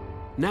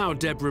 Now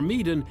Deborah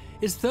Meaden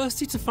is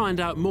thirsty to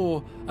find out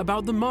more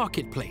about the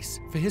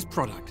marketplace for his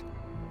product.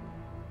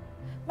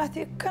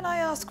 Matthew, can I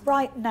ask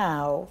right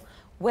now,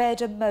 where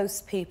do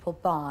most people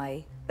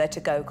buy their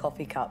to-go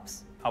coffee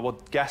cups? I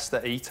would guess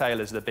that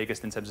e-tailers are the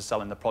biggest in terms of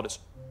selling the products.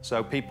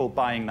 So people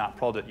buying that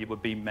product, you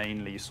would be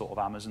mainly sort of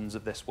Amazons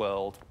of this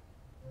world.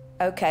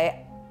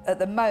 OK, at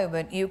the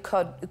moment, you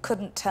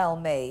couldn't tell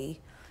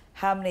me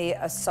how many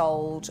are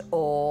sold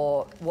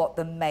or what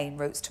the main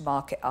routes to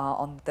market are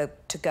on the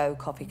to-go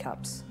coffee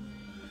cups.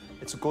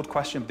 It's a good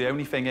question. The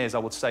only thing is, I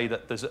would say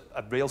that there's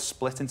a real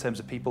split in terms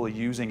of people are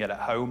using it at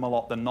home a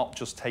lot. They're not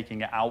just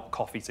taking it out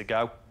coffee to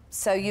go.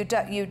 So you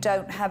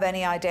don't have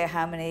any idea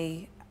how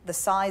many, the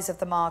size of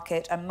the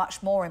market, and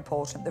much more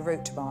important, the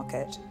route to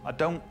market? I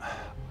don't...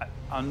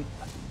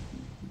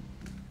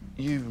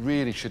 You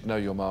really should know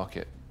your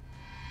market.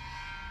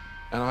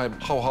 And I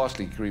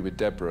wholeheartedly agree with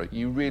Deborah.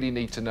 You really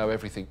need to know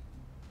everything.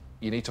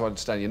 You need to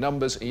understand your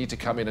numbers, and you need to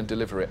come in and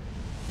deliver it.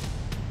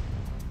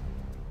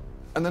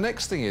 And the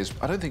next thing is,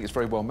 I don't think it's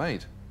very well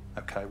made.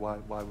 OK, why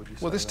would you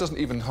say Well, this doesn't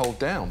even hold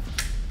down.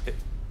 It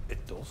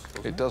does,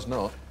 doesn't it? It does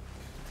not.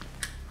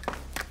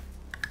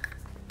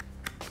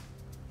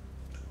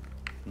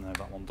 No,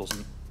 that one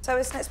doesn't. So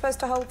isn't it supposed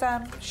to hold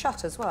down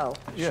shut as well?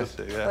 Yes.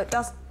 Should do, yeah.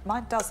 But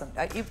mine doesn't.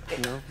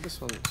 No,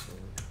 this one...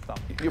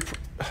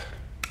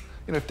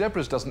 You know, if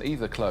Deborah's doesn't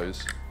either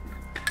close,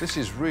 this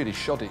is really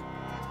shoddy.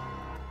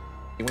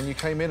 When you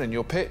came in and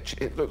your pitch,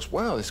 it looks,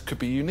 wow, this could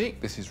be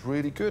unique. This is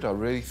really good. I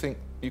really think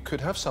you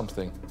could have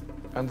something.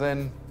 And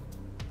then...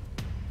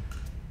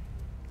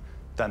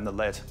 Then the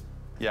lid,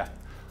 yeah.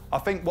 I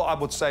think what I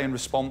would say in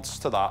response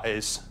to that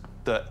is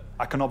that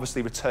I can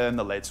obviously return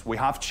the lids. We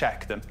have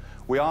checked them.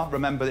 We are,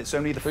 remember, it's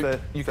only the first...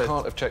 You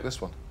can't have checked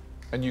this one.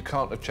 And you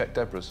can't have checked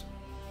Deborah's.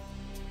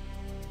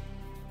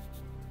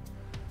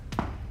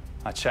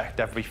 I checked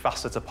every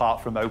facet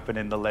apart from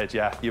opening the lid,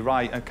 yeah. You're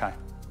right, OK.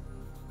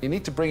 You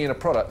need to bring in a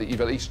product that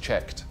you've at least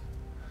checked,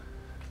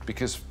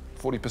 because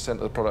 40% of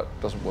the product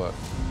doesn't work.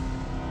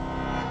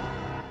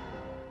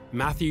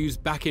 Matthew's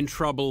back in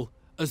trouble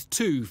as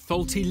two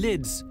faulty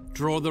lids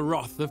draw the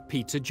wrath of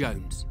Peter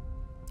Jones.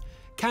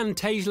 Can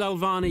Tej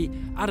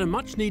Lalvani add a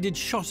much-needed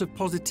shot of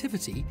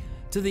positivity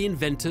to the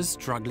inventor's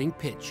struggling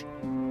pitch?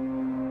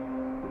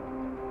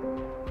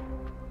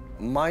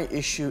 My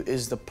issue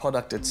is the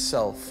product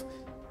itself.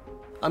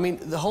 I mean,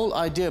 the whole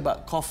idea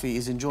about coffee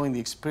is enjoying the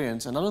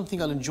experience, and I don't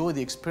think I'll enjoy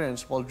the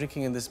experience while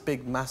drinking in this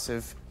big,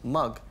 massive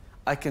mug.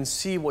 I can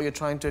see what you're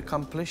trying to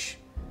accomplish.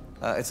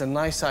 It's a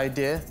nice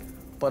idea,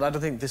 but I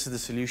don't think this is the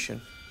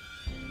solution.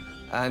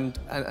 And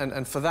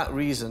for that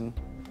reason,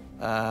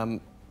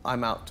 I'm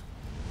out.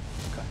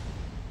 Okay.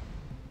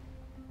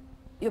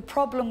 Your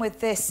problem with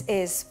this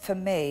is, for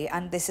me,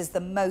 and this is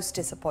the most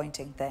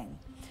disappointing thing,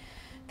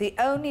 the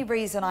only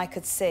reason I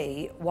could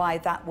see why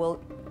that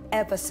will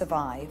ever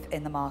survive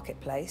in the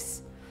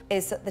marketplace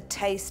is that the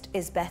taste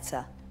is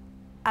better.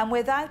 And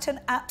without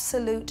an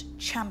absolute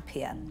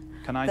champion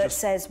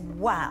says,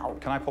 wow.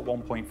 Can I put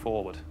one point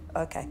forward?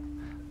 OK.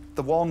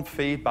 The one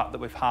feedback that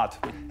we've had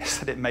is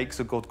that it makes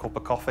a good cup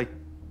of coffee.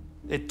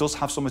 It does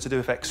have something to do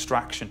with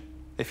extraction.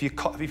 If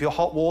your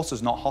hot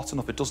water's not hot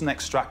enough, it doesn't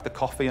extract the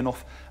coffee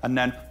enough. And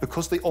then,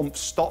 because the ump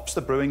stops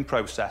the brewing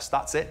process,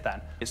 that's it then.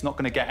 It's not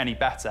going to get any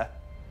better.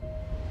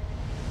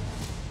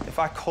 If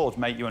I could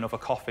make you another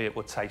coffee, it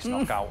would taste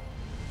knockout.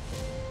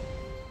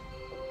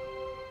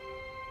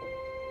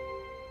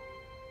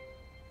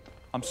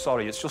 I'm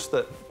sorry, it's just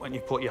that when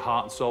you put your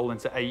heart and soul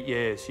into 8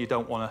 years, you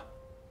don't want to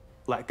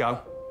let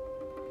go.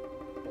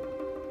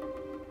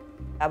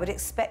 I would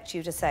expect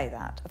you to say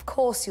that. Of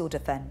course you'll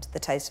defend the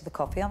taste of the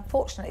coffee.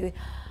 Unfortunately,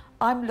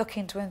 I'm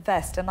looking to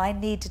invest and I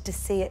needed to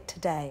see it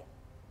today.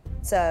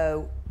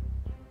 So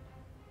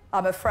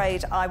I'm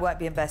afraid I won't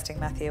be investing,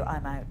 Matthew.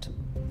 I'm out.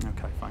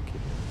 OK, thank you.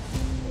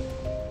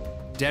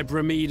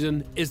 Deborah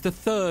Meaden is the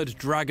third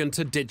dragon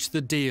to ditch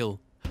the deal,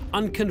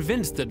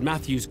 unconvinced that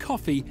Matthew's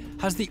coffee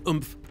has the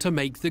oomph to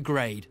make the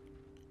grade.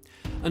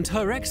 And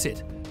her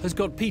exit has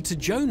got Peter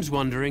Jones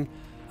wondering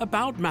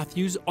about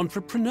Matthew's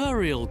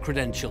entrepreneurial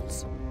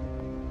credentials.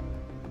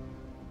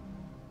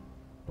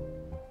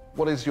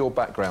 What is your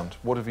background?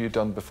 What have you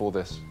done before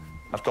this?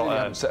 I've got you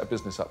haven't set a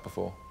business up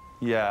before.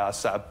 Yeah, I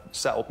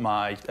set up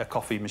a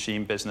coffee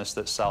machine business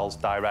that sells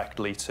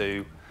directly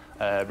to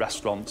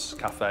restaurants,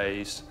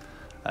 cafes,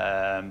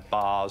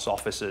 bars,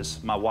 offices.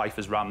 My wife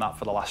has run that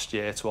for the last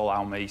year to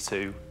allow me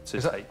to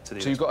take to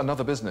the... So you've got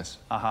another business?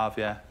 I have,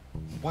 yeah.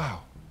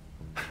 Wow.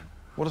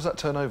 What does that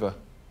turn over?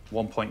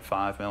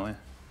 1.5 million.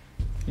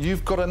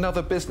 You've got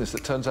another business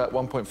that turns out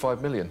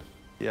 1.5 million?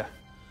 Yeah.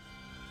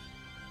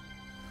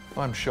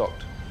 I'm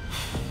shocked.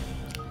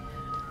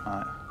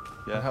 Right,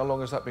 yeah. And how long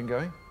has that been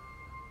going?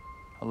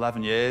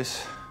 11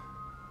 years.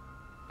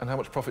 And how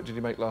much profit did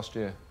you make last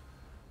year?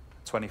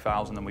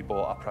 20,000, and we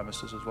bought our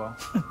premises as well.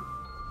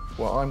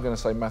 Well, I'm going to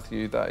say,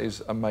 Matthew, that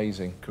is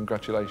amazing.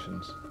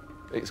 Congratulations.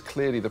 It's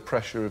clearly the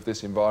pressure of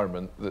this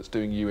environment that's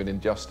doing you an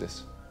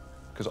injustice.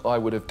 Because I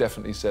would have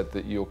definitely said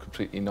that you're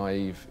completely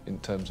naive in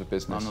terms of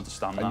business. I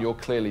understand that. And you're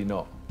clearly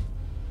not.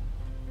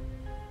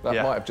 That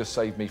might have just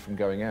saved me from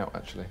going out,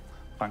 actually.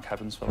 Thank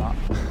heavens for that.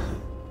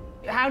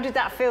 How did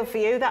that feel for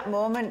you, that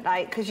moment?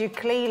 Like, because you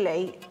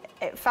clearly,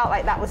 it felt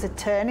like that was a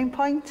turning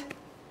point.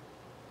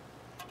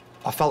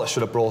 I felt I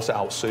should have brought it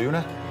out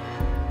sooner.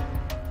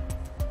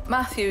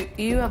 Matthew,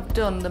 you have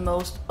done the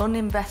most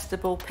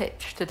uninvestable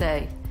pitch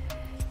today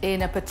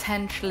in a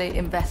potentially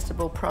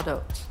investable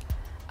product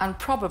and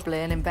probably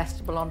an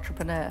investable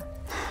entrepreneur.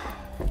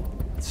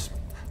 It's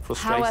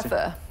frustrating.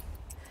 However,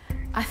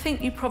 I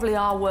think you probably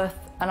are worth,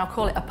 and I'll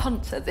call it a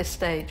punt at this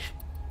stage.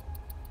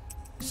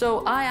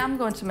 So I am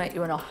going to make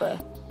you an offer.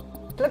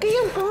 Look at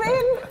you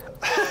grin!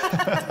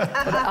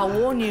 But I'll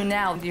warn you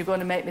now, you're going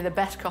to make me the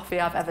best coffee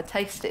I've ever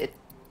tasted.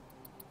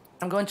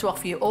 I'm going to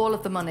offer you all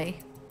of the money,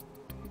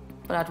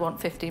 but I'd want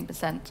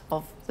 15%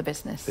 of the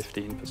business.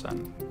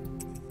 15%.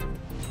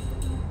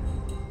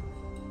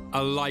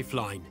 A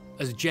lifeline,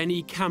 as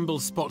Jenny Campbell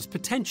spots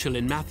potential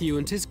in Matthew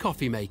and his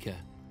coffee maker.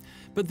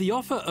 But the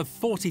offer of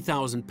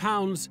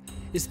 £40,000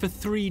 is for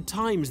 3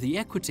 times the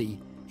equity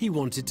he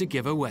wanted to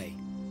give away.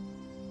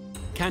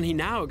 Can he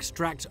now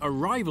extract a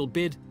rival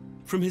bid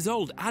from his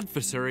old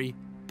adversary,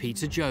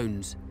 Peter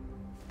Jones?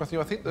 Matthew,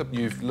 I think that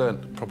you've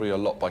learnt probably a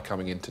lot by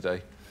coming in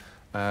today.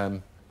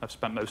 I've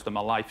spent most of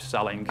my life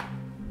selling.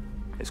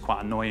 It's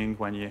quite annoying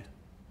when you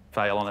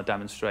fail on a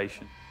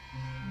demonstration.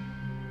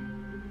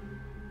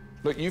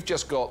 Look, you've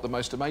just got the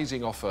most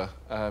amazing offer.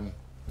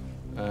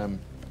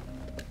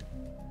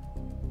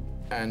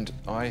 And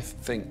I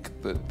think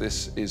that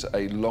this is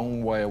a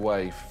long way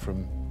away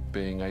from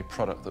being a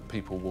product that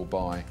people will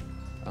buy.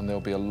 And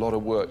there'll be a lot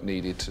of work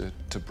needed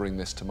to bring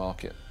this to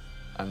market.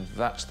 And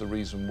that's the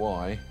reason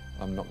why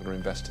I'm not going to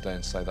invest today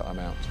and say that I'm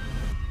out.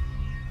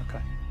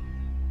 OK.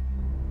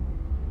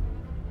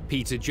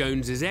 Peter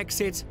Jones's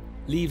exit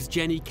leaves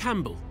Jenny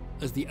Campbell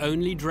as the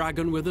only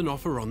dragon with an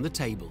offer on the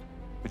table.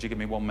 Would you give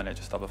me 1 minute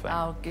just to have a think?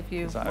 I'll give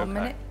you 1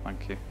 minute.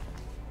 Thank you.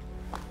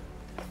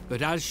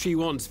 But as she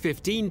wants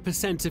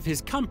 15% of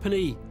his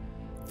company,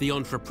 the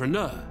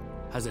entrepreneur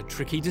has a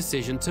tricky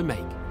decision to make.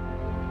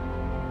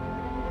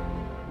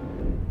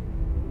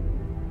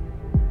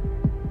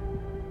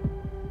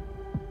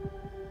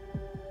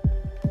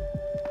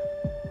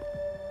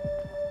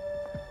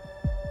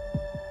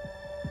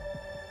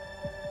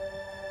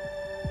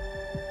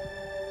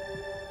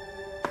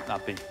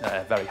 I'd be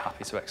very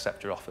happy to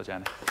accept your offer,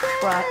 Jenny.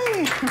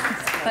 Right.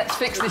 Let's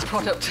fix this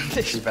product.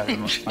 Thank you very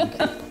much. Thank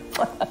you.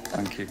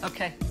 Thank you.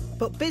 OK.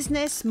 But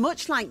business,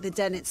 much like the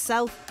den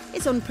itself,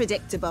 is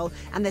unpredictable,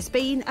 and there's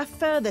been a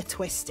further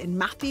twist in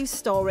Matthew's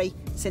story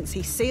since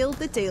he sealed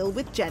the deal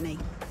with Jenny.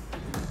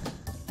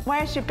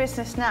 Where's your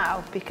business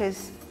now?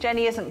 Because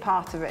Jenny isn't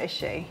part of it, is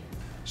she?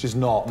 She's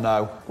not,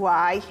 no.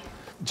 Why?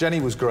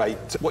 Jenny was great.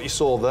 What you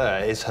saw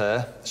there is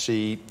her.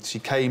 She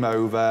came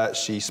over,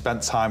 she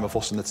spent time with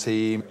us and the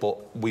team,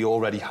 but we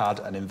already had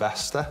an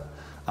investor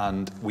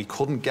and we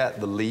couldn't get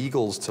the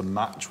legals to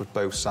match with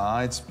both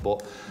sides,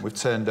 but we've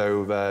turned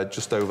over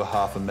just over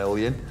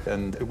 £500,000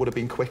 and it would have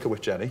been quicker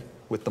with Jenny,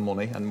 with the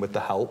money and with the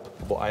help,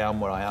 but I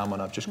am where I am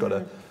and I've just got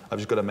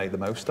to make the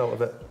most out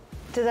of it.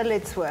 Do the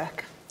lids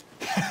work?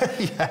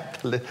 Yeah,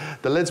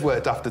 the lids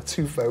worked after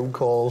 2 phone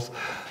calls.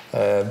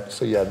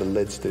 So yeah, the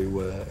lids do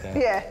work.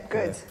 Yeah,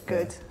 good.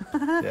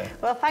 Yeah.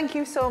 Well, thank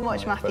you so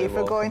much, Matthew, for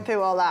welcome. Going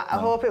through all that. I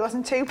hope it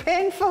wasn't too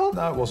painful.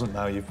 No, it wasn't.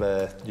 No,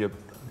 you're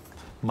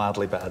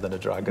mildly better than a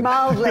dragon.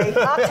 Mildly.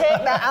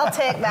 I'll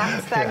take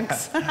that.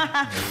 Thanks.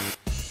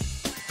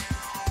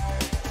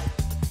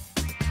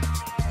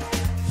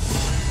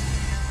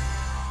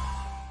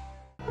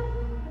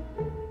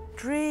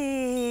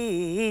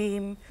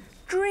 Dream,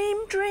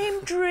 dream,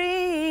 dream,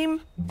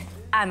 dream.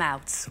 I'm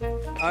out.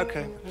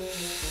 OK.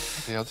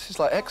 Yeah, this is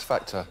like X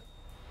Factor.